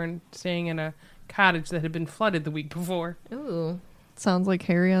we were staying in a cottage that had been flooded the week before. Ooh, Sounds like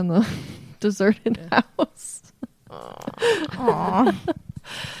Harry on the deserted house. Aw.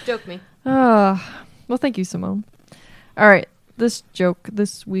 joke me. Well, thank you, Simone. All right. This joke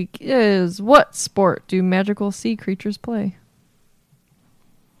this week is, what sport do magical sea creatures play?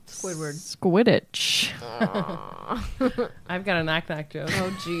 Squidward. Squidditch. I've got a knock-knock joke. Oh,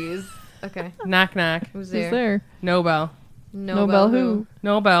 jeez. Okay, Knock-knock. who's Who's there? there? No-bell. Nobel who?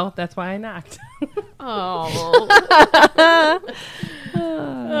 No-bell. That's why I knocked. Oh,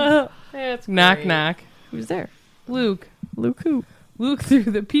 That's knock-knock. Who's there? Luke. Luke who? Look through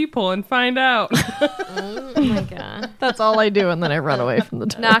the peephole and find out. oh my god. That's all I do, and then I run away from the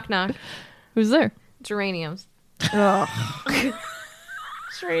door. Knock knock. Who's there? Geraniums. Ugh.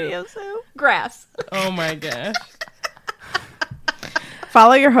 Radio Soup. Grass. Oh my gosh.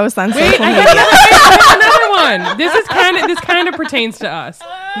 Follow your host on social media. Another one. This kind of pertains to us.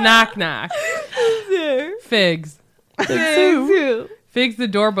 Knock knock. Figs. Figs the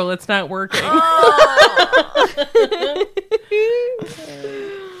doorbell. It's not working.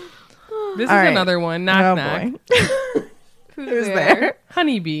 This is another one. Knock knock. Boy. Who's there?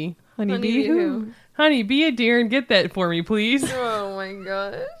 Honeybee. Honeybee who? Honey, be a dear and get that for me, please. Oh my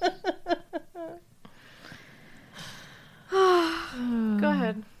gosh. Go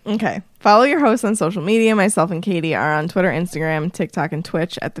ahead. Okay. Follow your hosts on social media. Myself and Katie are on Twitter, Instagram, TikTok, and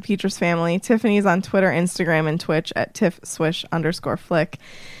Twitch at The Petras Family. Tiffany's on Twitter, Instagram, and Twitch at TiffSwish_flick.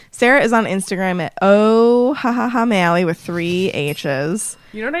 Sarah is on Instagram at O'Malley with 3 H's.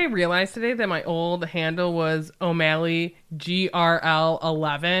 You know what I realized today? That my old handle was O'Malley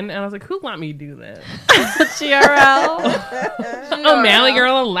GRL11. And I was like, who let me do that? GRL. O'Malley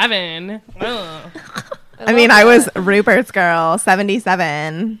Girl 11. Ugh. I mean, I was Rupert's Girl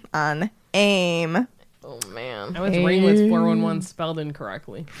 77 on AIM. Oh man. I was Ringlets 411 spelled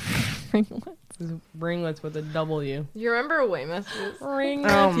incorrectly. Ringlets with a W. You remember away messages?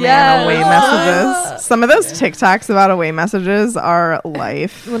 Ringlets. Oh man, Yes. away messages. Some of those TikToks about away messages are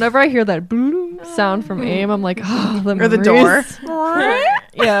life. Whenever I hear that boom sound from AIM, I'm like, oh, the Or the door. memories.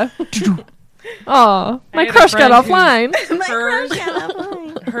 Yeah. Oh, my I had a crush got friend offline.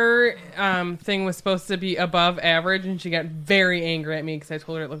 Her thing was supposed to be above average, and she got very angry at me because I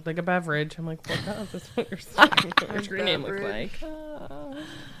told her it looked like a beverage. I'm like, what the? That's what your name looks like.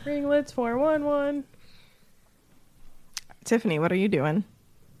 Ringlets 411. Tiffany, what are you doing?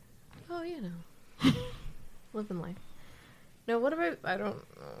 Oh, you know. Living life. No, what have I don't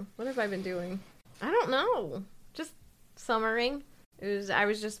know. What have I been doing? I don't know. Just summering. I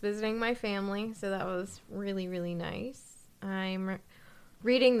was just visiting my family, so that was really, really nice. I'm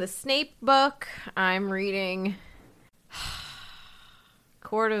reading the Snape book. I'm reading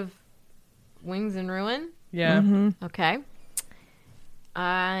Court of Wings and Ruin. Yeah. Okay.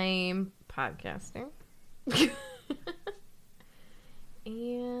 I'm podcasting.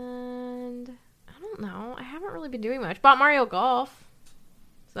 And I don't know. I haven't really been doing much. Bought Mario Golf.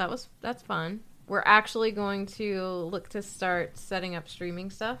 So that's fun. We're actually going to look to start setting up streaming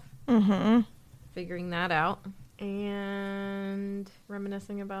stuff. Mm-hmm. Figuring that out. And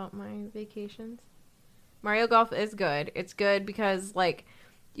reminiscing about my vacations. Mario Golf is good. It's good because, like,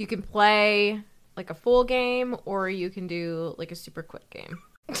 you can play, like, a full game, or you can do, like, a super quick game.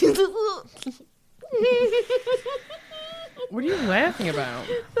 What are you laughing about?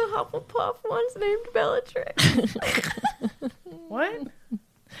 The Hufflepuff one's named Bellatrix. What?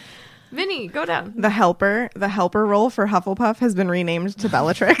 Vinny, go down. The helper role for Hufflepuff has been renamed to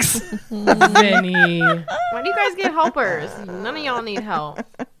Bellatrix. Vinny. Why do you guys get helpers? None of y'all need help.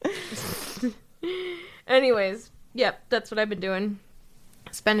 Anyways, yep, that's what I've been doing.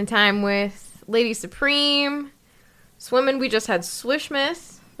 Spending time with Lady Supreme. Swimming, we just had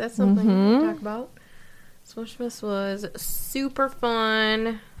Swishmas. That's something we can talk about. Swishmas was super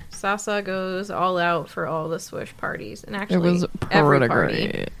fun. Sasa goes all out for all the Swish parties. And actually, It was every pretty party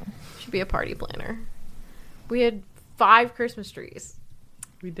great. should be a party planner. We had 5 Christmas trees.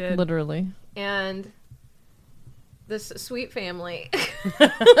 We did. Literally. And this sweet family.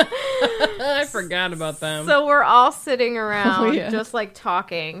 I forgot about them. So we're all sitting around Oh, yeah. just like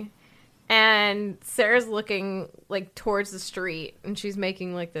talking. And Sarah's looking like towards the street and she's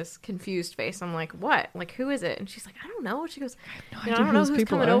making like this confused face. I'm like, what? Like, who is it? And she's like, I don't know. She goes, I don't know who's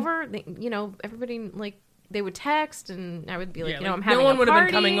people coming are." over. They, everybody like they would text and I would be like, I'm no having one a would have been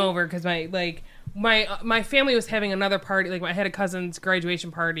party. coming over because my family was having another party. Like, I had a cousin's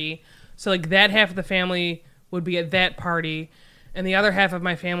graduation party, so like that half of the family would be at that party, and the other half of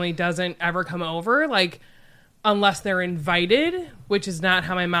my family doesn't ever come over, like, unless they're invited, which is not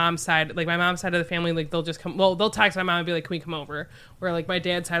how my mom's side. Like, my mom's side of the family, like, they'll just come. Well, they'll text my mom and be like, "Can we come over?" Where like my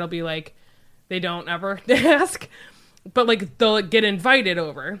dad's side will be like, they don't ever ask, but like they'll get invited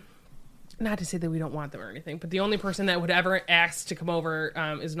over. Not to say that we don't want them or anything, but the only person that would ever ask to come over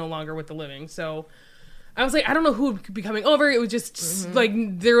is no longer with the living. So I was like, I don't know who would be coming over. It was just like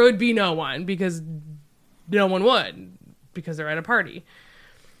there would be no one because no one would because they're at a party.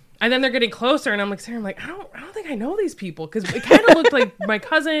 And then they're getting closer, and I'm like, Sarah, I'm like, I don't think I know these people because it kind of looked like my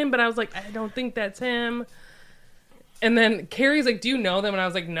cousin, but I was like, I don't think that's him. And then Carrie's like, do you know them? And I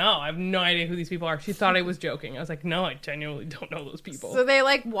was like, no, I have no idea who these people are. She thought I was joking. I was like, no, I genuinely don't know those people. So they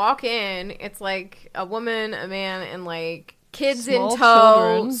like walk in. It's like a woman, a man, and like kids Small in tow,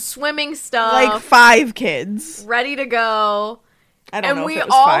 children. swimming stuff, Like 5 kids. ready to go. I don't And know we if it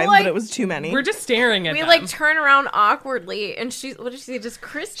was all, 5, like- but it was too many. We're just staring at We them. like turn around awkwardly, and she's what did she say? Does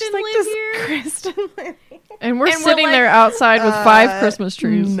Kristen Just like live this here? Kristen living. And we're And we're sitting like, there outside with 5 Christmas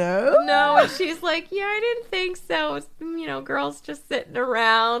trees. No. No, and she's like, yeah, I didn't think so. It's, girls just sitting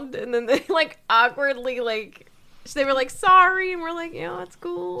around, and then they like awkwardly like they were like sorry, and we're like, yeah, it's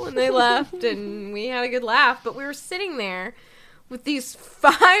cool, and they left, and we had a good laugh. But we were sitting there with these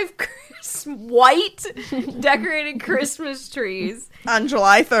 5 white decorated Christmas trees On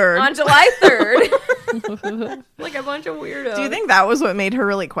July 3rd. on July 3rd, like a bunch of weirdos. Do you think that was what made her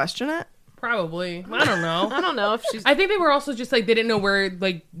really question it? Probably. I don't know. I don't know if she's I think they were also just like they didn't know where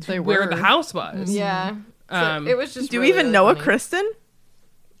where were. the house was. yeah. So it was just. Do you really, even really know a funny. Kristen?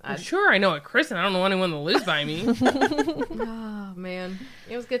 Sure, I know a Kristen. I don't know anyone that lives by me. Oh man,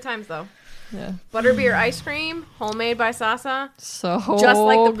 it was good times though. Yeah. Butterbeer ice cream, homemade by Sasa, So just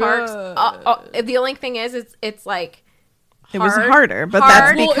like the parks. good. The only thing is, it's like It was hard- harder, but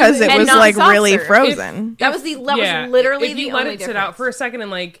hard that's because it and was not like soft really serve. frozen. That was literally if the you let only it sit difference. out for a second and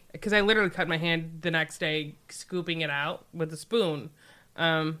like because I literally cut my hand the next day scooping it out with a spoon.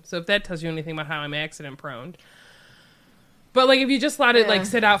 So if that tells you anything about how I'm accident prone. But like if you just let it like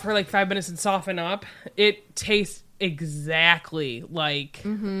sit out for like 5 minutes and soften up, it tastes exactly like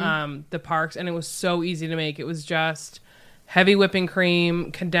the parks, and it was so easy to make. It was just heavy whipping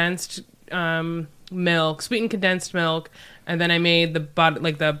cream, condensed milk, sweetened condensed milk, and then I made the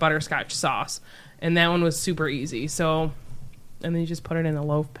butterscotch sauce, and that one was super easy. So, and then you just put it in a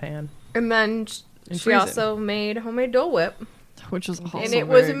loaf pan. And then she freeze it. also made homemade Dole Whip, Which was also and it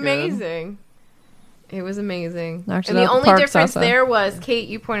was very good. amazing. It was amazing. Knocked it And the out the only park, difference Sasa. there was, Kate,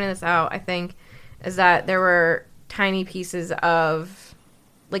 you pointed this out, I think, is that there were tiny pieces of,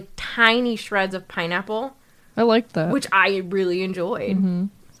 like, tiny shreds of pineapple, I liked that. which I really enjoyed.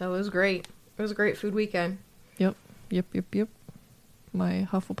 So it was great. It was a great food weekend. Yep. My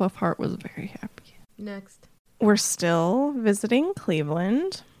Hufflepuff heart was very happy. Next. We're still visiting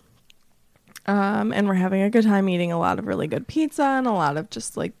Cleveland. And we're having a good time eating a lot of really good pizza and a lot of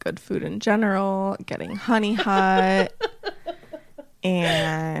just like good food in general, getting Honey Hut.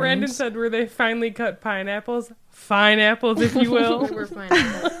 And Brandon said, "Were they finally cut pineapples? Fine apples, if you will." We're fine.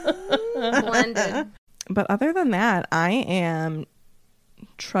 Blended. But other than that, I am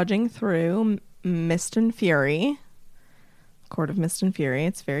trudging through Mist and Fury. Court of Mist and Fury.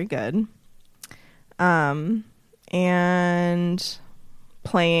 It's very good. And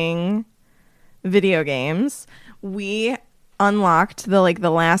playing video games. We unlocked the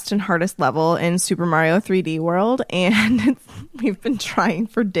last and hardest level in Super Mario 3D World, and we've been trying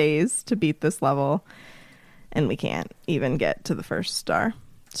for days to beat this level, and we can't even get to the first star.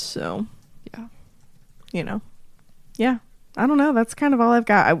 So, yeah, I don't know. That's kind of all I've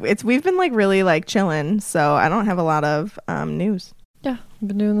got. We've been like really like chilling, so I don't have a lot of news. Yeah, I've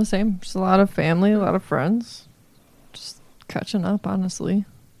been doing the same. Just a lot of family, a lot of friends. Just catching up, honestly.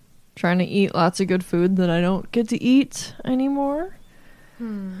 Trying to eat lots of good food that I don't get to eat anymore.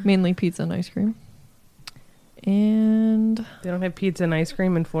 Mainly pizza and ice cream. And They don't have pizza and ice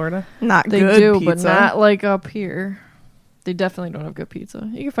cream in Florida. Not they good do, pizza. but not like up here. They definitely don't have good pizza.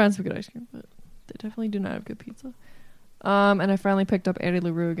 You can find some good ice cream, but they definitely do not have good pizza. And I finally picked up Addie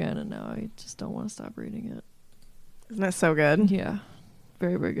LaRue again, and now I just don't want to stop reading it. Isn't it so good? Yeah.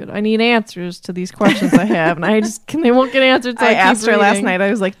 Very, very good. I need answers to these questions I have, and they won't get answered. So I I keep asked her last reading. night.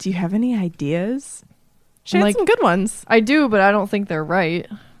 I was like, "Do you have any ideas?" She I'm had like- some good ones. I do, but I don't think they're right.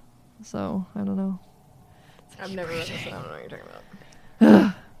 So I don't know. I've never read this. I don't know what you're talking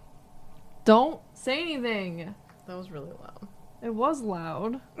about. Don't say anything. That was really loud. It was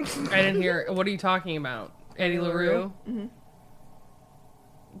loud. I didn't hear. What are you talking about? Eddie LaRue?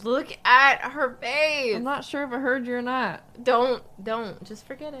 Look at her face. I'm not sure if I heard you or not. Don't. Just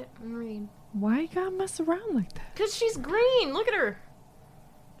forget it and read. Why you gotta mess around like that? Because she's green. Look at her.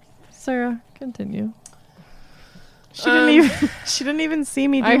 Sarah, continue. She didn't even. She didn't even see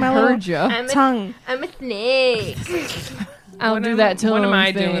me do I my heard you. I'm a, tongue. I'm a snake. I'll What do am- that till What am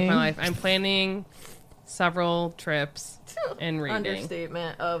I doing with my life? I'm planning several trips and reading.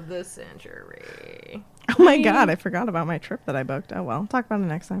 Understatement of the century. Oh my god! I forgot about my trip that I booked. Oh well, I'll talk about it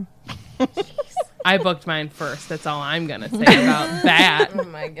next time. I booked mine first. That's all I'm gonna say about that. Oh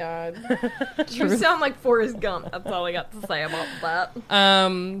my god. You sound like Forrest Gump. That's all I got to say about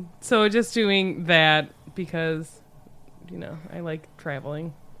that. So just doing that because, I like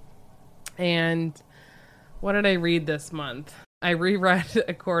traveling. And what did I read this month? I reread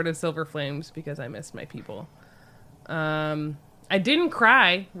A Court of Silver Flames because I missed my people. I didn't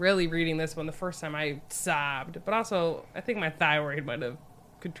cry really reading this one. The first time I sobbed, but also I think my thyroid might have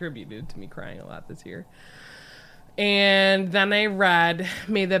contributed to me crying a lot this year. And then I read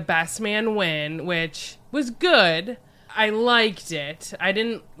May the Best Man Win, which was good. I liked it. I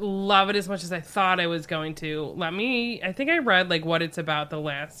didn't love it as much as I thought I was going to. I think I read like what it's about the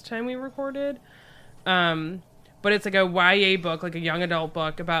last time we recorded. But it's like a YA book, like a young adult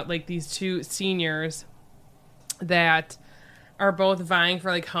book about like these two seniors that are both vying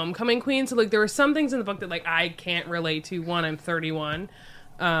for like homecoming queen. So like there were some things in the book that like I can't relate to. One, I'm 31.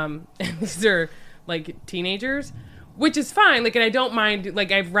 And these are like teenagers, which is fine. Like, and I don't mind,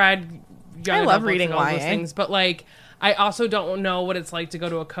 like I've read young I adult love books reading and all those YA. things, but like I also don't know what it's like to go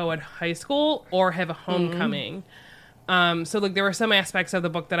to a co-ed high school or have a homecoming. So like there were some aspects of the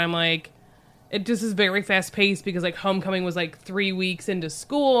book that I'm like, it just is very fast paced because like homecoming was like 3 weeks into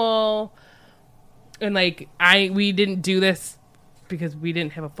school. And like we didn't do this because we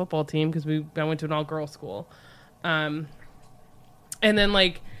didn't have a football team because I went to an all girls school. And then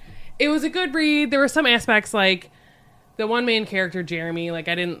like, it was a good read. There were some aspects like the one main character, Jeremy, like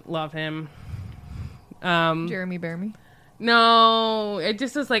I didn't love him. Jeremy Bearimy. No, it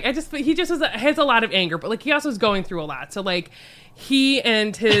just was like, he just has a lot of anger, but like he also is going through a lot. So like he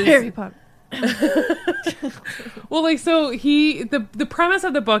and his Harry Potter. well, like, so the premise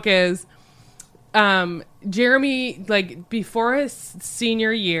of the book is, Jeremy, like before his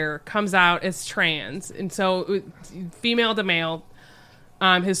senior year comes out as trans. And so female to male,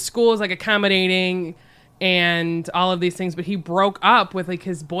 his school is like accommodating and all of these things, but he broke up with like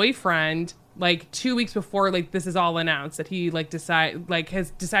his boyfriend like 2 weeks before like this is all announced that he like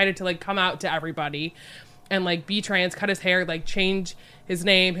has decided to like come out to everybody and like be trans, cut his hair, like change his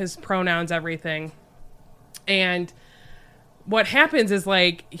name, his pronouns, everything. And what happens is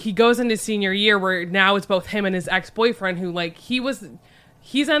like he goes into senior year where now it's both him and his ex-boyfriend who like he's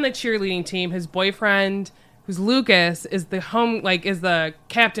on the cheerleading team. His boyfriend, who's Lucas, is the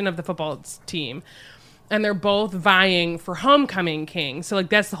captain of the football team. And they're both vying for homecoming king. So like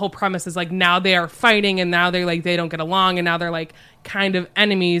that's the whole premise is like now they are fighting and now they're like they don't get along and now they're like kind of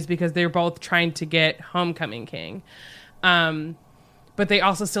enemies because they're both trying to get homecoming king. But they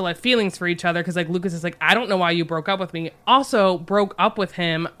also still have feelings for each other because like Lucas is like, I don't know why you broke up with me. Also broke up with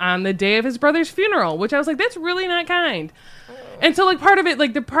him on the day of his brother's funeral, which I was like, that's really not kind. And so like part of it,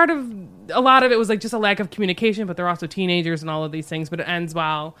 like a lot of it was like just a lack of communication, but they're also teenagers and all of these things, but it ends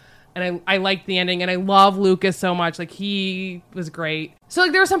well. And I liked the ending, and I love Lucas so much. Like, he was great. So,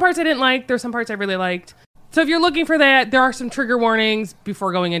 like, there were some parts I didn't like. There were some parts I really liked. So, if you're looking for that, there are some trigger warnings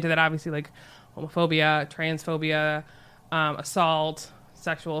before going into that. Obviously, like, homophobia, transphobia, assault,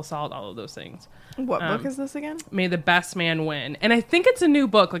 sexual assault, all of those things. What book is this again? May the Best Man Win. And I think it's a new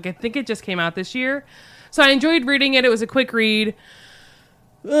book. Like, I think it just came out this year. So, I enjoyed reading it. It was a quick read.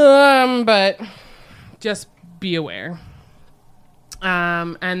 But just be aware.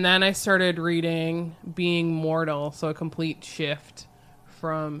 And then I started reading Being Mortal, so a complete shift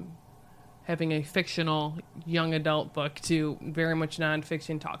from having a fictional young adult book to very much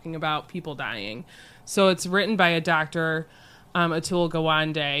nonfiction talking about people dying. So it's written by a doctor, Atul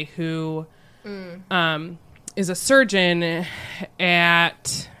Gawande, who is a surgeon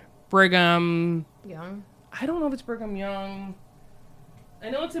at Brigham Young. I don't know if it's Brigham Young.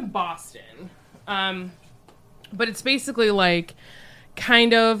 I know it's in Boston. But it's basically like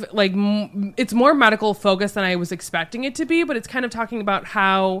kind of like it's more medical focused than I was expecting it to be, but it's kind of talking about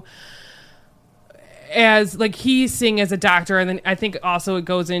how as like he's seeing as a doctor, and then I think also it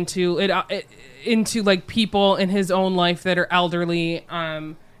goes into into like people in his own life that are elderly,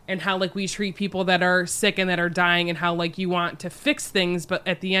 and how like we treat people that are sick and that are dying, and how like you want to fix things, but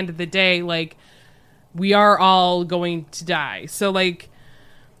at the end of the day, like we are all going to die. So like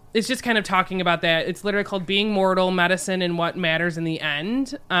it's just kind of talking about that. It's literally called Being Mortal, Medicine and What Matters in the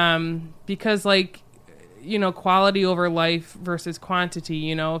End. Because like, you know, quality over life versus quantity,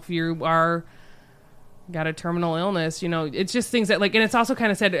 you know, if you are got a terminal illness, you know, it's just things that like, and it's also kind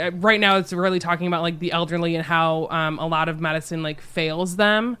of said right now it's really talking about like the elderly and how a lot of medicine like fails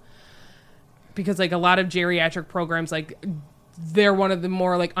them because like a lot of geriatric programs, like they're one of the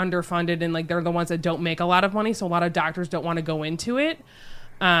more like underfunded and like they're the ones that don't make a lot of money. So a lot of doctors don't want to go into it.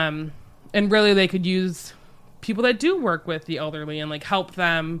 And really they could use people that do work with the elderly and like help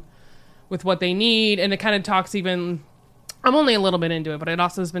them with what they need. And it kind of talks even, I'm only a little bit into it, but it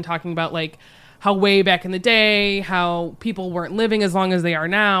also has been talking about like how way back in the day, how people weren't living as long as they are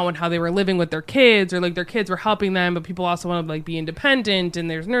now and how they were living with their kids or like their kids were helping them, but people also want to like be independent and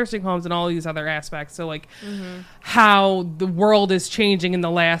there's nursing homes and all these other aspects. So like how the world is changing in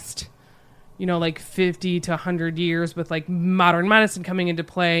the last, you know, like 50 to 100 years with like modern medicine coming into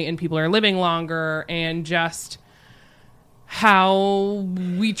play and people are living longer and just how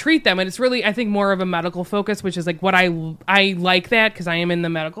we treat them. And it's really, I think, more of a medical focus, which is like what I like that because I am in the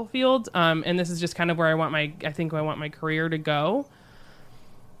medical field. And this is just kind of where I want my career to go.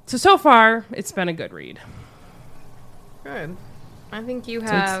 So far, it's been a good read. Good. I think you So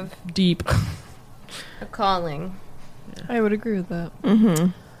have it's deep. a calling. I would agree with that. Mm-hmm.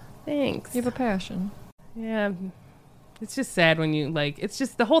 Thanks. You have a passion. Yeah. It's just sad when you, like, it's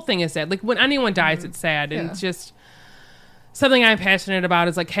just, the whole thing is sad. Like, when anyone dies, it's sad. And Yeah. it's just something I'm passionate about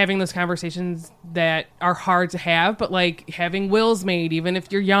is, like, having those conversations that are hard to have, but, like, having wills made, even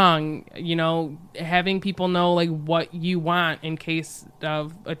if you're young, you know, having people know, like, what you want in case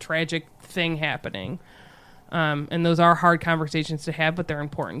of a tragic thing happening. And those are hard conversations to have, but they're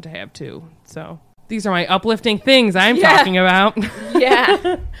important to have, too. So these are my uplifting things I'm talking about.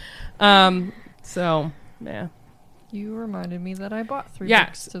 Yeah. So, yeah. You reminded me that I bought 3 Yes.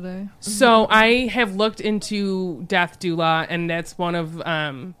 books today. So I have looked into death doula, and that's one of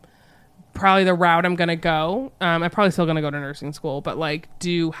probably the route I'm going to go. I'm probably still going to go to nursing school, but like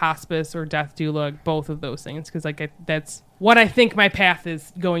do hospice or death doula, both of those things, because like that's what I think my path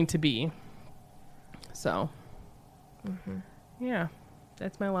is going to be. So, yeah,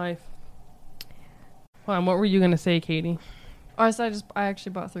 that's my life. Hold on, what were you going to say, Katie? Oh, I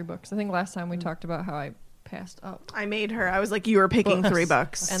actually bought 3 books. I think last time we talked about how I passed up. I made her. I was like, you were picking 3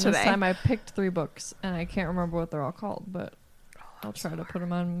 books And today. this time I picked 3 books, and I can't remember what they're all called, but I'll try to put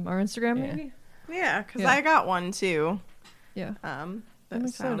them on our Instagram maybe. Yeah, because Yeah. I got one too. Yeah. That I'm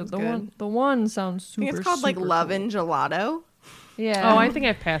excited. sounds The good. one sounds I super. think it's called like super Love cool. and Gelato. Yeah. Oh, I think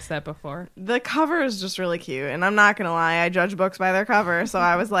I've passed that before. The cover is just really cute, and I'm not gonna lie, I judge books by their cover, so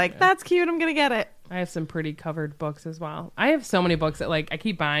I was like, that's cute, I'm gonna get it. I have some pretty covered books as well. I have so many books that like I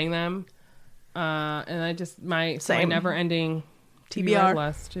keep buying them, and I just my Same. never-ending TBR. TBR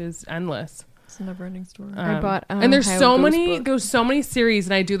list is endless. It's a never-ending story. I bought and there's Ohio so Ghost many book. there's so many series,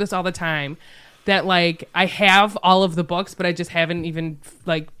 and I do this all the time that like I have all of the books, but I just haven't even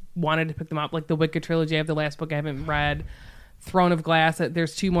like wanted to pick them up. Like the Wicked trilogy, I have the last book I haven't read. Throne of Glass,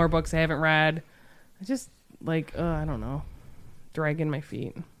 there's 2 more books I haven't read. I just like I don't know, dragging my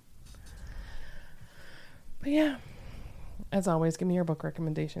feet. But yeah, as always, give me your book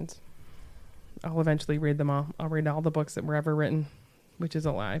recommendations. I'll eventually read them all. I'll read all the books that were ever written, which is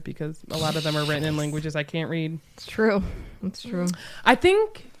a lie because a lot of them are written in languages I can't read. It's true. It's true. I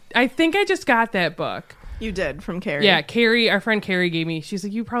think I just got that book. You did from Carrie. Yeah, Carrie, our friend Carrie gave me. She's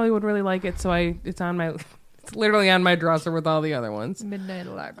like, you probably would really like it. So it's literally on my dresser with all the other ones. Midnight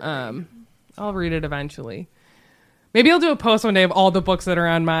Library. I'll read it eventually. Maybe I'll do a post one day of all the books that are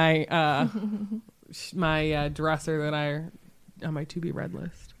on my my dresser that are on my to be read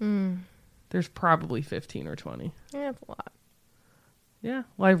list. There's probably 15 or 20. Yeah, it's a lot. Yeah.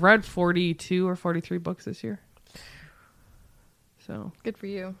 Well, I've read 42 or 43 books this year. So, Good for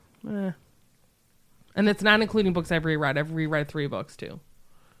you. and it's not including books I've reread. I've reread 3 books too.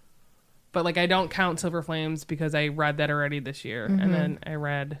 But like I don't count Silver Flames because I read that already this year, and then I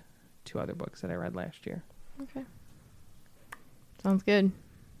read 2 other books that I read last year. Okay. Sounds good.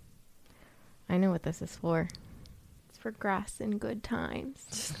 I know what this is for. It's for grass in good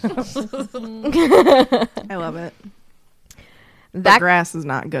times. I love it. But That grass is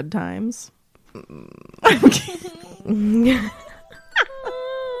not good times.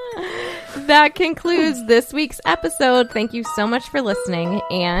 That concludes this week's episode. Thank you so much for listening,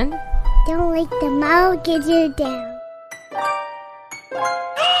 and Don't let the mouth get you down.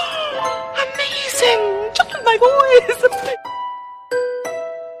 Amazing! Just my voice!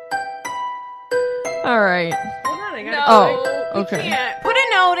 All right. no, Oh, okay. can't. Put a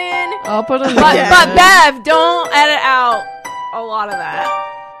note in. I'll put a note. But, Yeah. but Bev, don't edit out a lot of that.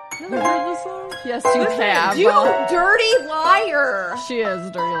 You ever heard this song? Yes, you have. You dirty liar. She is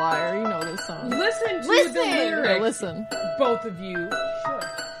a dirty liar. You know this song. Listen to Listen. the lyrics. Yeah, listen. Both of you.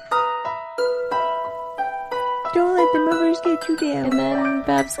 Don't let the mothers get you down. And then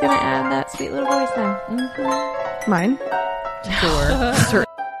Bev's gonna add that sweet little voice in. Mine? Sure.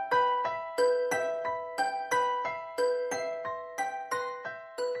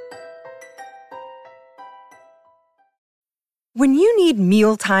 When you need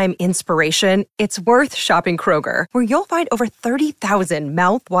mealtime inspiration, it's worth shopping Kroger, where you'll find over 30,000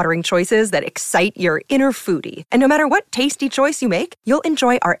 mouth-watering choices that excite your inner foodie. And no matter what tasty choice you make, you'll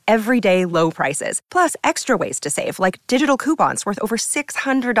enjoy our everyday low prices, plus extra ways to save, like digital coupons worth over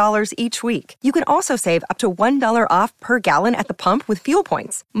 $600 each week. You can also save up to $1 off per gallon at the pump with fuel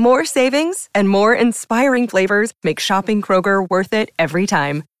points. More savings and more inspiring flavors make shopping Kroger worth it every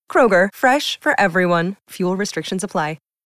time. Kroger, fresh for everyone. Fuel restrictions apply.